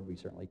this board. We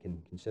certainly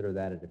can consider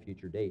that at a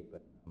future date,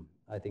 but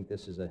I think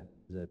this is a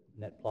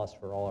net plus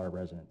for all our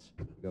residents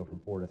to go from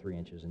 4 to 3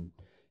 inches and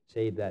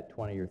save that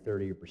 20 or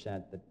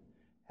 30% that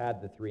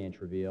had the 3-inch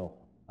reveal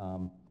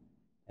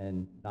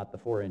and not the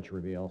 4-inch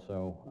reveal.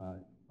 So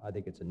I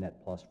think it's a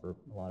net plus for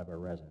a lot of our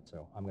residents.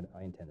 So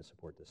I intend to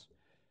support this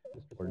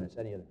ordinance.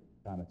 Any other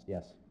comments?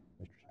 Yes,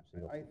 Mr.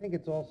 Siegel. I think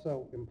it's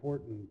also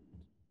important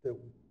that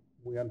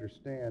we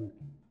understand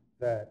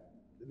that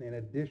in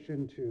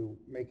addition to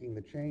making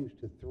the change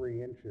to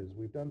 3 inches,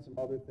 we've done some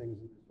other things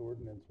in this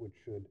ordinance which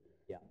should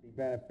be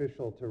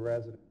beneficial to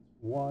residents.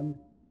 One,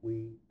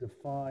 we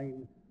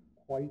define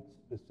quite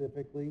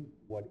specifically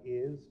what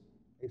is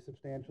a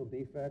substantial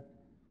defect,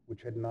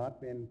 which had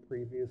not been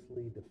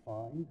previously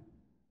defined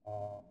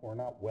or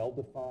not well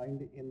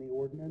defined in the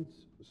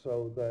ordinance,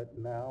 so that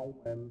now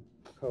when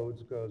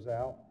codes goes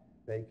out,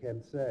 they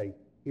can say,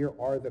 here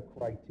are the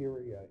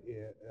criteria.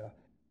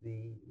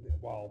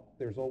 While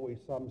there's always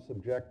some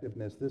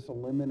subjectiveness, this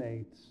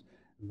eliminates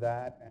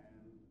that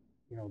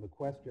and the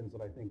questions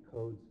that I think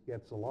codes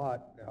gets a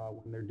lot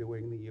when they're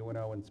doing the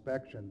UNO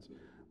inspections.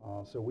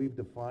 So we've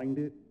defined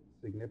it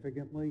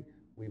significantly.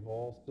 We've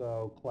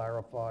also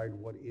clarified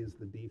what is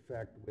the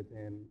defect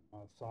within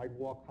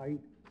sidewalk height,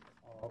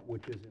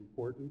 which is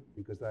important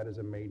because that is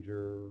a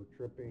major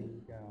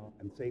tripping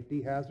and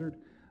safety hazard.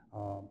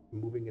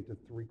 Moving it to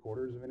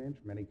 3/4 of an inch.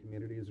 Many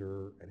communities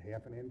are at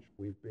 1/2 an inch.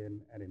 We've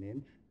been at 1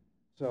 inch.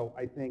 So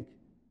I think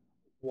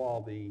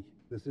while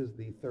this is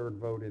the 3rd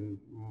vote in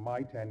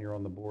my tenure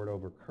on the board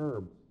over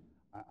curbs,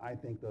 I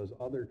think those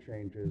other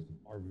changes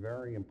are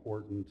very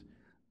important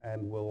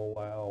and will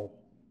allow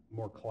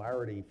more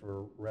clarity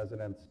for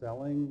residents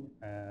selling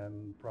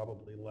and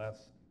probably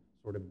less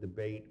sort of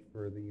debate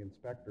for the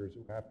inspectors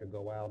who have to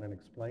go out and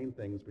explain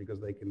things,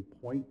 because they can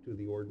point to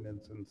the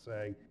ordinance and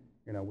say,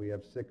 you know, we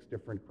have 6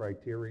 different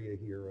criteria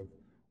here of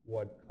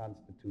what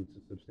constitutes a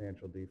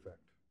substantial defect.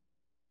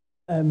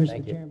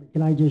 Mr. Chairman,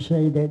 can I just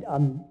say that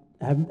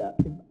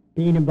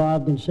being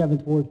involved in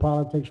 7th Ward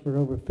politics for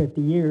over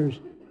 50 years,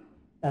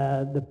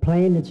 the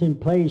plan that's in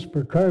place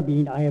for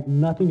curbing, I have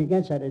nothing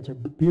against that. It's a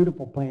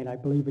beautiful plan. I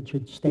believe it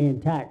should stay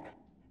intact.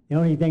 The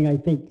only thing I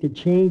think that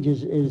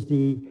changes is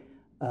the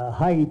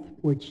height,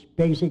 which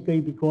basically,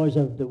 because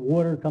of the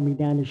water coming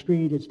down the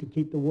street, it's to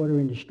keep the water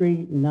in the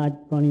street and not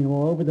running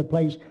all over the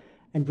place.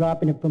 And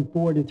dropping it from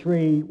 4 to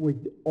 3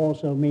 would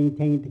also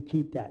maintain to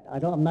keep that.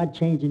 I'm not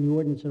changing the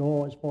ordinance at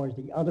all as far as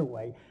the other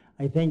way.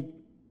 I think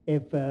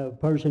if a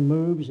person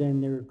moves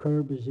and their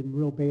curb is in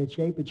real bad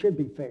shape, it should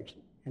be fixed,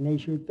 and they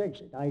should fix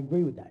it. I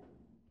agree with that.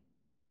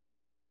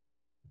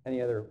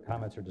 Any other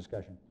comments or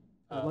discussion?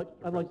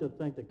 I'd like to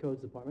thank the Codes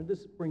Department.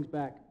 This brings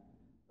back,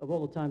 of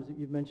all the times that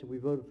you've mentioned, we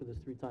voted for this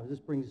 3 times, this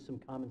brings some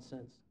common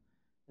sense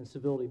and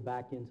civility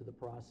back into the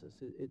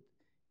process. It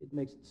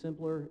makes it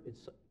simpler,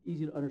 it's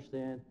easy to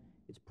understand,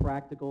 it's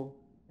practical,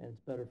 and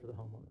it's better for the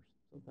homeowners.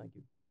 So thank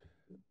you.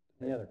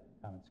 Any other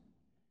comments?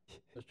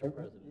 Mr.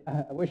 President.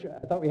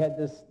 I thought we had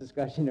this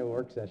discussion in a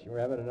work session. We're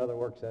having another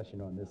work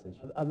session on this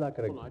issue. I'm not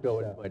going to go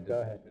into my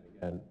Go ahead.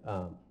 discussion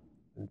again.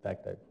 In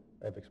fact,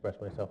 I've expressed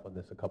myself on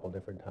this a couple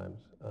different times.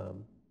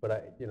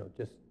 But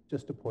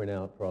just to point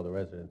out for all the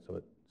residents,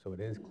 so it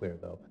is clear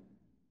though,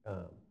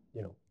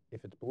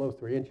 if it's below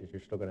 3 inches,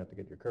 you're still going to have to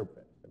get your curb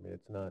fixed. I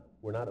mean,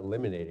 we're not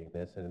eliminating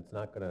this, and it's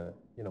not going to,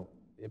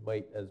 it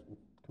might, as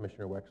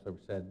Commissioner Wexler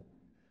said,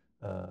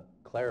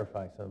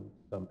 clarify some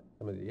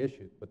of the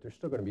issues, but there's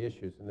still going to be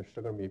issues, and there's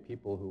still going to be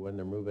people who, when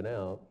they're moving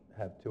out,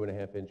 have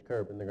 2.5-inch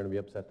curb, and they're going to be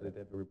upset that they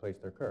have to replace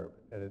their curb.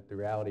 And the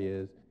reality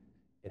is,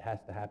 it has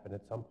to happen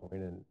at some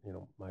point, and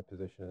my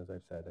position, as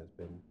I've said, has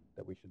been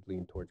that we should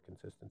lean towards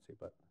consistency.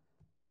 But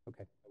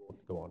okay, I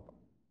won't go on.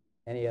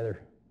 Any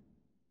other?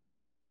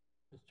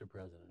 Mr.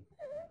 President.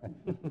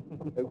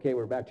 Okay,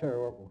 we're back to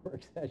our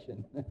work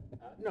session.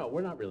 No,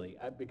 we're not really,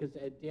 because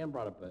Dan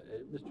brought up,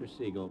 Mr.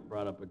 Siegel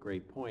brought up a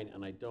great point,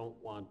 and I don't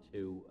want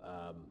to,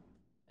 I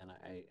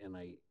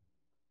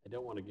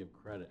don't want to give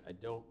credit, I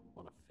don't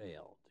want to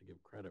fail to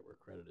give credit where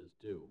credit is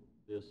due.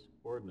 This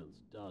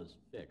ordinance does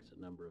fix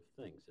a number of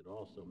things. It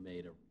also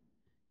made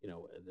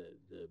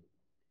the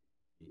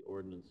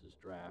ordinance's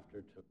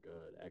drafter took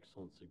an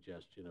excellent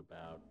suggestion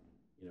about,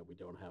 we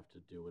don't have to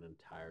do an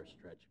entire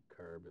stretch of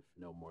curb if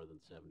no more than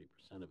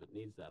 70% of it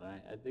needs that.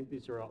 I think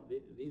these are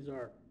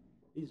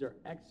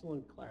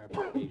excellent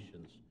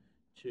clarifications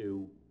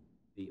to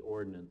the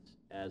ordinance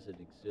as it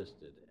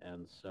existed,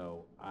 and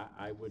so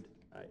I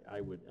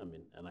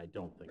mean, and I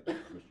don't think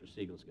Mr.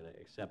 Siegel's going to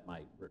accept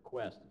my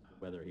request as to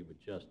whether he would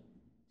just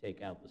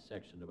take out the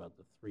section about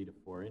the 3 to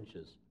 4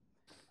 inches.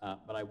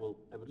 But I will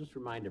just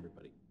remind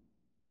everybody,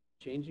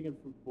 changing it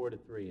from 4 to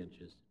 3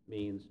 inches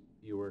means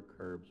fewer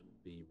curbs will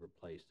be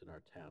replaced in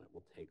our town. It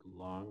will take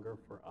longer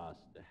for us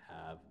to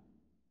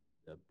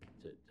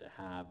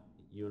have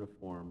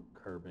uniform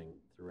curbing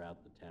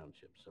throughout the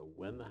township. So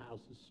when the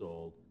house is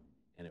sold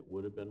and it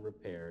would have been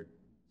repaired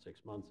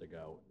 6 months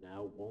ago,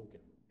 now it won't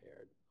get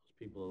repaired.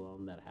 Those people who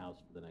own that house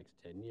for the next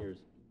 10 years,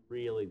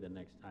 really the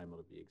next time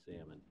it'll be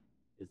examined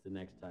is the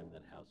next time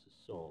that house is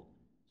sold.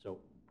 So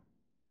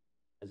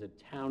as a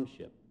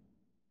township,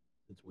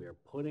 since we are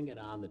putting it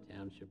on the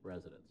township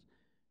residents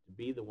to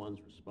be the ones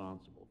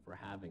responsible for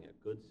having a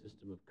good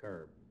system of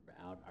curb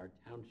throughout our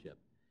township,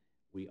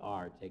 we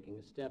are taking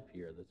a step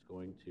here that's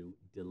going to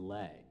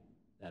delay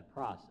that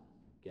process,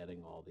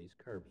 getting all these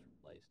curbs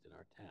replaced in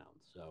our town.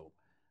 So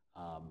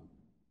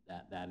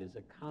that is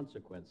a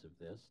consequence of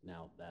this.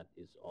 Now, that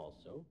is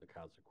also the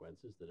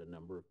consequences that a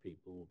number of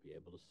people will be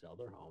able to sell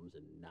their homes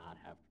and not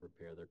have to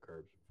repair their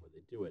curbs before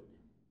they do it,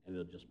 and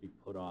it'll just be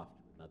put off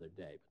to another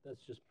day. But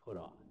that's just put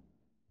off.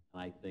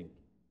 And I think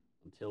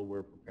until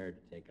we're prepared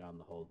to take on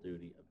the whole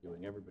duty of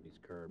doing everybody's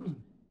curbs,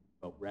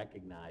 but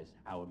recognize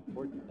how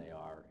important they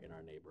are in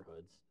our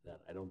neighborhoods,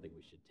 that I don't think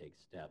we should take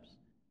steps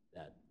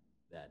that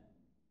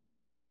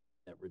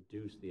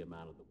reduce the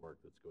amount of the work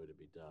that's going to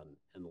be done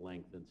and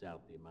lengthens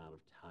out the amount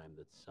of time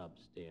that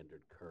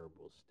substandard curb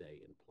will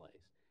stay in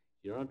place.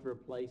 You don't have to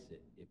replace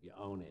it if you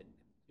own it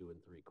 2 3/4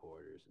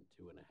 and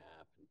 2 1/2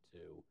 and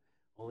 2,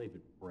 only if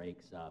it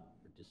breaks up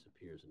or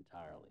disappears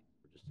entirely.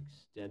 We're just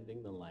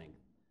extending the length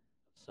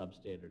of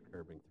substandard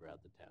curbing throughout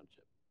the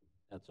township.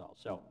 That's all.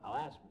 So I'll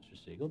ask Mr.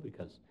 Siegel,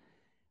 because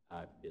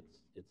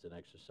it's an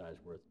exercise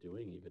worth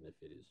doing, even if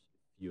it is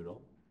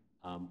futile.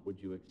 Would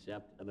you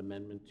accept an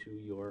amendment to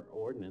your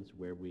ordinance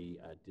where we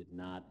did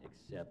not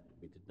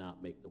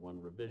make the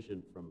one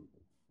revision from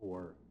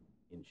 4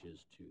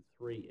 inches to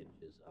 3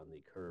 inches on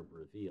the curb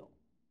reveal?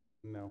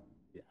 No.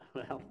 Yeah,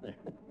 well,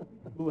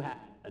 who had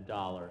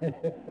 $1?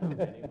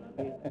 Anybody?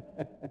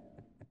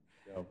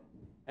 So,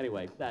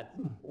 anyway, that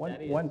is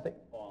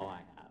all I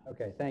have.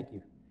 Okay, thank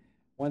you.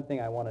 One thing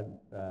I want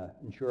to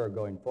ensure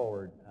going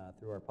forward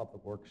through our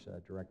Public Works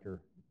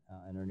Director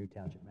and our new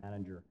Township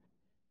Manager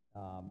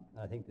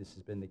I think this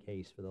has been the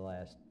case for the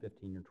last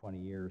 15 or 20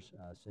 years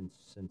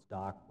since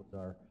Doc was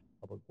our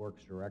Public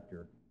Works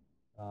Director.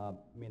 I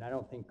mean, I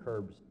don't think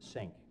curbs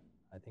sink.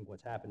 I think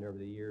what's happened over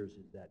the years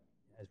is that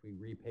as we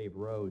repave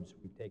roads,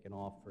 we've taken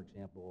off, for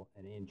example,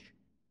 an inch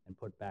and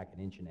put back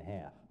an inch and a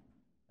half.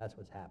 That's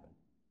what's happened.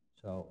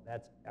 So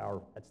that's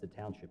the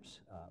township's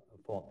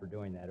fault for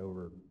doing that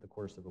over the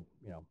course of,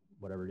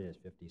 whatever it is,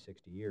 50,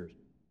 60 years.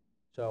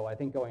 So I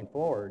think going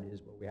forward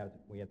is what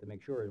we have to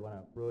make sure is when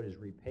a road is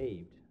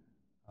repaved,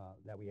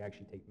 that we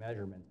actually take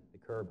measurement of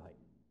the curb height.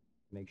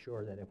 Make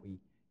sure that if we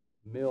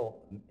mill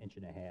an inch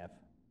and a half,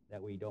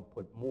 that we don't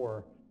put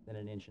more than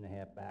an inch and a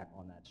half back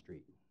on that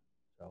street.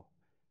 So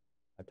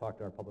I've talked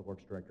to our Public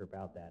Works Director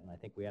about that, and I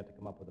think we have to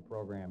come up with a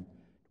program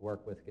to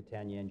work with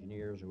Catania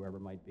engineers, whoever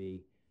it might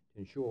be, to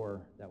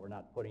ensure that we're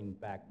not putting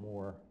back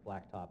more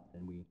blacktop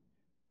than we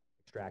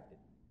extracted.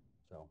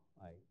 So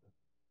I'm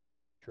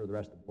sure the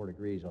rest of the board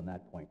agrees on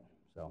that point.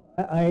 So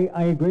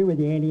I agree with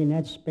you, Andy, and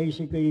that's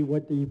basically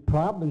what the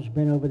problem's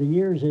been over the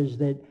years, is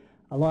that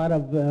a lot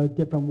of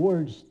different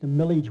wards, the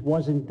millage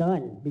wasn't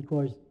done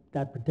because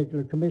that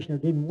particular commissioner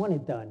didn't want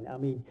it done. I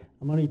mean,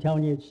 I'm only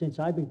telling you, since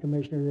I've been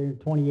commissioner there in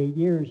 28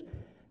 years,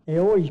 they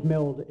always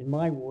milled in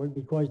my ward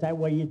because that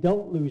way you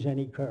don't lose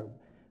any curb.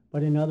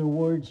 But in other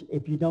words,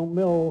 if you don't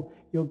mill,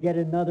 you'll get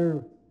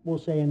another, we'll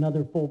say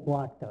another full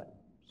block done.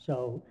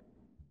 So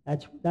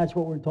that's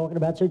what we're talking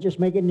about. So just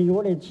make it in the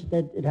ordinance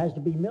that it has to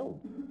be milled,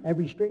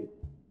 every street.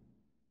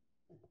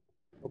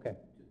 okay.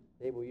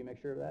 Dave, will you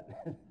make sure of that?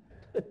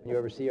 You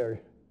oversee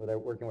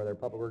working with our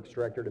Public Works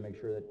Director to make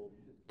sure that.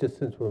 Just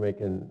since we're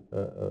making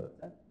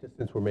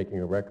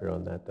a record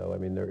on that, though, I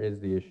mean, there is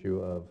the issue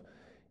of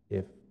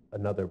if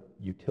another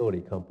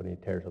utility company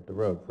tears up the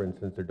road. For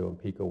instance, they're doing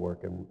Pico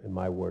work in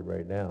my ward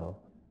right now.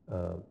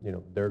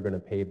 They're going to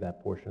pave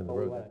that portion of the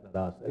road. That's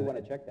not us. We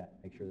want to check that,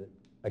 make sure that.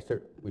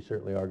 We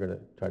certainly are going to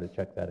try to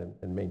check that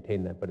and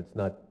maintain that, but it's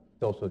not.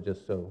 It's also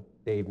just so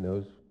Dave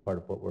knows part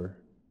of what we're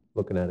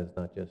looking at is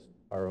not just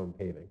our own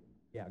paving.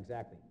 Yeah,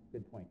 exactly.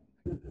 Good point.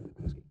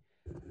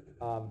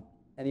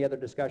 Any other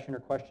discussion or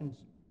questions?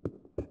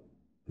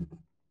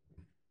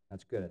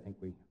 That's good. I think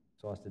we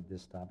exhausted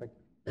this topic.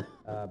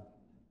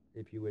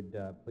 If you would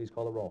please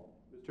call the roll.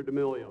 Mr.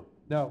 D'Amelio.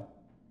 No.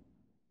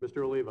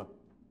 Mr. Oliva.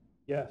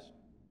 Yes.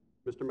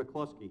 Mr.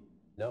 McCluskey.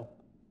 No.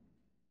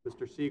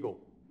 Mr. Siegel.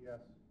 Yes.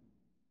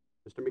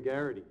 Mr.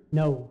 McGarity.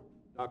 No.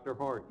 Dr.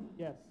 Hart.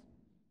 Yes.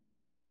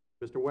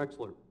 Mr.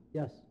 Wexler.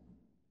 Yes.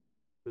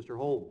 Mr.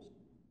 Holmes.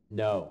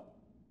 No.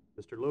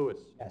 Mr. Lewis.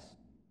 Yes.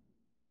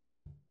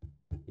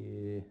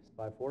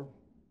 5-4?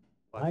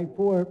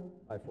 5-4.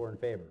 5-4 in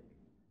favor.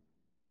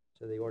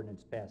 So the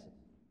ordinance passes.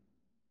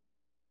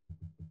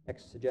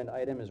 Next agenda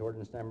item is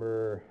ordinance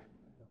number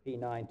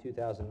P9,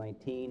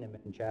 2019,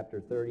 amending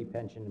Chapter 30,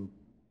 Pension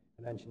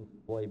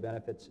Employee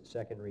Benefits,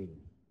 second reading.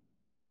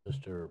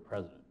 Mr.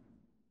 President.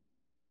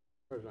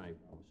 President,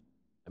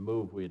 I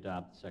move we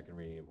adopt the second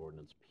reading of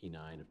ordinance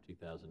P9 of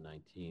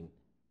 2019,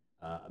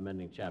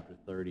 amending Chapter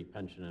 30,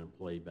 Pension and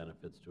Employee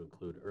Benefits to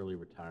include early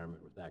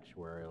retirement with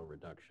actuarial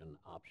reduction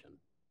option.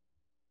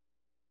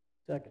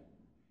 Second.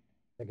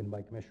 Second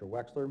by Commissioner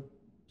Wexler.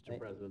 Mr.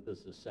 President, this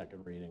is the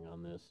second reading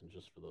on this, and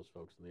just for those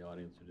folks in the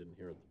audience who didn't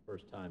hear it the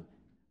first time,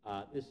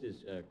 this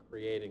is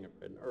creating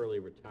an early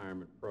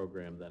retirement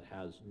program that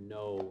has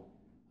no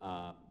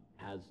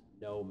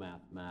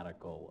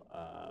mathematical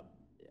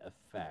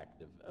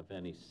effect of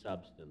any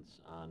substance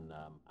on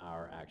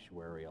our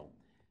actuarial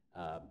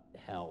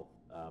health.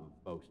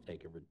 Folks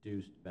take a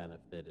reduced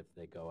benefit if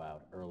they go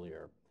out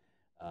earlier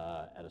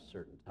at a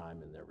certain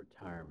time in their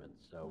retirement.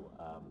 So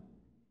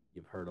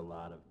you've heard a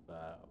lot of,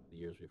 over the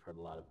years, we've heard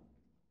a lot of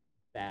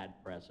bad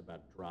press about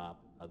DROP,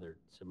 other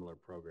similar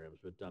programs,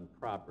 but done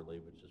properly,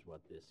 which is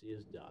what this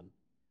is done.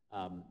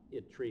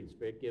 It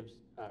gives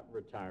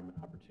retirement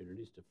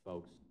opportunities to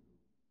folks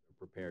who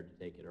are prepared to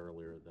take it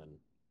earlier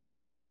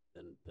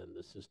than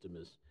the system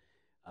is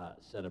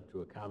set up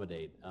to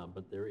accommodate.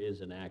 But there is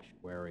an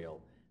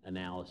actuarial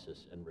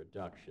analysis and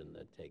reduction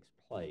that takes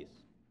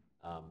place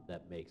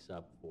that makes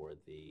up for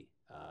the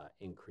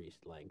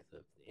increased length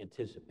of the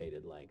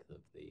anticipated length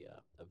of the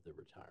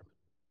retirement.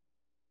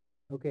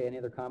 Okay, any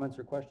other comments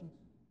or questions?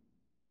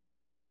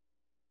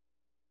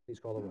 Please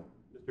call the roll.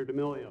 Mr.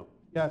 D'Amelio.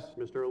 Yes.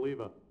 Mr.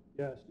 Oliva.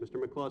 Yes. Mr.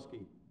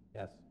 McCluskey.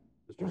 Yes.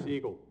 Mr.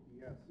 Siegel.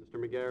 Yes.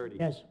 Mr. McGarity.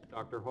 Yes.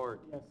 Dr.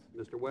 Hart. Yes.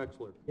 Mr.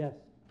 Wexler. Yes.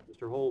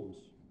 Mr. Holmes.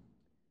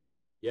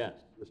 Yes.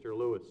 Mr.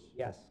 Lewis.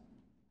 Yes.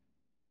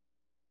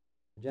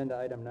 Agenda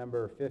item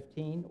number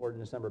 15,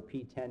 ordinance number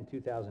P10,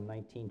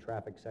 2019,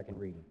 traffic, second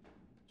reading.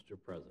 Mr.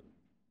 President.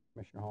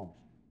 Commissioner Holmes.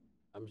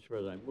 Mr.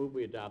 President, I move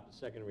we adopt the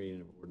second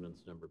reading of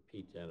ordinance number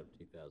P10 of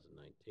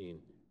 2019,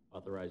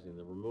 authorizing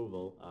the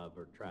removal of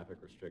a traffic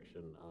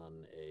restriction on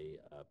a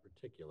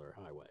particular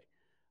highway.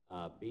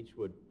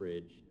 Beechwood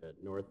Bridge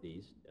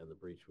northeast and the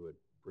Beechwood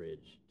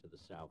Bridge to the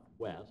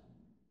southwest,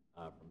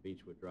 from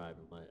Beechwood Drive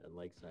and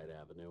Lakeside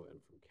Avenue,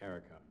 and from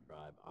Carricott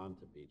Drive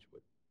onto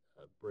Beechwood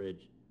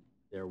Bridge.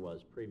 There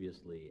was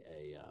previously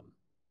a,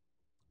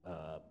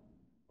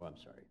 I'm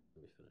sorry,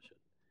 let me finish it.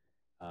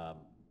 Rescind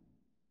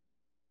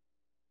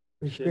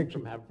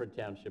Restriction. from Haverford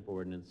Township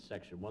Ordinance,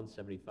 Section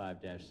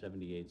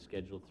 175-78,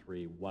 Schedule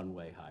 3,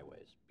 one-way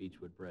highways.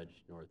 Beechwood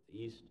Bridge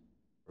northeast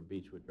from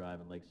Beechwood Drive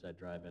and Lakeside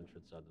Drive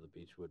entrance onto the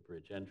Beechwood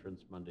Bridge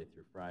entrance, Monday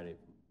through Friday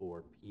from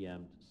 4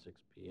 p.m. to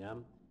 6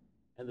 p.m.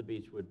 And the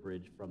Beechwood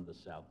Bridge from the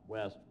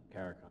southwest, from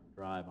Carricon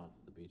Drive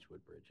onto the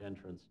Beechwood Bridge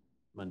entrance,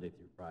 Monday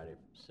through Friday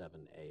from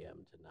 7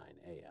 a.m. to 9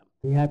 a.m.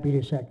 Be happy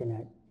to second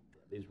that.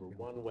 These were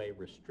one-way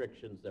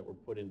restrictions that were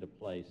put into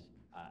place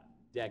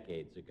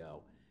decades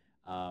ago,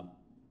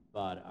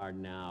 but are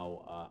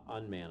now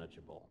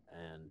unmanageable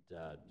and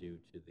due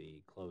to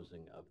the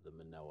closing of the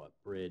Manoa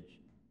Bridge.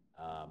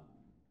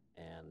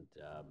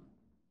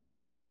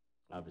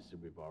 Obviously,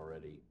 we've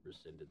already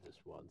rescinded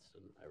this once,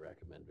 and I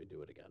recommend we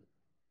do it again.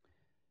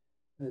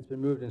 It's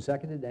been moved and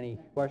seconded. Any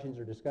questions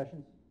or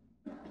discussions?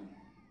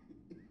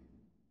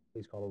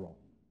 Please call the roll.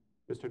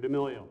 Mr.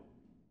 D'Amelio.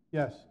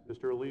 Yes.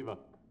 Mr. Oliva.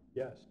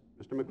 Yes.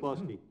 Mr.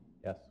 McCluskey.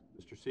 Yes.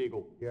 Mr.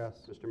 Siegel.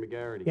 Yes. Mr.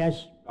 McGarity.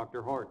 Yes.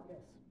 Dr. Hart.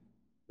 Yes.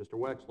 Mr.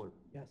 Wexler.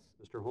 Yes.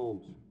 Mr.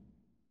 Holmes.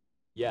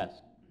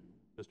 Yes.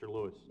 Mr.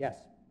 Lewis. Yes.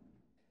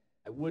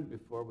 I would,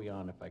 before we move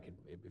on, if I could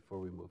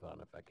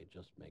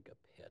just make a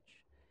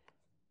pitch.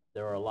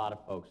 There are a lot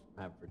of folks from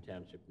Haverford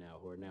Township now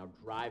who are now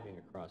driving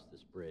across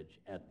this bridge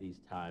at these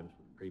times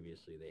when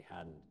previously they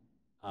hadn't.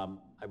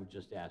 I would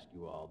just ask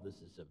you all, this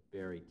is a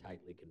very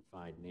tightly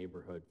confined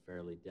neighborhood,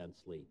 fairly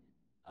densely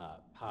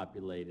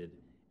populated,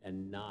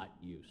 and not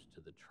used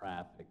to the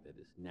traffic that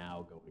is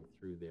now going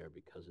through there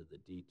because of the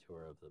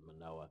detour of the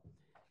Manoa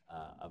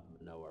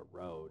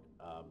Road.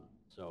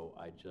 So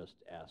I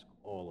just ask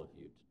all of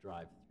you to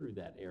drive through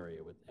that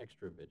area with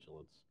extra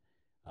vigilance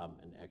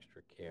and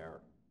extra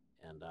care.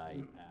 And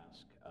I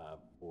ask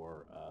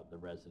for the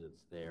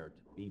residents there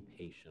to be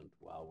patient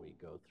while we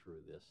go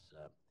through this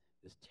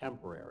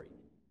temporary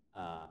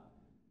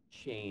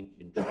change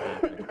in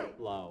traffic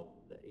flow,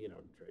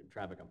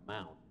 traffic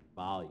amount,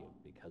 volume,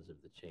 because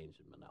of the change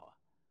in Manoa.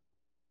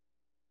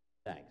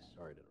 Thanks.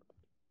 Sorry to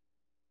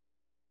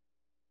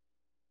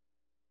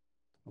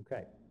interrupt.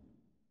 Okay.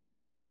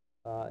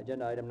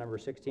 Agenda item number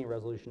 16,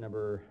 resolution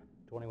number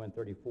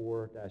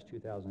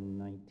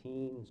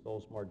 2134-2019,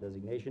 Soul Smart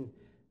designation.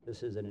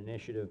 This is an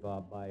initiative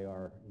by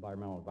our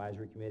Environmental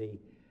Advisory Committee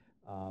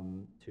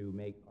to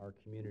make our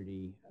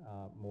community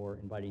more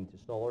inviting to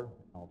solar,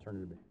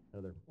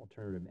 another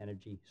alternative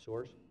energy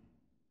source.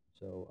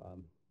 So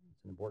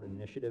it's an important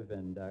initiative,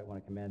 and I want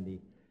to commend the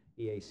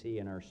EAC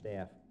and our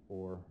staff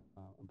for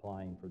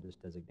applying for this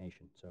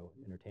designation. So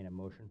entertain a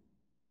motion.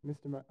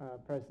 Mr.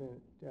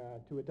 President,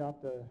 to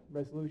adopt the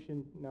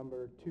resolution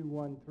number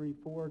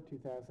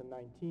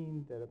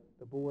 2134-2019, that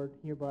the board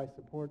hereby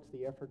supports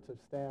the efforts of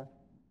staff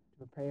to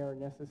prepare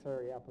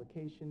necessary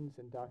applications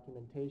and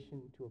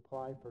documentation to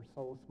apply for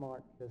Soul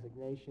Smart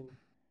designation,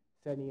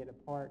 setting it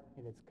apart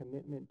in its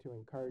commitment to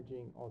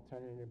encouraging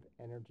alternative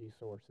energy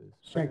sources.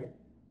 Second.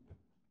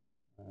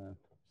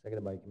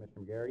 Seconded by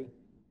Commissioner McGarity.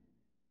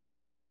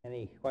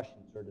 Any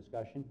questions or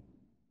discussion?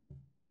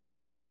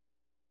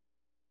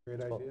 Great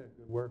idea.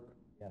 Good work.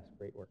 Yes,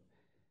 great work.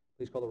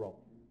 Please call the roll.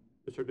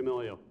 Mr.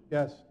 D'Amelio.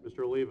 Yes.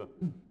 Mr. Oliva.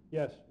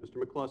 Yes. Mr.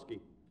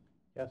 McCluskey.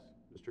 Yes.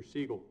 Mr.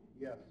 Siegel.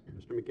 Yes.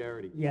 Mr.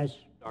 McGarity.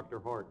 Yes. Dr.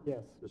 Hart.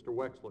 Yes. Mr.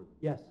 Wexler.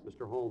 Yes.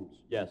 Mr.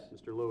 Holmes. Yes.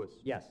 Mr.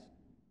 Lewis. Yes.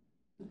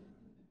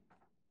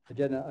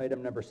 Agenda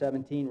item number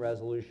 17,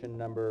 resolution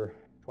number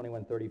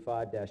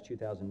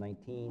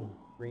 2135-2019,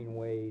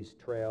 Greenways,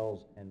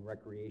 Trails, and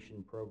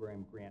Recreation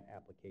Program Grant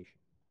Application.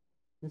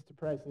 Mr.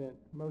 President,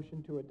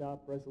 motion to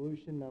adopt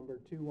resolution number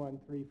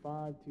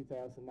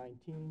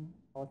 2135-2019,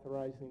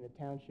 authorizing the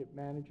township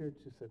manager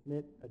to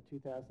submit a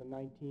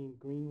 2019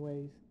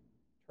 Greenways,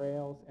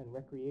 Trails, and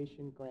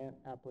Recreation Grant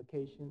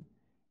application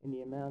in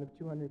the amount of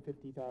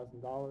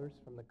 $250,000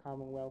 from the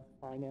Commonwealth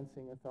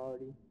Financing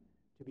Authority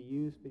to be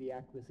used for the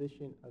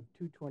acquisition of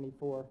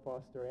 224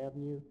 Foster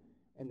Avenue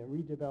and the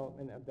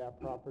redevelopment of that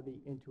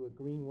property into a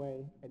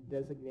greenway, and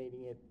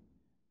designating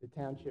the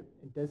township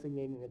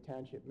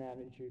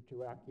manager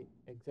to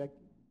execute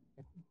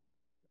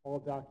all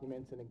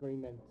documents and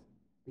agreements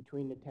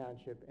between the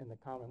township and the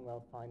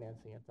Commonwealth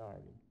Financing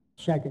Authority.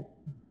 Second.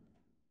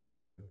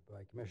 Moved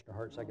by Commissioner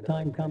Hart, seconded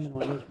Time by coming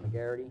Commissioner on this one.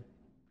 McGarity.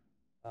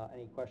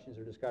 Any questions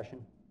or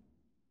discussion?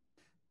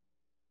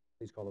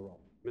 Please call the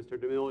roll. Mr.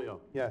 D'Amelio.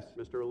 Yes.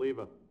 Mr.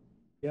 Oliva.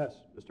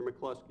 Yes. Mr.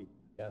 McCluskey.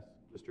 Yes.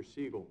 Mr.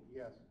 Siegel.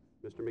 Yes.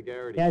 Mr.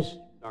 McGarity. Yes.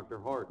 Dr.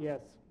 Hart.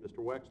 Yes. Mr.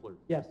 Wexler.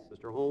 Yes.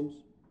 Mr.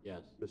 Holmes.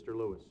 Yes. Mr.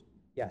 Lewis.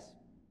 Yes.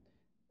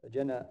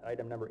 Agenda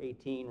item number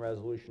 18,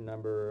 resolution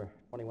number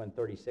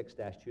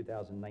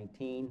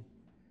 2136-2019,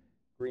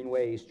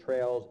 Greenways,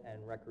 Trails,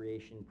 and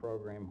Recreation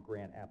Program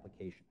Grant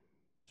Application.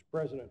 Mr.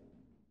 President,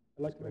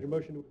 I'd like to make a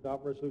motion to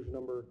adopt resolution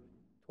number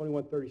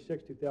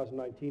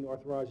 2136-2019,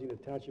 authorizing the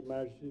township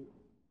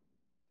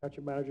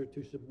manager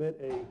to submit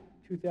a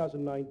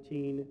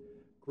 2019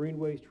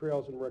 Greenways,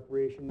 Trails, and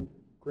Recreation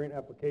Grant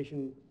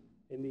application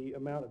in the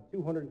amount of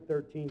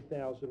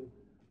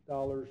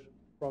 $213,000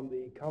 from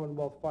the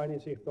Commonwealth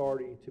Financing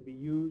Authority to be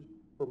used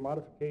for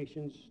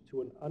modifications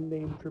to an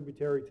unnamed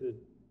tributary to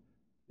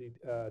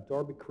the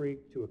Darby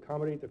Creek to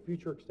accommodate the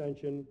future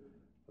extension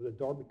of the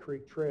Darby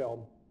Creek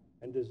Trail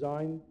and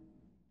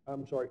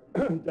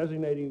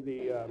designating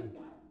the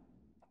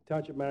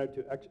township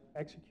manager to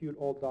execute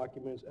all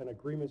documents and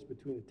agreements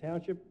between the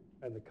township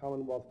and the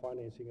Commonwealth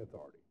Financing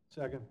Authority.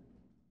 Second.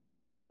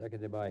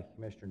 Seconded by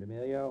Commissioner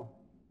D'Amelio.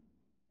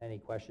 Any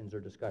questions or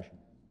discussion?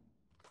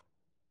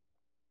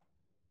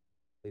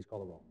 Please call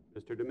the roll.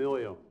 Mr.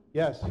 D'Amelio.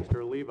 Yes.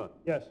 Mr. Oliva.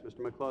 Yes. Mr.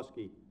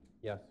 McCluskey.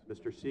 Yes.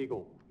 Mr.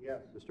 Siegel.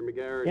 Yes. Mr.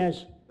 McGarity.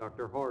 Yes.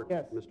 Dr. Hart.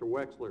 Yes. Mr.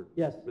 Wexler.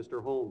 Yes.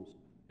 Mr. Holmes.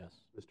 Yes.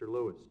 Mr.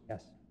 Lewis.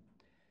 Yes.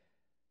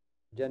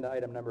 Agenda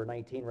item number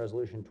 19,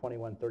 Resolution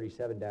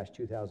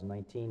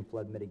 2137-2019,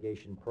 Flood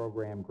Mitigation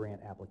Program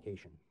Grant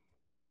Application.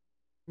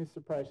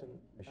 Mr.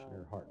 President.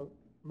 Commissioner Hart.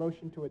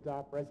 Motion to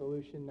adopt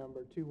resolution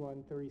number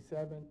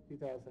 2137,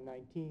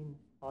 2019,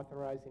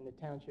 authorizing the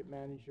township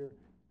manager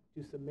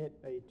to submit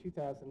a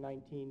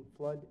 2019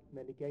 flood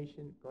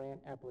mitigation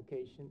grant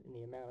application in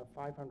the amount of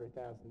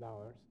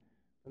 $500,000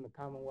 from the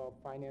Commonwealth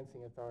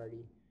Financing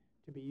Authority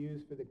to be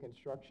used for the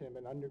construction of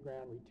an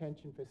underground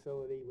retention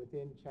facility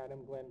within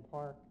Chatham Glen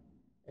Park,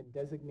 and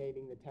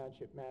designating the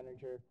township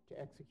manager to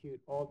execute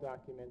all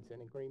documents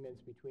and agreements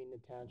between the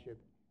township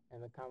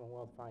and the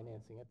Commonwealth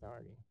Financing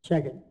Authority.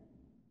 Second.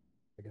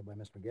 Seconded by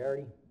Ms.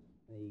 McGarity.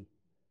 Any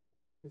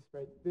Mr.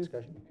 President, this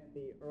discussion? and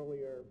the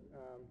earlier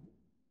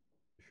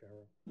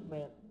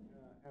grant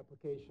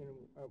application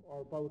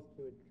are both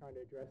to try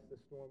to address the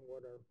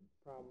stormwater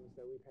problems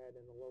that we've had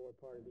in the lower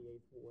part of the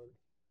 8th Ward.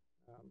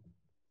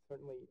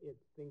 Certainly,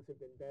 things have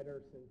been better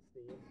since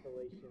the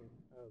installation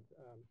of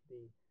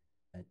the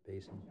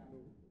basin.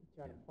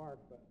 Chatham Park,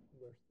 but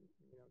we're,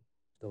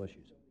 Still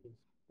issues. needs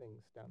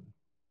things done.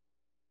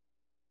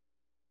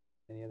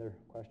 Any other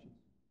questions?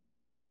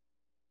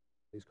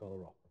 Please call the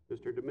roll.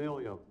 Mr.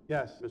 D'Amelio.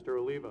 Yes. Mr.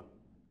 Oliva.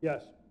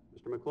 Yes.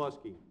 Mr.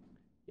 McCluskey.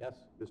 Yes.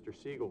 Mr.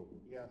 Siegel.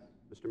 Yes.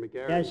 Mr.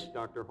 McGarity. Yes.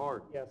 Dr.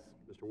 Hart. Yes.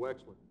 Mr.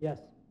 Wexler. Yes.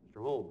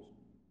 Mr. Holmes.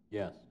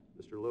 Yes.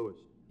 Mr. Lewis.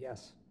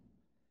 Yes.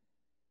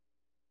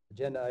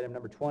 Agenda item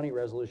number 20,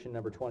 resolution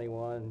number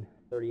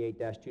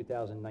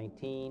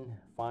 2138-2019,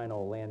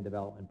 final land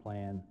development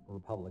plan for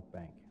Republic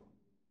Bank.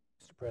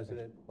 Mr.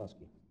 President,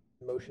 Lusky.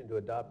 motion to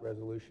adopt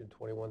Resolution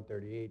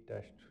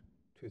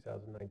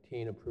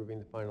 2138-2019, approving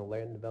the final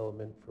land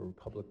development for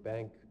Republic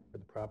Bank for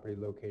the property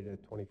located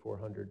at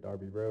 2400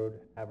 Darby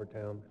Road,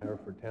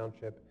 Haverford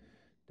Township,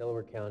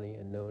 Delaware County,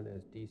 and known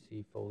as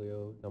DC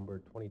Folio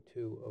number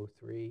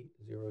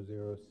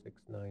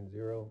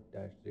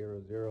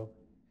 2203-00690-00.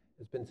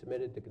 Has been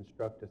submitted to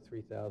construct a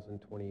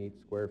 3,028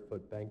 square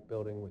foot bank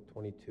building with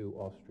 22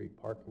 off-street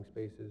parking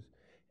spaces,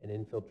 an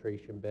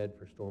infiltration bed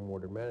for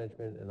stormwater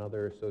management, and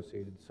other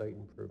associated site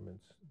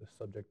improvements. The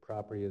subject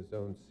property is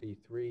Zone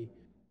C3,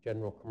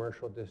 General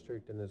Commercial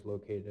District, and is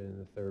located in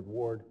the 3rd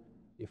Ward.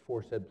 The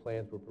aforesaid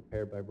plans were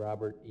prepared by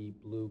Robert E.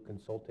 Blue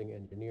Consulting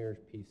Engineers,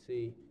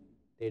 PC,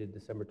 dated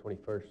December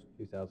 21st,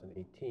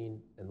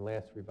 2018, and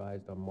last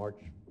revised on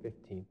March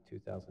 15th,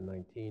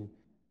 2019,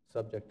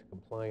 subject to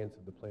compliance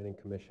of the Planning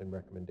Commission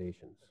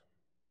recommendations.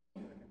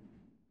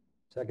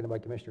 Seconded by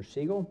Commissioner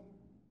Siegel.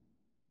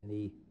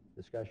 Any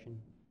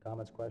discussion,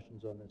 comments,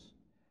 questions on this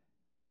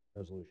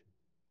resolution?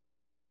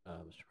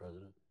 Mr.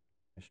 President.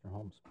 Commissioner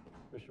Holmes.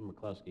 Commissioner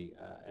McCluskey,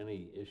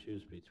 any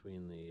issues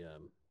between the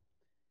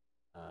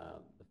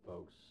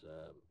folks,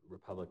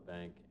 Republic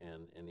Bank,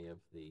 and any of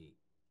the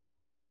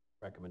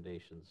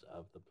recommendations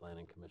of the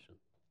Planning Commission?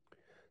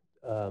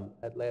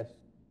 At last,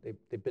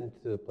 they've been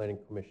to the Planning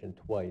Commission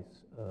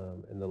twice,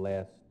 and the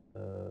last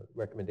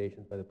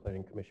recommendations by the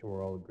Planning Commission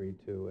were all agreed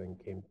to and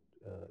came,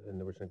 and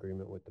there was an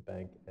agreement with the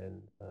bank and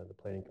the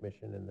Planning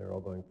Commission, and they're all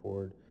going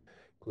forward,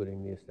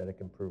 including the aesthetic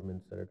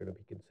improvements that are going to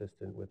be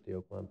consistent with the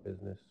Oakmont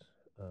Business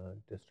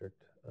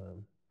District.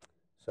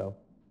 So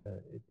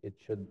it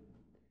should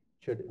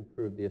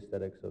improve the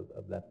aesthetics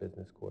of that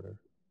business quarter.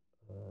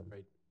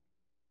 Great.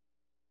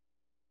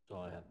 That's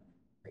all I have.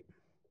 Great.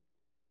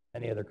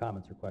 Any other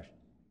comments or questions?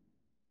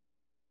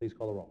 Please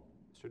call the roll.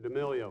 Mr.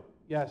 D'Amelio.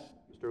 Yes.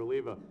 Mr.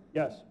 Oliva.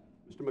 Yes.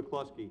 Mr.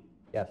 McCluskey.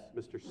 Yes.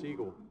 Mr.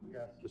 Siegel.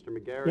 Yes. Mr.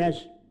 McGarity.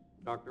 Yes.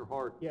 Dr.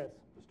 Hart. Yes.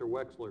 Mr.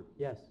 Wexler.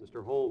 Yes.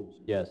 Mr.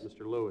 Holmes. Yes.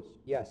 Mr. Lewis.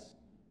 Yes.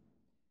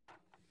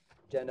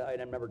 Agenda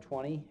item number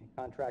 20,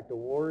 contract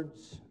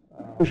awards.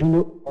 Motion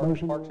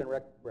Parks and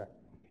Rec.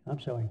 I'm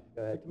sorry.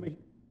 Go ahead.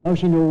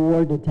 Motion to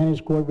award the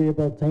tennis court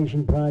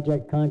rehabilitation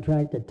project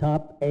contract to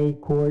Top A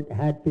Court,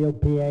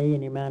 Hatfield, PA, in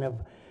the amount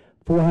of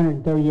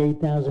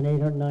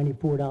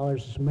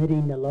 $438,894,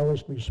 submitting the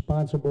lowest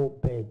responsible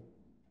bid.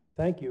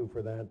 Thank you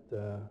for that,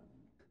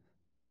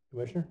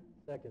 Commissioner.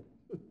 Second.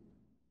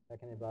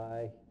 Seconded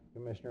by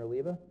Commissioner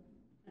Oliva?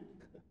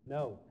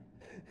 No.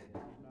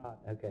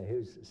 Okay,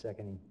 who's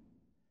seconding?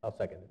 I'll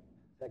second it.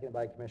 Seconded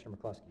by Commissioner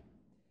McCluskey.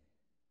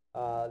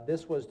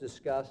 This was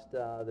discussed,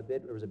 there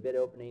was a bid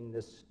opening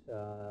this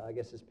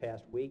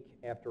past week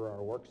after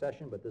our work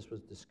session, but this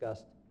was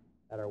discussed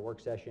at our work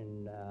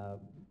session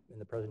in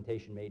the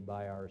presentation made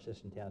by our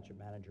Assistant Township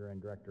Manager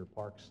and Director of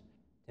Parks,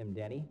 Tim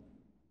Denny.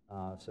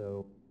 Does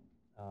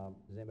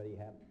anybody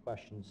have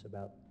questions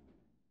about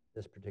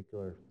this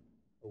particular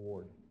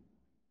award?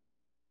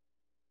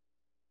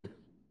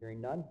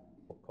 Hearing none,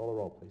 call the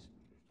roll, please.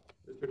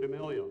 Mr.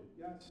 D'Amelio.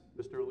 Yes.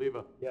 Mr.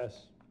 Oliva.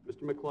 Yes.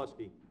 Mr.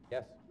 McCluskey.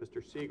 Yes.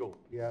 Mr. Siegel.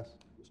 Yes.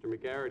 Mr.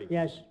 McGarity.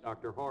 Yes.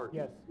 Dr. Hart.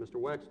 Yes. Mr.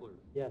 Wexler.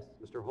 Yes.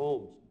 Mr.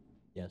 Holmes.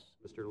 Yes.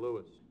 Mr.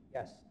 Lewis.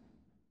 Yes.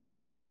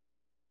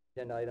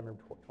 Agenda item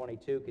number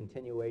 22,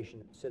 continuation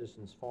of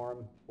citizens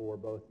forum for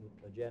both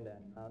agenda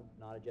and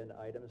non-agenda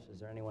items. Is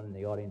there anyone in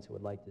the audience who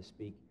would like to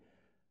speak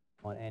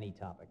on any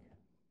topic?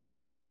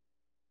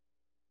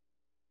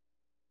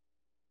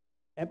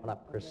 Come on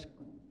up, Chris.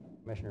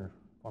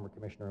 Former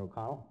Commissioner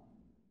O'Connell.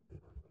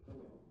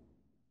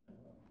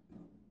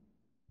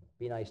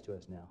 Be nice to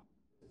us now.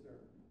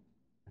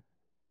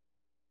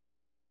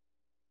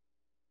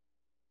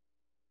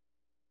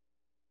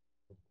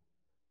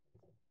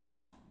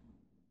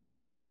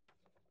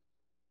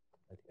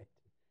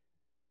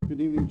 Good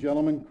evening,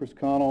 gentlemen. Chris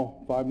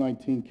Connell,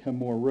 519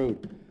 Kenmore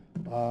Road.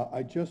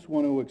 I just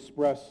want to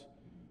express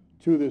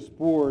to this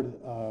board,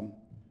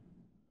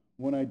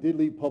 when I did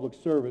leave public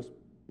service,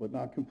 but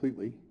not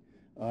completely,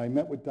 I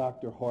met with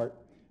Dr. Hart,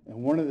 and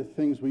one of the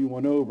things we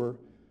went over,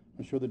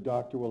 I'm sure the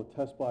doctor will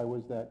attest by,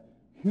 was that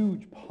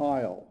huge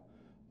pile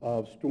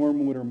of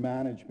stormwater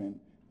management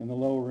in the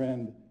lower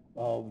end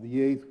of the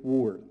 8th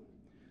Ward.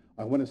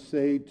 I want to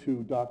say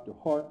to Dr.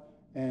 Hart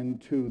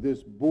and to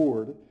this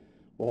board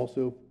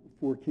also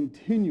for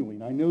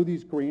continuing. I know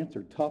these grants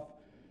are tough.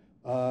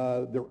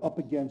 They're up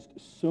against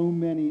so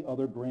many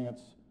other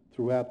grants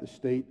throughout the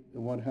state,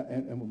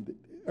 and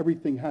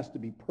everything has to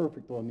be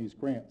perfect on these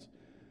grants.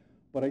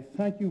 But I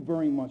thank you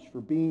very much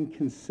for being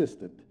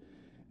consistent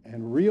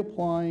and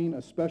reapplying,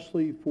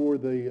 especially for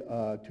the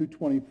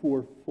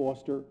 224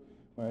 Foster.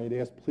 I'd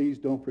ask, please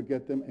don't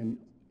forget them, and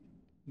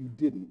you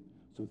didn't.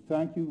 So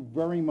thank you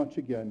very much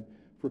again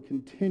for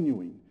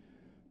continuing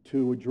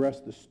to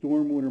address the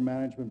stormwater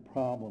management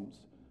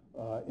problems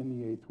in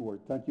the 8th Ward.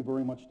 Thank you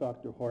very much,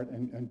 Dr. Hart,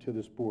 and to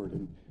this board.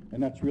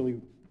 And that's really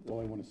all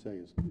I want to say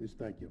is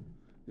thank you.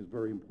 It's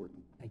very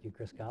important. Thank you,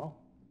 Chris Connell.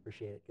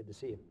 Appreciate it. Good to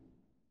see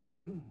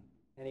you.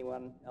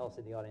 Anyone else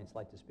in the audience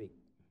like to speak?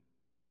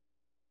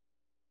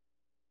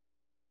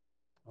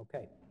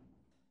 Okay.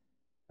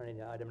 Turning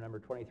to item number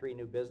 23,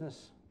 new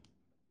business.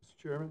 Mr.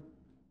 Chairman,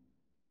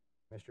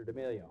 Mr.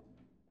 D'Amelio.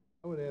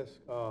 I would ask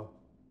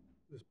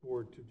this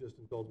board to just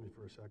indulge me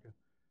for a second.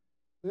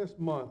 Last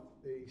month,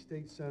 a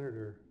state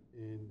senator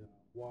in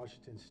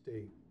Washington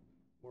State,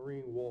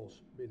 Maureen Walsh,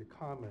 made a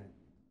comment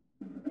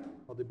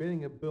while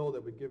debating a bill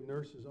that would give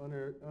nurses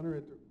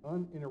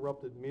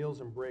uninterrupted meals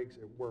and breaks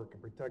at work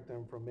and protect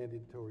them from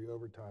mandatory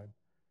overtime.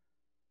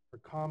 Her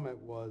comment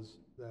was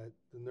that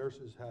the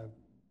nurses have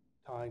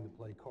time to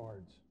play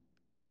cards.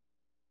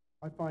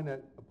 I find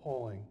that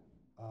appalling.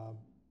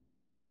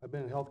 I've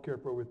been in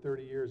healthcare for over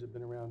 30 years. I've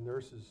been around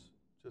nurses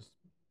just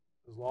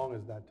as long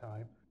as that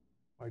time.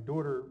 My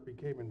daughter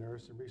became a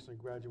nurse and recently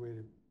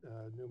graduated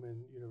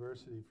Newman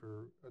University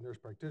for a nurse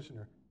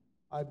practitioner.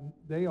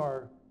 They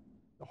are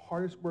the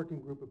hardest working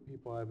group of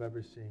people I've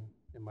ever seen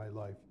in my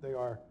life. They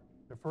are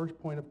the first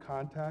point of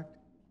contact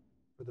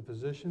for the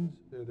physicians.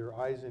 They're their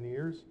eyes and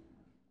ears.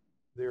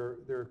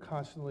 They're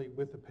constantly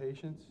with the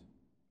patients,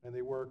 and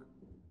they work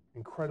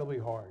incredibly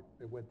hard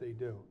at what they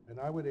do. And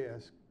I would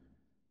ask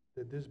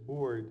that this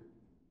board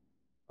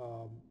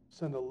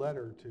send a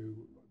letter to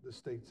the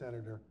state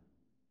senator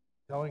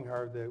telling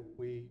her that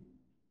we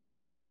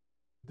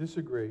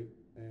disagree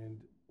and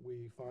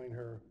we find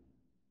her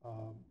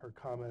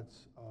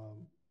comments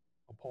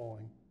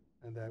appalling,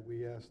 and that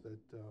we ask that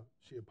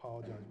she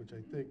apologize, which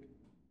I think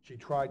she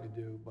tried to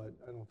do, but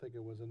I don't think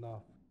it was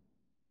enough.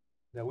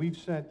 Now,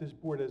 this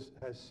board has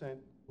sent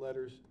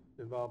letters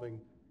involving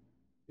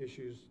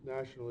issues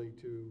nationally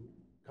to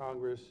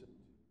Congress,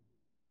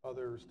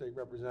 other state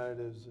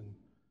representatives, and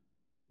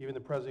even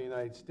the President of the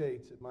United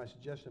States at my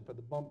suggestion for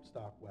the bump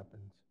stock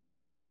weapons.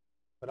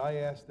 But I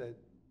ask that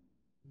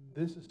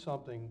this is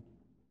something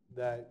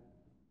that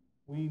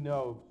we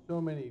know so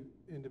many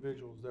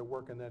individuals that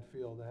work in that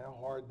field and how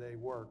hard they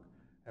work.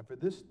 And for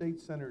this state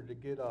senator to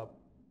get up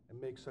and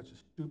make such a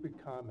stupid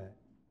comment,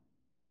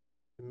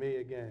 to me,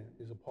 again,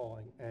 is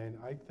appalling. And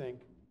I think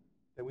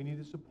that we need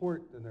to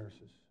support the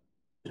nurses,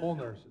 all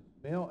nurses,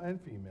 male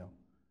and female,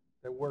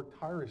 that work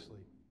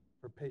tirelessly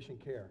for patient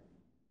care.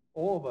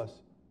 All of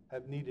us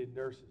have needed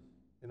nurses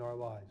in our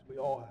lives. We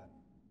all have.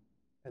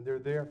 And they're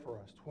there for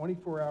us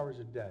 24 hours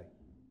a day.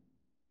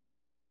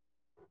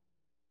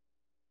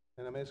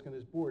 And I'm asking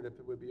this board if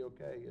it would be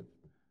okay if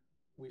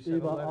we send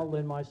Steve, a letter. I'll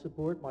lend my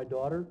support. My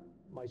daughter,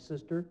 my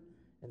sister,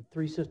 and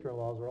 3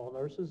 sister-in-laws are all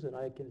nurses, and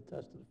I can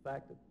attest to the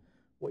fact that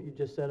what you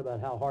just said about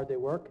how hard they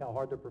work, how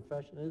hard their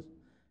profession is,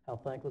 how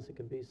thankless it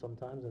can be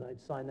sometimes, and I'd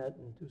sign that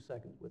in 2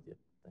 seconds with you.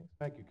 Thanks.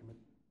 Thank you,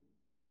 Commissioner.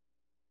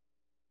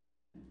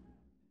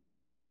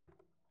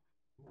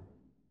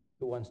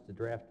 Who wants to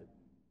draft it?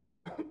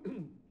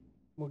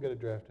 We'll get it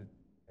drafted.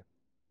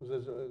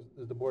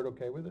 Is the board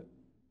okay with it?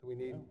 Do we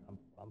need? I'm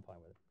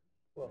fine with it.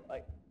 Well,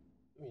 I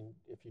mean,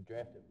 if you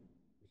draft it,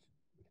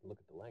 we can can look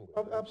at the language.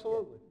 Oh, right?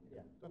 absolutely.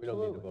 Yeah. We don't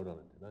need to Absolutely. vote on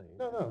it tonight.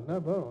 No,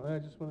 not vote on it. I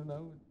just want to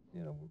know,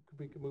 you know,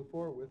 we can move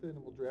forward with it,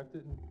 and we'll draft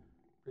it and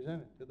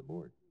present it to the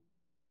board.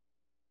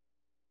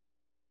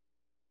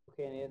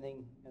 Okay,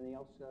 anything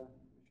else,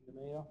 Commissioner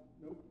Domingo?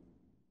 Nope.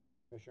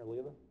 Commissioner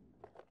Leva?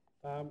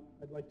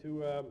 I'd like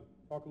to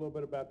talk a little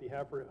bit about the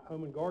Haverford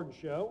Home and Garden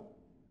Show.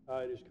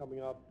 It is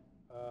coming up,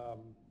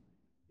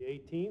 the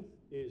 18th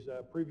is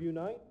preview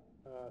night.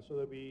 So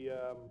there'll be,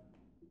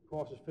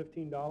 cost is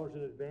 $15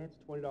 in advance,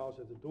 $20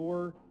 at the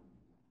door.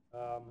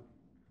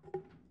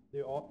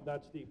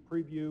 That's the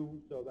preview,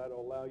 so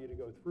that'll allow you to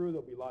go through.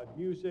 There'll be live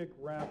music,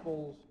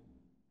 raffles,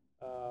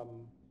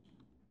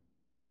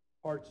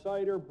 hard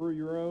cider, brew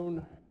your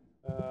own,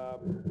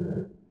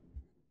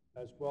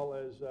 as well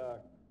as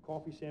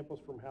coffee samples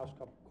from House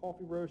Cup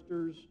Coffee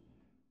Roasters.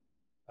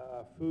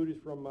 Food is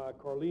from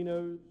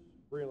Carlino's,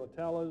 Bria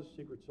Latella's,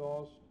 Secret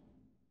Sauce,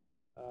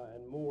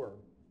 and more.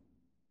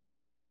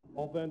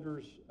 All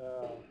vendors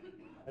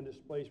and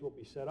displays will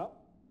be set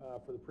up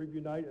for the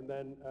preview night, and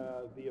then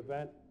the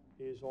event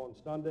is on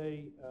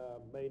Sunday,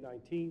 May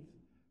 19th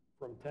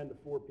from 10 to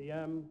 4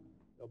 p.m.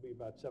 There'll be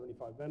about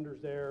 75 vendors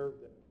there.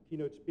 The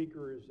keynote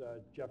speaker is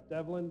Jeff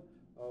Devlin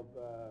of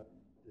the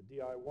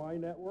DIY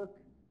Network.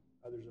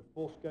 There's a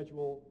full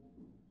schedule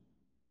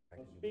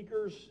of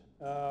speakers,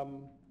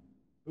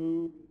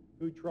 food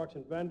trucks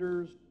and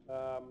vendors.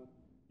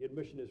 The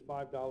admission is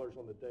 $5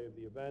 on the day of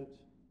the event.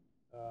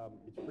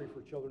 It's free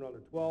for children under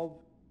 12,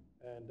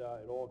 and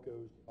it all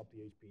goes up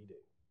the HPD.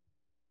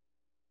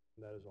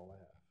 And that is all I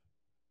have.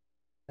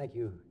 Thank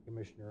you,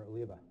 Commissioner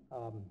Oliva.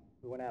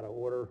 We went out of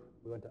order.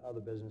 We went to other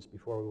business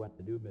before we went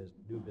to new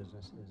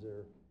business. Is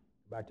there,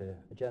 back to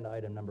agenda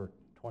item number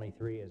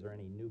 23, is there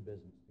any new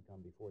business to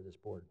come before this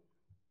board?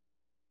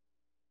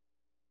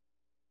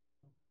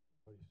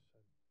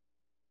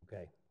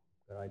 Okay.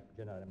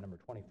 Agenda item number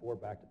 24,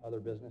 back to other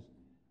business.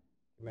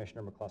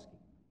 Commissioner McCluskey.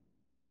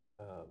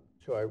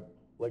 Sure, I'd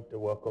like to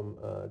welcome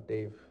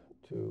Dave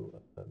to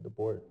the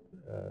board.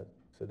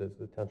 Sit as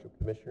the Township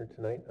Commissioner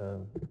tonight.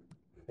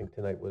 I think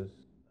tonight was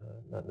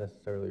not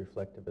necessarily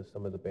reflective of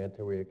some of the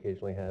banter we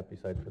occasionally have,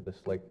 besides for the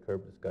slight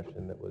curb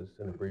discussion that was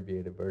an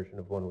abbreviated version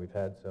of one we've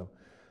had. So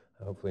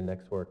hopefully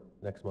next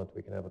month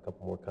we can have a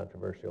couple more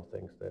controversial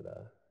things that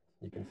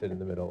you can sit in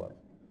the middle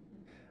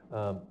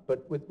of.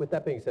 But with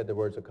that being said, there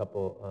was a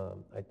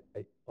couple,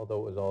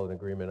 although it was all in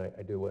agreement,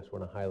 I do just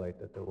want to highlight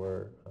that there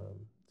were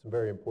some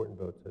very important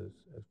votes, as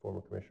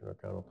former Commissioner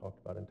O'Connell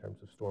talked about, in terms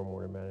of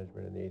stormwater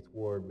management in the 8th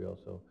Ward. We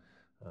also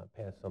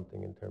passed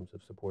something in terms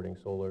of supporting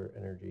solar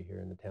energy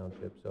here in the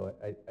township. So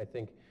I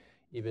think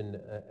even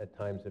at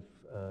times, if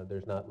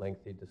there's not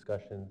lengthy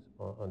discussions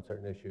on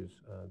certain issues,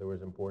 there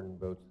was important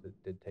votes that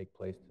did take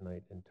place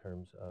tonight in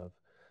terms of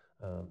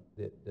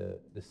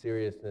the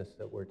seriousness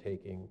that we're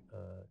taking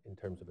in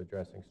terms of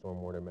addressing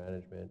stormwater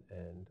management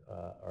and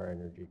our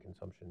energy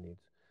consumption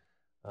needs.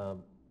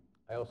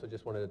 I also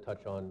just wanted to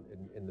touch on,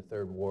 in the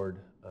 3rd Ward,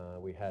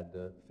 we had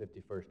the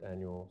 51st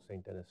annual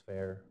St. Denis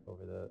Fair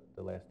over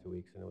the last 2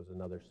 weeks, and it was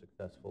another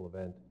successful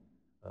event.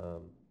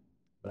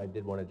 But I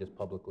did want to just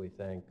publicly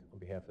thank, on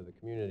behalf of the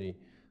community,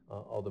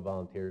 all the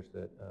volunteers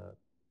that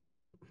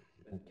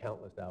and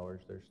countless hours.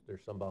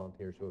 There's some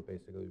volunteers who it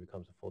basically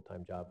becomes a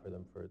full-time job for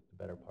them for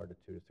the better part of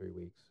 2 to 3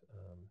 weeks.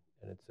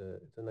 And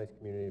it's a nice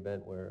community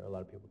event where a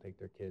lot of people take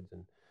their kids,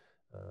 and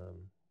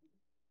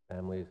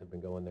families have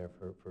been going there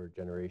for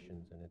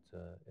generations, and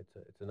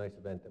it's a nice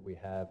event that we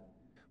have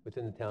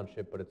within the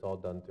township, but it's all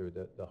done through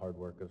the hard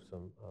work of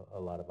a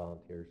lot of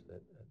volunteers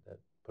that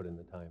put in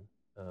the time.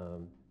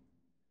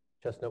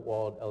 Chestnut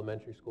Walled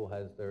Elementary School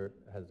has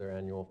their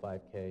annual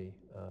 5K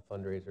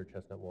fundraiser,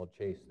 Chestnut Walled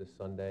Chase, this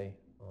Sunday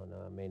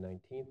on May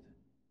 19th.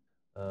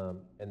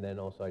 And then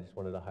also I just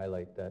wanted to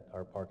highlight that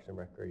our Parks and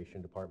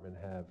Recreation Department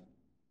have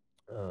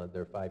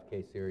their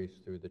 5K series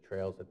through the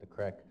trails at the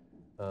Creek.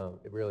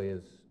 It really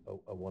is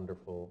a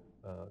wonderful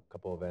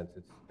couple events.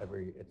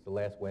 It's the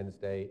last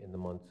Wednesday in the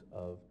months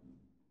of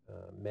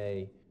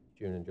May,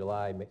 June, and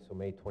July. So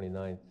May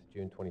 29th,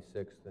 June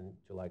 26th, and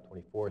July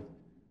 24th.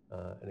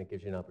 And it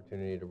gives you an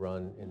opportunity to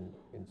run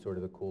in sort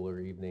of the cooler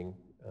evening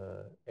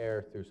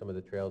air through some of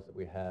the trails that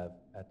we have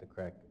at the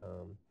Creek.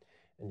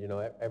 And you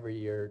know, every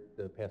year,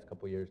 the past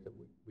couple of years that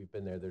we've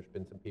been there, there's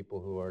been some people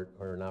who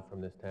are not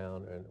from this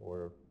town,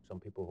 or some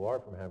people who are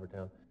from Haverford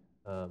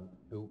Town,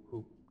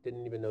 who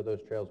didn't even know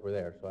those trails were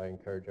there. So I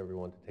encourage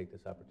everyone to take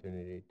this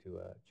opportunity to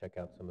check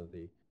out some of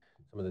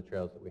the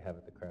trails that we have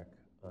at the Creek.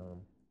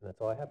 And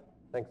that's all I have.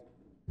 Thanks.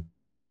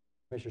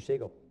 Mr.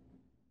 Siegel.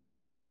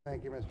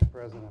 Thank you, Mr.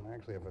 President. I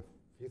actually have a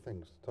few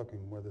things talking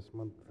more this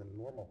month than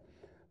normal.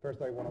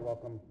 First, I want to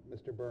welcome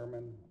Mr.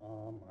 Berman.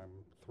 I'm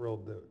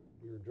thrilled that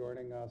you're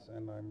joining us,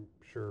 and I'm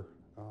sure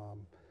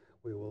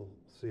we will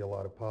see a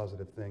lot of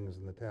positive things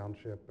in the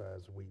township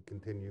as we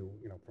continue,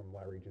 from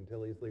Larry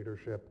Gentili's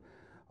leadership.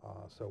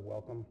 So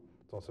welcome.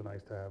 It's also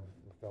nice to have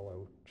a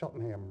fellow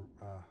Cheltenham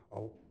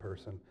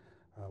person.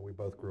 We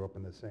both grew up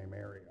in the same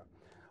area.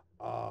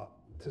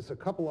 Just a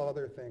couple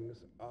other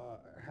things.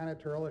 Hannah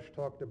Turlish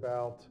talked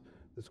about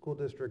the school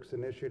district's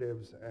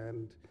initiatives,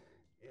 and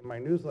In my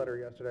newsletter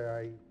yesterday,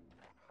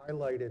 I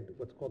highlighted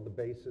what's called the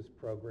BASIS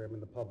program in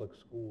the public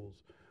schools,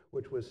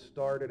 which was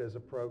started as a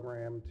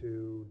program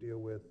to deal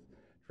with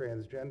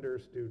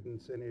transgender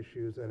students and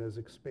issues and has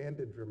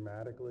expanded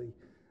dramatically.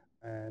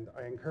 And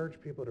I encourage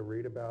people to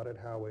read about it,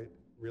 how it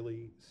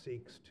really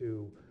seeks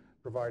to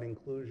provide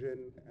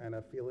inclusion and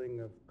a feeling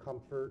of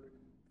comfort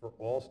for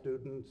all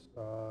students,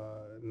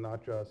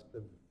 not just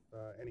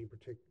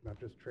not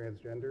just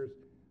transgenders.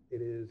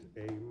 It is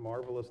a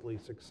marvelously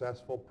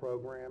successful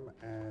program,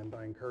 and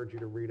I encourage you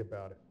to read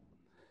about it.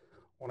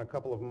 On a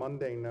couple of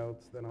mundane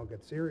notes, then I'll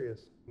get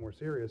more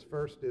serious.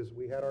 First is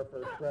we had our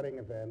first shredding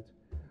event,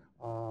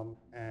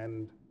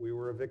 and we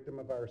were a victim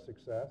of our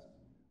success.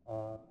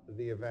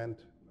 The event,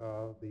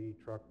 the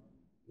truck,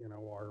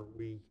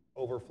 we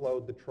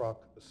overflowed the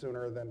truck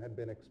sooner than had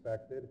been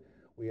expected.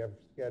 We have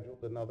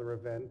scheduled another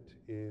event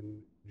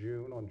in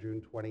June, on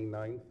June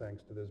 29th,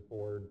 thanks to this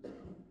board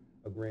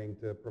agreeing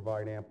to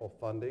provide ample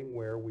funding,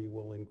 where we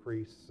will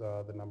increase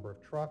the number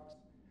of trucks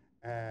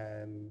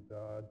and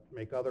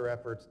make other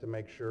efforts to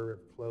make sure it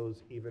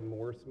flows even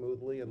more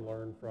smoothly and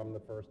learn from the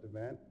first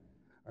event.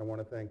 I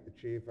want to thank the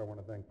chief. I want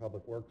to thank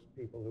Public Works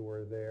people who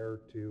were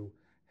there to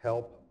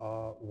help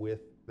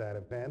with that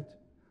event.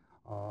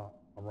 A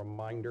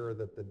reminder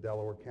that the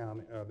Delaware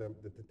County,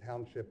 that the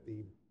township,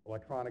 the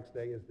Electronics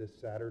Day is this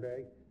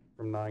Saturday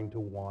from 9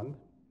 to 1.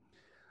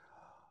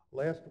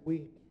 Last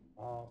week,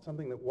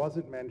 something that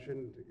wasn't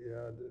mentioned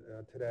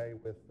today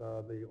with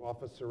the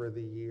Officer of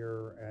the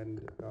Year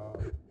and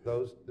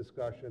those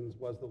discussions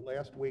was that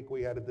last week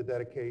we had the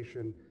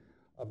dedication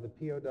of the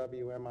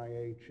POW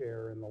MIA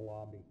chair in the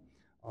lobby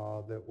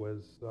that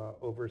was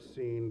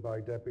overseen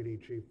by Deputy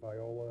Chief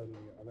Viola and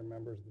the other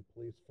members of the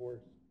police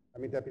force.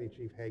 Deputy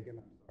Chief Hagan,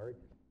 I'm sorry.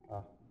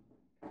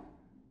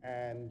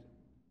 And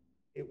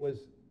it was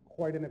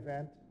quite an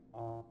event.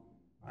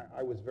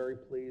 I was very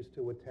pleased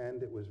to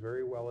attend. It was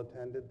very well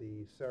attended.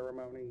 The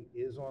ceremony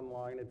is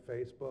online at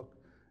Facebook.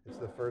 It's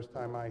the first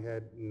time I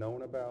had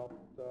known about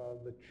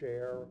the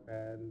chair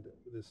and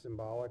the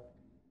symbolic,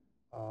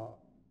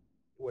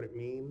 what it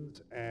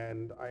means.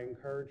 And I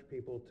encourage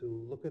people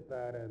to look at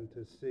that and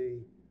to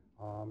see.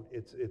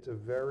 It's a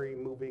very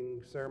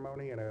moving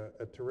ceremony and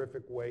a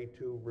terrific way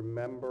to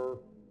remember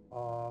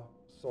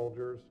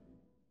soldiers.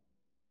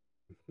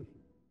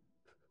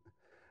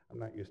 I'm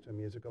not used to a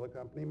musical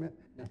accompaniment.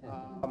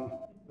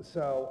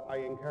 So I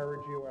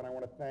encourage you, and I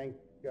want to thank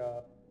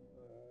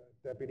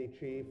Deputy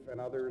Chief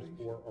and others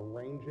for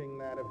arranging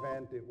that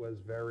event. It was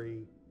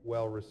very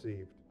well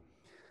received.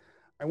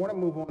 I want to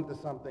move on to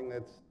something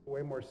that's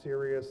way more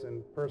serious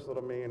and personal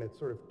to me, and it's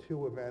sort of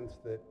two events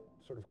that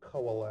sort of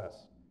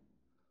coalesce.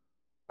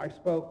 I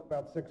spoke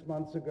about 6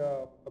 months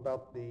ago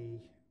about the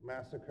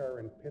massacre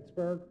in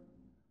Pittsburgh.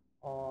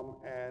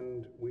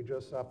 And we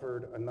just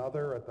suffered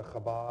another at the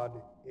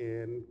Chabad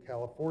in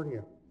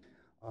California,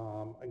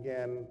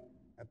 again,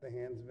 at the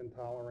hands of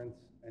intolerance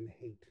and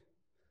hate.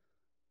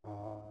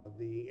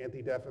 The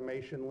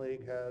Anti-Defamation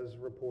League has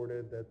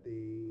reported that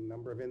the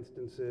number of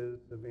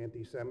instances of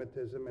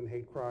anti-Semitism and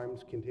hate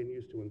crimes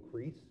continues to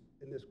increase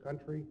in this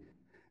country,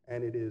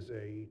 and it is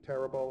a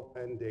terrible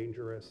and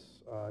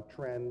dangerous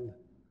trend.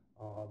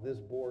 This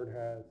board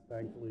has,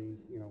 thankfully,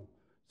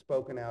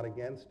 spoken out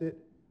against it.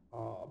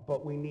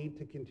 But we need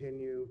to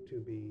continue to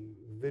be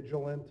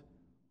vigilant.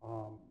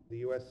 The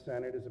U.S.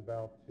 Senate is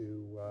about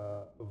to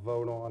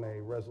vote on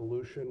a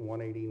resolution,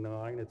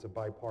 189. It's a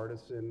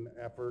bipartisan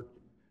effort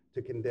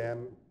to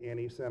condemn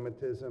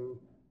anti-Semitism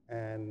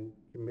and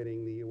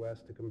committing the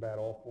U.S. to combat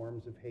all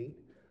forms of hate.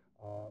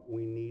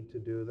 We need to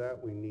do that.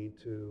 We need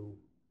to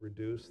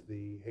reduce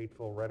the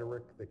hateful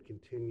rhetoric that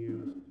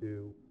continues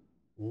to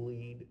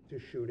lead to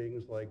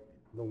shootings like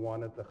the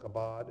one at the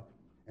Chabad.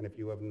 And if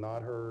you have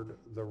not heard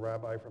the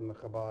rabbi from the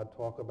Chabad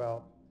talk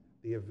about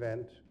the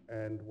event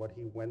and what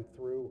he went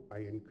through, I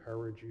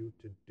encourage you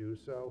to do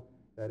so.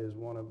 That is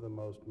one of the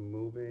most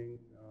moving,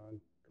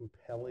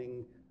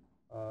 compelling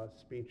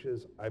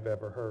speeches I've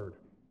ever heard.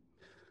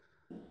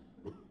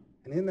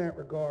 And in that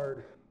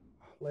regard,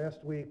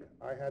 last week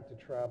I had to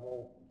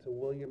travel to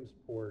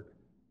Williamsport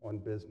on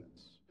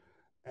business.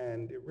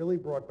 And it really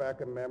brought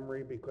back a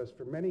memory because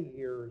for many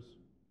years,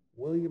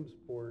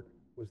 Williamsport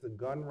was the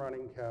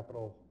gun-running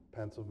capital of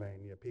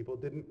Pennsylvania. People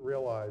didn't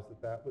realize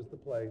that that was the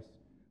place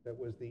that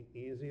was the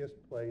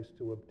easiest place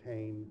to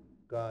obtain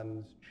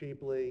guns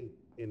cheaply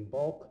in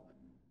bulk,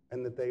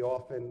 and that they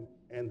often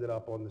ended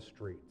up on the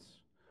streets.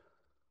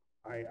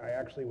 I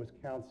actually was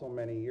counsel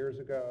many years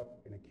ago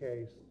in a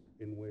case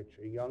in which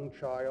a young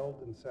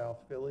child in South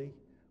Philly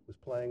was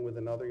playing with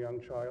another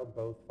young child,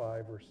 both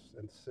 5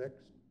 and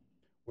 6,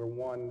 where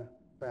one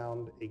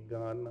found a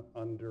gun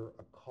under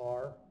a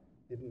car,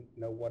 didn't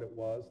know what it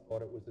was,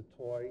 thought it was a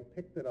toy,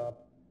 picked it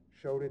up,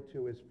 showed it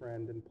to his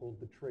friend, and pulled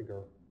the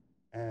trigger,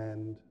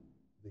 and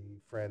the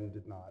friend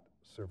did not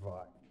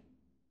survive.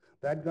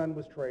 That gun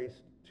was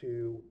traced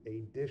to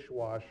a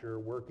dishwasher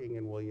working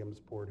in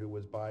Williamsport who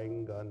was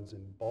buying guns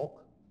in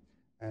bulk,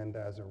 and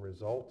as a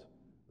result,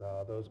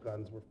 those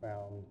guns were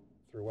found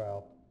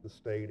throughout the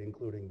state,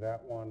 including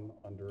that one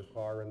under a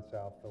car in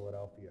South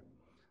Philadelphia.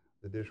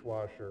 The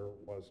dishwasher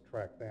was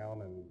tracked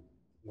down and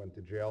went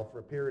to jail for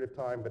a period of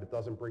time, but it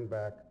doesn't bring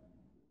back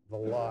the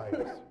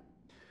lives.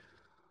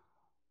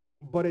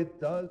 But it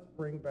does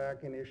bring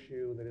back an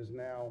issue that is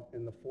now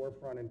in the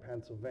forefront in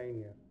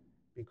Pennsylvania,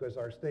 because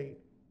our state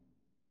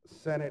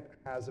Senate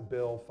has a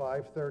bill,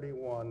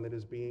 531, that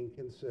is being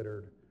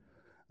considered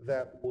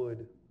that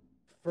would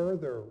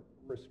further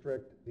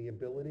restrict the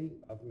ability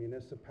of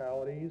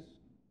municipalities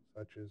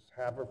such as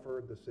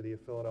Haverford, the city of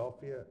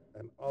Philadelphia,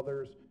 and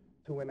others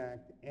to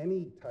enact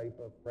any type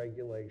of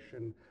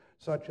regulation,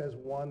 such as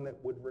one that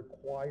would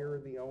require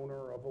the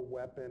owner of a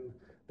weapon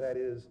that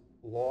is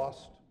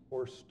lost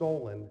or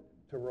stolen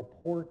to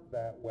report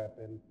that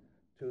weapon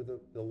to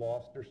the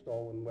lost or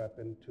stolen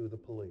weapon to the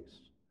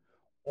police.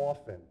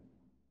 Often,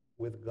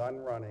 with gun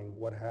running,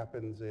 what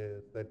happens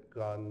is that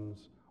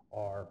guns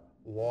are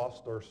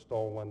lost or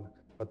stolen,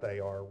 but they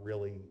are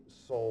really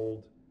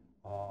sold.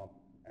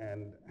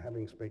 And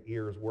having spent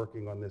years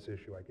working on this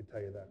issue, I can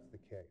tell you that's the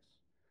case.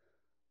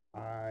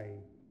 I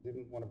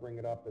didn't want to bring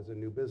it up as a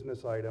new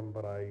business item,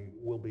 but I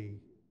will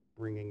be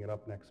bringing it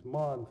up next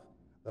month,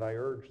 that I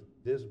urge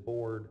this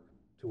board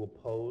to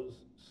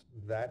oppose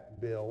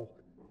that bill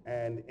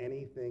and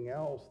anything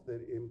else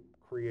that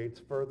creates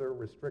further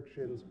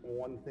restrictions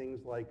on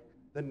things like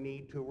the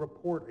need to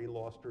report a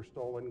lost or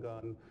stolen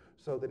gun,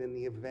 so that in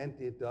the event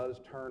it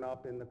does turn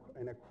up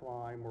in a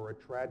crime or a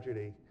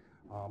tragedy,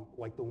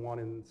 like the one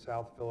in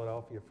South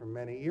Philadelphia from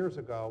many years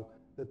ago,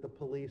 that the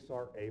police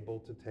are able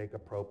to take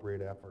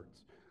appropriate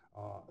efforts.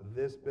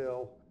 This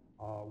bill,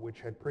 which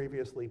had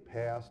previously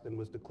passed and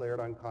was declared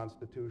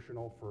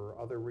unconstitutional for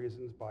other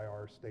reasons by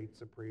our state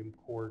Supreme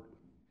Court,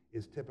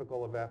 is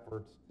typical of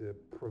efforts to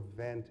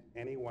prevent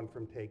anyone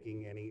from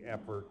taking any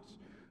efforts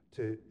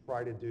to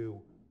try to do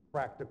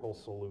practical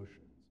solutions.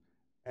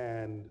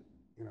 And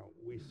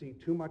we see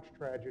too much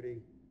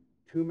tragedy,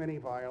 too much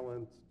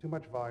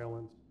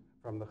violence,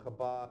 from the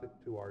Chabad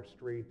to our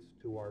streets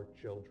to our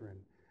children.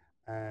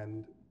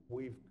 And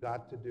we've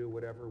got to do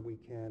whatever we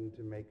can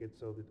to make it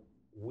so that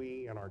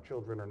we and our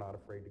children are not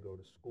afraid to go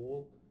to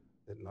school,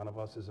 that none of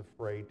us is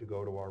afraid to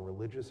go to our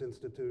religious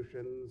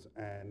institutions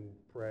and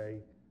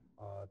pray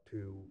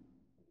to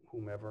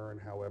whomever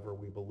and however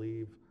we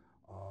believe.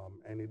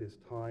 And it is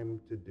time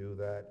to do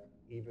that,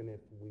 even if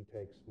we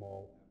take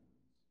small efforts.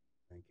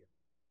 Thank you.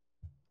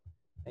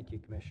 Thank you,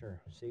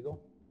 Commissioner Siegel.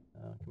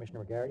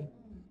 Commissioner McGarity?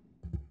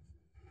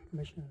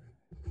 Commissioner,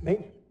 me?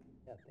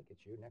 Yeah, I think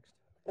it's you next.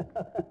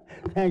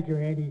 Thank you,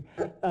 Andy.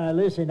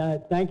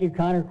 Listen, thank you,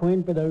 Connor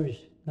Quinn, for those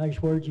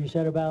nice words you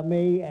said about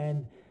me,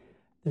 and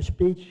the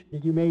speech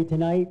that you made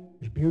tonight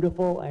was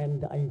beautiful,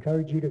 and I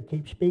encourage you to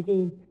keep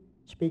speaking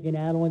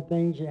out on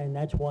things, and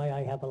that's why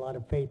I have a lot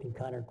of faith in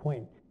Connor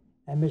Quinn.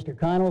 And Mr.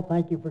 Connell,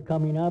 thank you for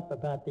coming up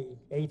about the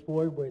 8th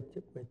Ward with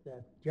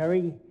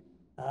Jerry.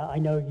 I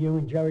know you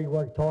and Jerry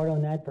worked hard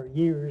on that for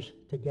years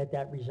to get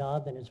that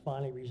resolved, and it's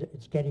finally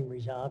it's getting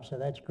resolved, so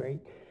that's great.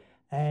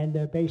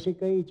 And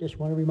basically, just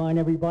want to remind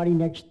everybody,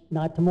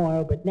 not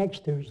tomorrow, but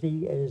next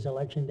Tuesday is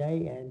Election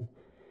Day, and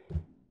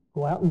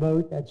go out and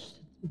vote.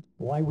 That's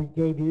why we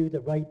gave you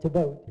the right to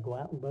vote, to go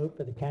out and vote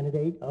for the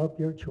candidate of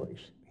your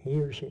choice, he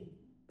or she.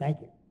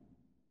 Thank you.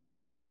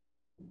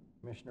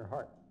 Commissioner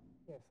Hart.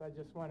 Yes, I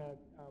just want to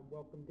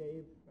welcome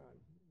Dave.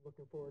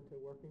 Looking forward to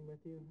working with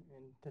you,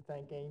 and to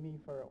thank Amy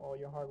for all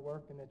your hard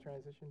work in the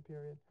transition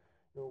period.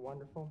 You were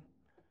wonderful.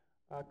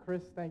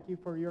 Chris, thank you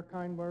for your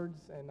kind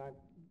words, and I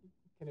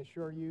can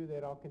assure you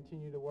that I'll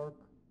continue to work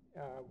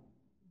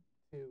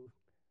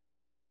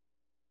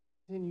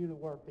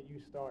that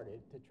you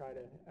started to try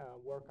to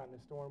work on the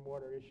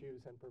stormwater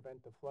issues and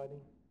prevent the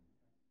flooding.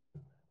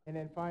 And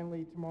then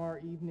finally, tomorrow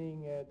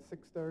evening at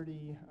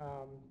 6:30,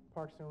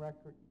 Parks and Rec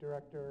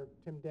Director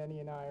Tim Denny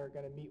and I are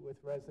going to meet with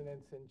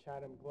residents in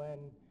Chatham Glen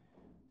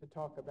to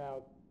talk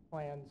about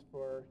plans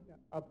for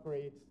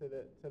upgrades to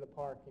the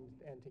park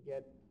and to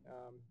get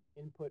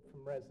input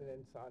from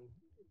residents on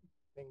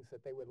things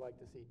that they would like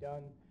to see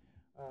done.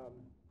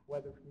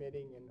 Weather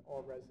permitting, and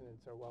all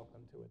residents are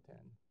welcome to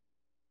attend.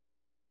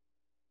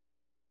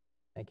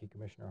 Thank you,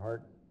 Commissioner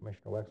Hart.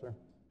 Commissioner Wexler.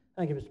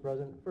 Thank you, Mr.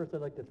 President. First,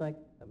 I'd like to thank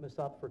Ms.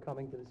 Opp for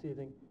coming to this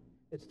evening.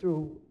 It's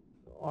through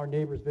our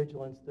neighbors'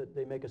 vigilance that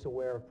they make us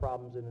aware of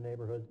problems in the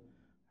neighborhood.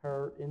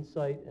 Her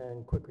insight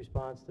and quick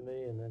response to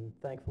me, and then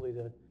thankfully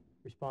the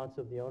response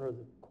of the owner of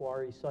the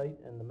quarry site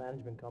and the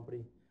management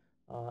company,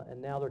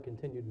 and now their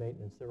continued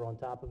maintenance. They're on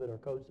top of it. Our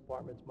codes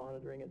department's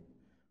monitoring it.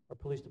 Our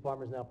police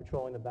department is now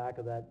patrolling the back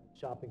of that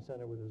shopping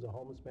center where there's a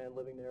homeless man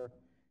living there.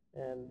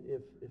 And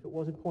if it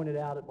wasn't pointed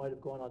out, it might have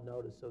gone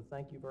unnoticed. So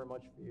thank you very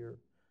much for your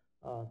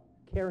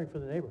caring for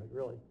the neighborhood,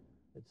 really.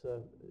 It's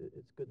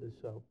good to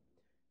so.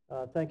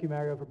 Thank you,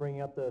 Mario, for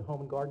bringing up the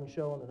Home and Garden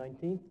Show on the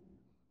 19th.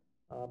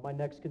 My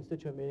next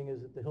constituent meeting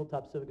is at the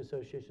Hilltop Civic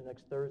Association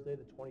next Thursday,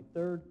 the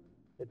 23rd,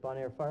 at Bon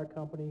Air Fire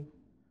Company.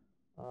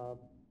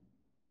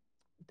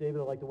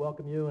 David, I'd like to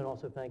welcome you and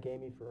also thank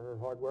Amy for her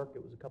hard work.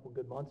 It was a couple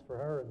good months for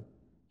her, and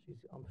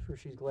I'm sure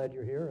she's glad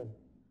you're here, and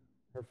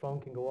her phone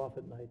can go off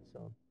at night.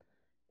 So,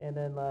 And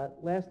then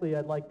lastly,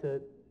 I'd like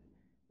to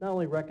not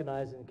only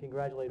recognize and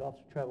congratulate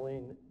Officer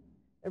Trevelyan.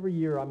 Every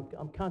year,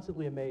 I'm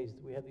constantly amazed.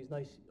 We have these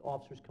nice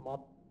officers come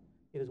up.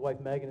 He had his wife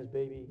Megan, his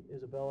baby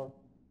Isabella,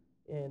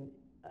 and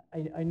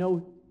I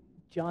know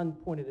John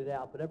pointed it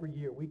out, but every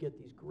year we get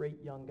these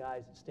great young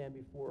guys that stand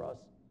before us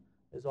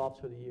as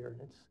Officer of the Year,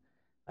 and it's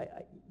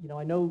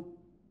I know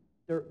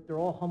they're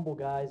all humble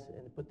guys,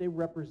 but they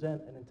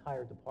represent an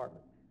entire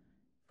department.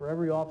 For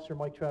every officer,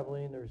 Mike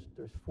Trevelyan,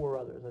 there's 4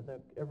 others. I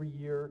think every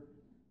year,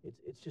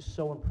 it's just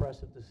so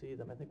impressive to see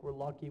them. I think we're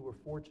lucky, we're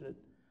fortunate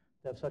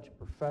to have such a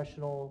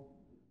professional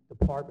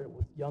department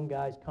with young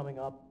guys coming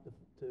up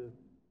to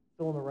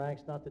fill in the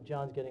ranks. Not that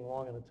John's getting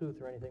long in the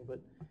tooth or anything, but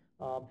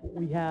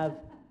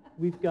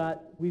we've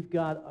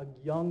got a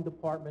young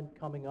department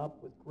coming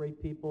up with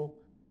great people,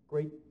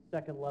 great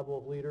second level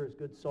of leaders,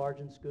 good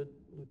sergeants, good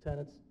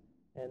lieutenants,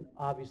 and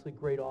obviously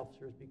great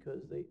officers,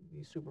 because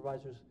these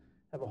supervisors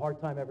have a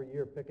hard time every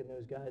year picking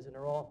those guys, and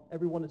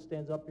everyone that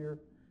stands up here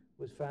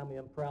was family.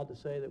 I'm proud to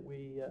say that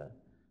we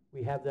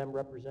have them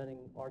representing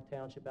our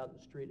township out in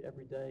the street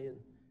every day,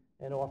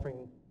 and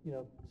offering,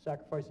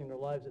 sacrificing their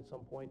lives at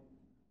some point,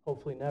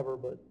 hopefully never,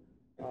 but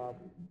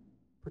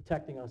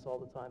protecting us all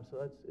the time.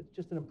 So it's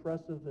just an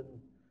impressive, and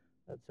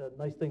that's a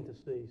nice thing to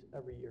see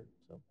every year.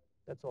 So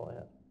that's all I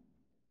have.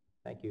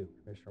 Thank you,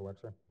 Commissioner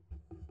Wexler.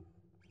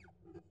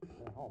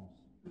 Commissioner Holmes.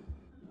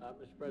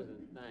 Mr.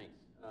 President, thanks.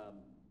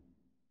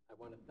 I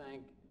want to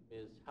thank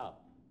Ms. Huff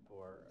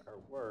for her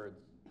words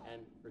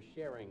and for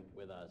sharing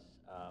with us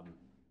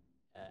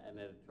an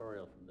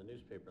editorial from the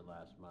newspaper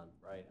last month,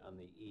 right on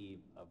the eve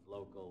of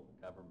Local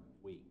Government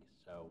Week.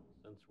 So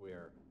since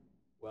we're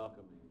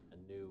welcoming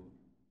a new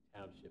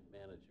township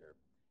manager,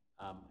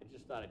 I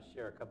just thought I'd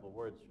share a couple of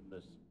words from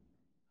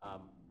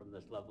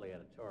this lovely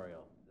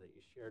editorial that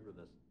you shared with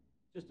us.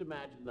 Just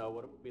imagine, though,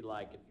 what it would be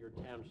like if your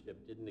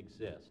township didn't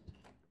exist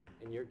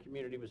and your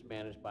community was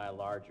managed by a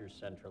larger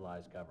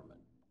centralized government.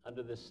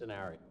 Under this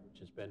scenario, which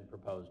has been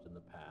proposed in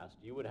the past,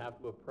 you would have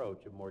to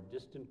approach a more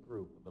distant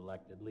group of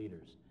elected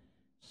leaders,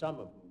 some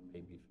of whom may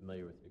be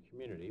familiar with your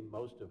community,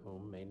 most of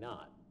whom may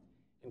not,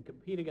 and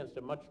compete against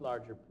a much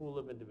larger pool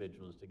of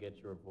individuals to get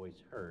your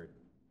voice heard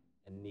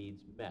and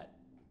needs met.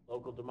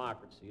 Local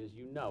democracy, as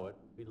you know it,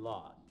 would be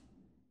lost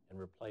and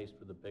replaced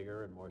with a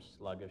bigger and more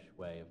sluggish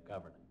way of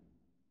governing.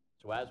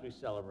 So as we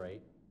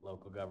celebrate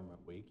Local Government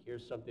Week,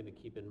 here's something to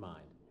keep in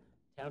mind.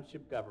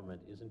 Township government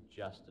isn't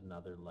just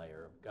another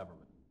layer of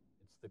government.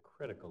 It's the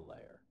critical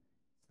layer.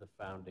 It's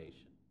the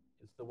foundation.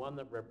 It's the one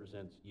that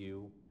represents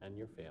you and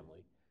your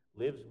family,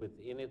 lives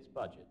within its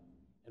budget,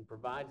 and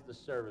provides the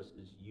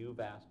services you've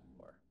asked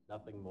for,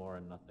 nothing more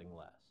and nothing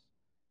less.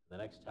 The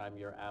next time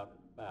you're out and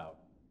about,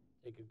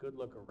 take a good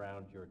look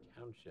around your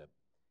township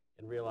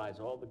and realize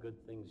all the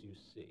good things you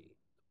see,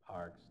 the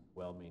parks,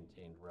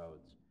 well-maintained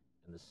roads,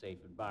 and the safe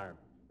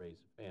environment to raise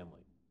a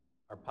family,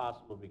 are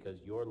possible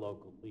because your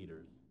local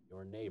leaders,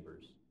 your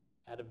neighbors,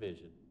 had a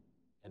vision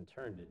and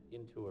turned it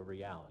into a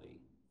reality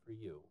for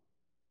you.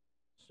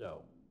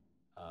 So,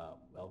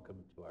 welcome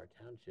to our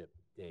township,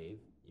 Dave.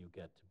 You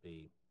get to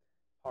be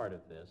part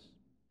of this,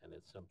 and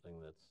it's something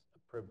that's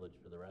a privilege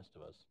for the rest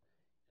of us,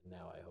 and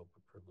now I hope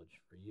a privilege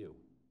for you.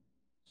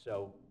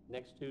 So,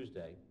 next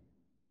Tuesday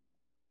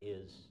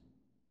is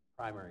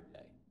primary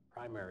day.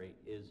 Primary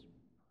is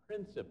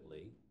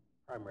principally,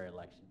 primary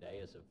election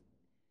day is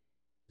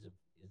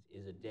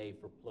a day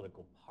for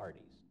political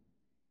parties.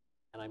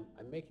 And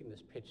I'm making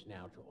this pitch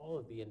now to all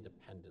of the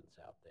independents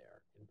out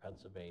there in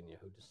Pennsylvania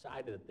who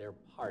decided that their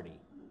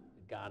party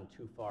had gone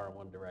too far in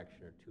one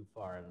direction or too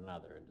far in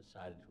another and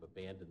decided to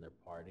abandon their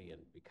party and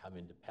become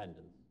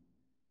independents.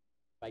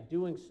 By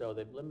doing so,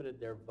 they've limited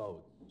their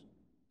votes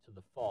to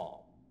the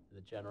fall, to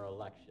the general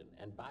election.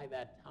 And by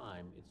that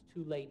time, it's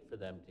too late for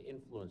them to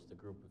influence the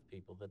group of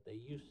people that they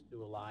used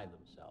to ally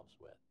themselves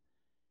with,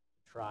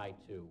 to try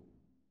to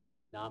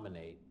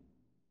nominate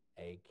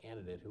a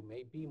candidate who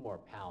may be more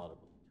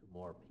palatable to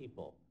more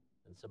people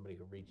than somebody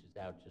who reaches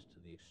out just to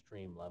the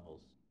extreme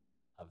levels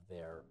of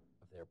their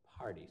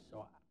party.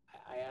 So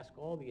I ask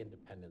all the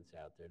independents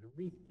out there to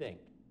rethink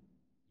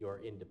your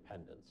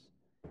independence,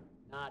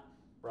 not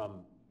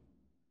from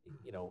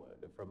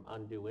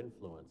undue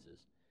influences,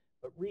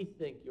 but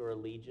rethink your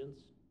allegiance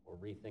or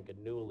rethink a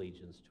new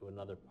allegiance to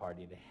another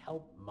party to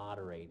help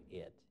moderate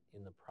it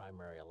in the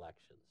primary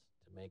elections,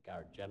 to make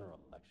our general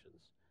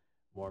elections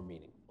more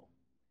meaningful.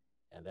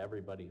 And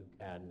everybody who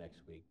can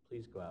next week,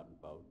 please go out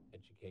and vote,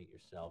 educate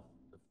yourself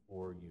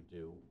before you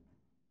do,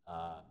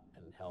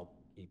 and help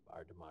keep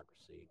our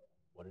democracy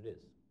what it is.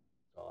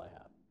 That's all I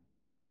have.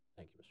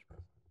 Thank you, Mr.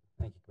 President.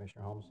 Thank you,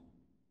 Commissioner Holmes.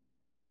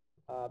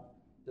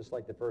 Just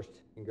like to first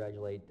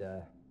congratulate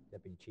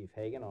Deputy Chief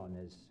Hagan on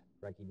his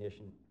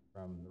recognition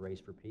from the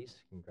Race for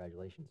Peace.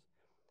 Congratulations.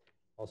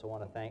 Also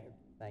want to thank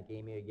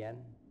Amy again,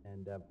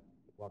 and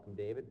welcome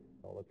David.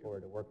 I'll look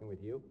forward to working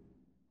with you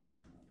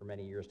for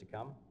many years to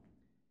come.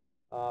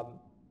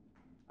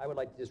 I would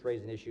like to just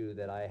raise an issue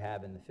that I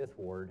have in the 5th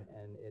Ward,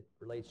 and it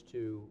relates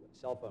to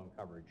cell phone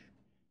coverage.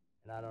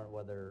 And I don't know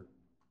whether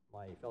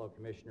my fellow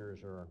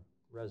commissioners or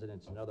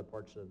residents in other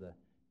parts of the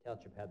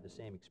township had the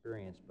same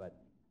experience, but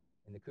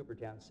in the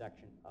Coopertown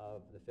section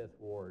of the 5th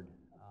Ward,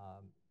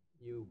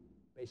 you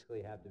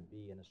basically have to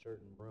be in a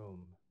certain room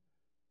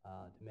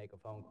to make a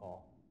phone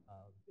call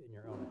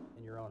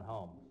in your own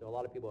home. So a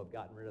lot of people have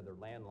gotten rid of their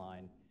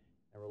landline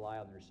and rely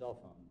on their cell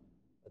phone,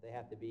 but they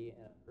have to be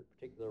in a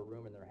particular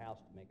room in their house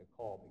to make a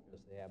call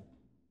because they have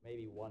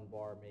maybe one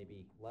bar,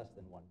 maybe less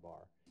than one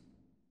bar.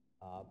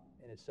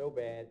 And it's so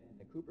bad in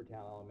the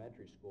Coopertown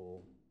Elementary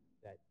School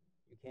that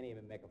you can't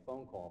even make a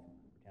phone call from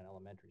Coopertown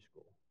Elementary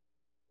School,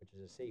 which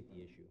is a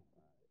safety issue.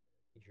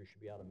 Teachers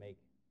should be able to make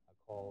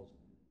calls,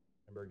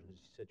 emergency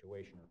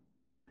situation,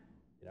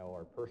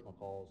 or personal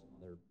calls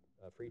on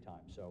their free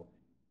time. So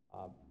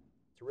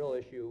it's a real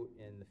issue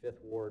in the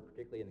 5th Ward,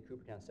 particularly in the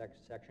Coopertown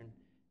section.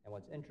 And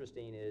what's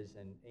interesting is,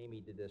 and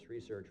Amy did this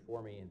research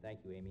for me, and thank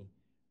you, Amy,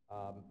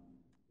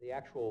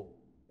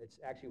 it's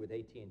actually with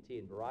AT&T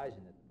and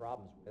Verizon that the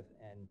problem's with.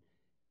 And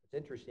what's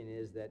interesting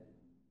is that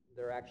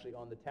they're actually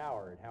on the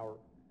tower at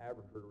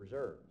Haverford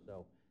Reserve.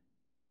 So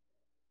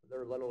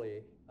they're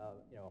literally,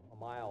 a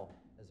mile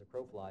as the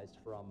crow flies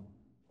from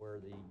where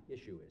the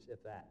issue is,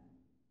 if that.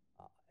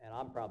 And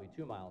I'm probably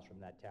 2 miles from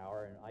that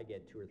tower, and I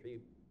get 2 or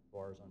 3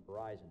 bars on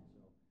Verizon.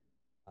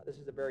 So this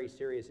is a very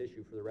serious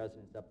issue for the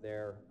residents up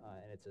there,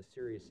 and it's a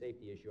serious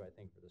safety issue, I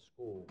think, for the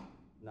school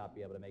to not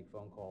be able to make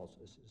phone calls,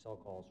 cell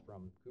calls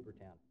from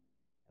Coopertown.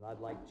 And I'd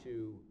like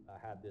to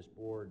have this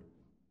board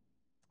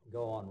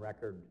go on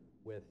record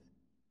with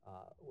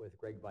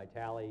Greg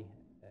Vitale.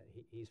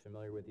 He's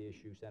familiar with the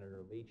issue,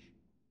 Senator Leach.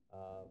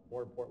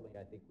 More importantly,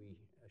 I think we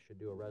should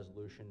do a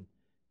resolution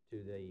to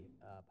the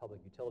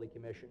Public Utility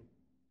Commission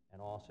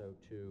and also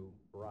to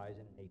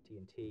Verizon and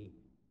AT&T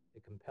to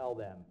compel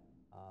them.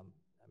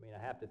 I mean,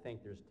 I have to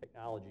think there's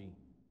technology.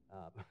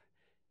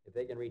 If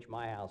they can reach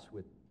my house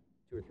with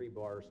 2 or 3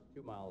 bars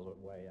 2 miles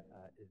away,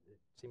 it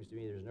seems to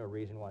me there's no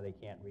reason why they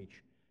can't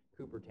reach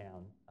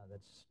Coopertown.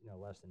 That's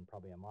less than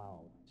probably a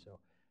mile away. So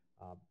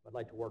I'd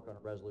like to work on a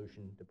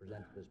resolution to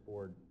present to this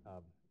board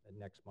at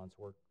next month's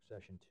work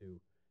session to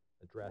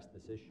address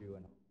this issue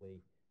and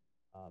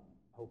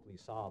hopefully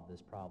solve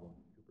this problem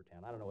in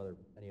Coopertown. I don't know whether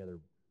any other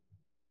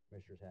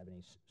commissioners have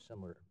any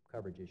similar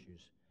coverage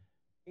issues.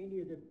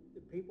 Andy, are the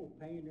people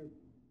paying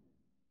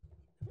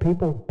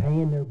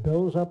their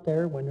bills up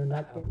there when they're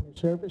not getting the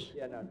service?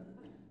 Yeah, no.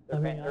 I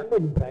mean, I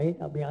wouldn't pay it,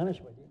 I'll be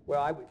honest with you.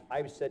 Well,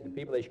 I said to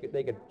people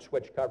they could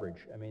switch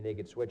coverage. I mean, they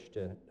could switch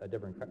to a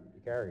different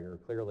carrier,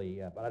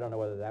 clearly, but I don't know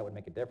whether that would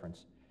make a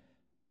difference.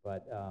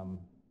 But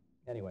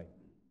anyway,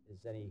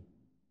 is any...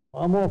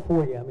 Well, I'm all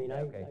for you. I mean,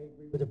 okay. I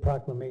agree with the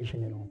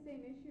proclamation and all.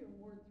 Same issue in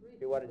Ward 3.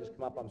 If you want to just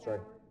come up, I'm sorry.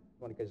 You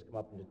want to just come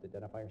up and just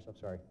identify yourself?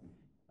 Sorry.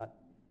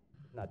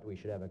 Not that we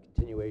should have a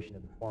continuation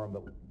of the forum,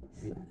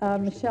 but...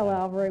 Michelle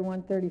Alvarez,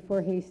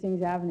 134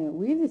 Hastings Avenue.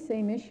 We have the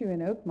same issue in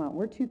Oakmont.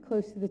 We're too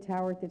close to the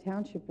tower at the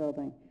township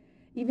building.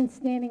 Even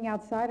standing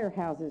outside our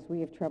houses, we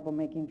have trouble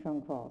making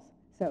phone calls.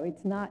 So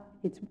it's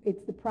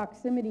the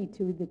proximity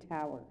to the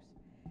towers.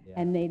 Yeah.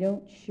 And they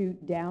don't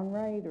shoot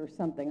downright or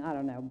something, I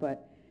don't know,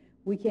 but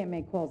we can't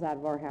make calls out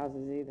of our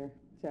houses either,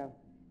 so.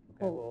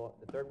 Okay, well,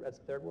 that's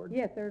the 3rd Ward?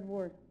 Yeah, 3rd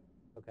Ward.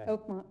 Okay.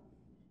 Oakmont.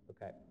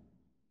 Okay.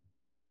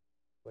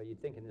 Well,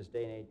 you'd think in this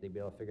day and age they'd be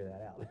able to figure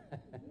that out.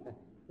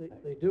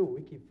 They do.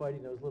 We keep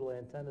fighting those little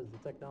antennas. The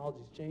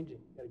technology's changing.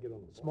 Gotta get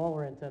on the ball.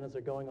 Smaller antennas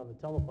are going on the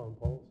telephone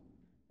poles,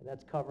 and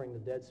that's covering the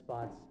dead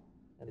spots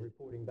and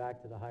reporting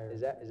back to the higher.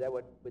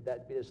 Would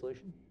that be the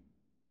solution?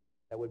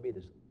 That would be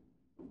the solution.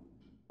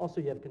 Also,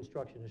 you have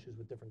construction issues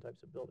with different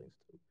types of buildings,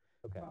 too.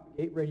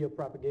 Okay. Radio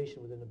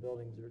propagation within the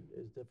buildings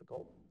is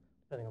difficult,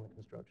 depending on the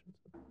construction.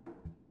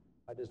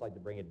 I'd just like to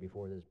bring it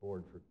before this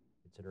board for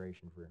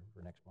consideration for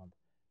next month.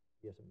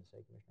 You have something to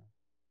say, Commissioner?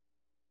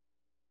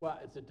 Well,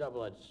 it's a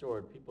double-edged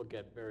sword. People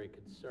get very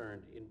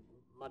concerned in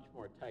much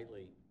more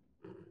tightly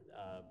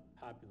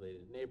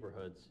populated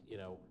neighborhoods.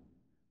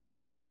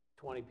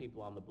 20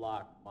 people on the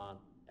block want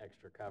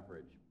extra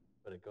coverage,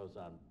 but it goes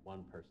on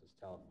one person's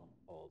telephone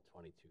pole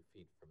 22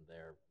 feet from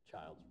their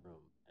child's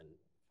room, and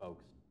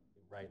folks,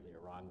 rightly or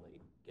wrongly,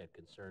 get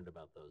concerned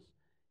about those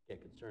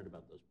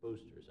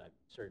boosters. I've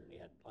certainly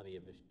had plenty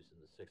of issues in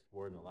the 6th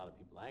Ward, and a lot of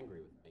people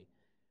angry with me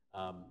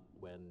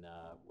when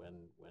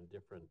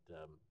different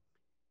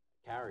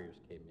carriers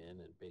came in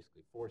and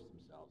basically forced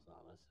themselves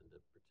on us into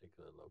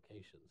particular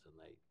locations, and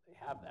they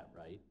have that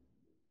right.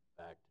 In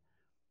fact,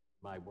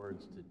 my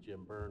words to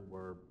Jim Byrne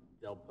were,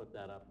 they'll put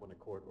that up when a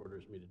court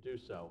orders me to do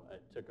so.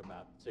 It took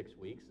about 6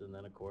 weeks, and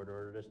then a court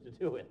ordered us to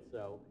do it.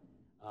 So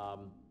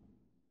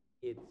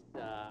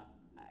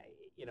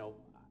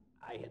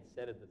I had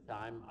said at the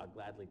time, I'll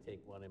gladly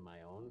take one in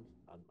my own,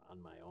 on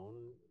my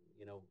own,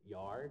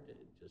 yard,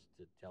 just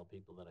to tell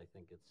people that I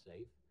think it's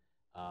safe.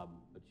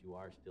 But you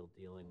are still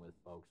dealing with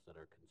folks that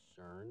are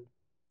concerned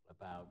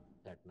about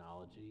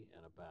technology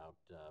and about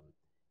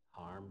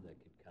harm that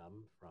could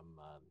come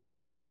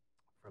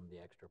from the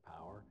extra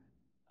power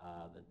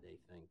that they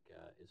think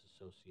is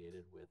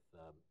associated with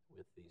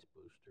these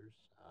boosters.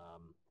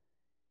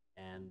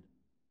 And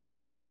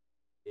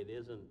it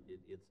isn't.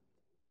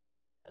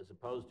 as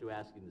opposed to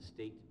asking the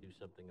state to do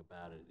something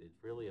about it, it's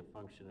really a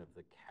function of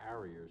the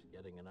carriers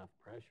getting enough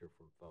pressure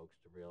from folks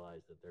to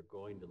realize that they're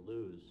going to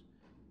lose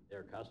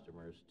their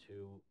customers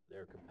to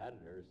their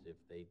competitors if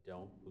they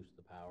don't boost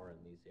the power in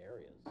these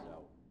areas.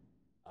 So,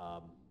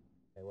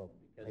 Okay, well,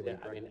 because maybe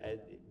I mean,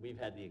 we've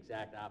had the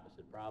exact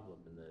opposite problem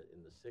in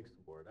the 6th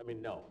ward. I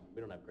mean, no,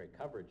 we don't have great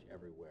coverage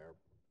everywhere,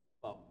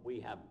 but we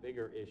have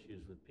bigger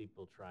issues with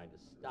people trying to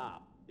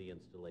stop the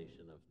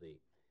installation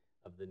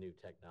of the new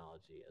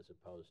technology as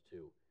opposed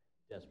to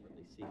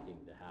desperately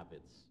seeking to have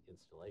its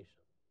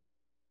installation.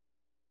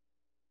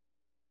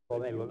 Well,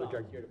 If maybe you we'll look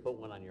at- volunteer to put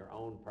one on your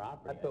own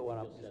property, I put one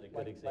think up, you'll set a good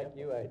like example.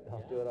 you,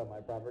 I'll do it on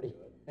my property.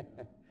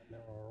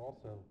 There are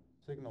also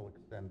signal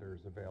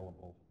extenders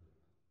available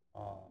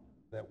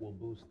that will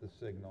boost the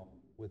signal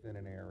within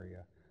an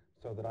area.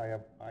 So that I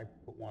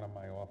put one in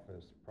my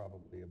office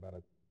probably about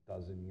a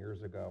dozen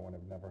years ago and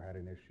have never had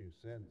an issue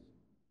since.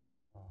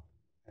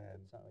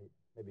 And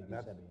Maybe you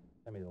can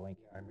send me the link.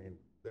 I mean,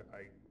 I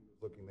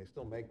was looking, they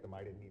still make them.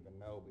 I didn't even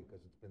know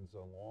because it's been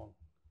so long.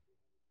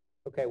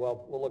 Okay,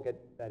 well, we'll look at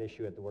that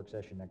issue at the work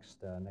session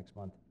next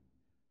month.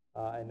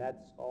 And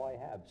that's all I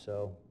have,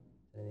 so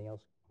anything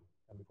else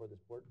come before this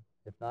board?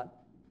 If not,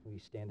 we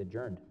stand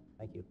adjourned.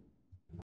 Thank you.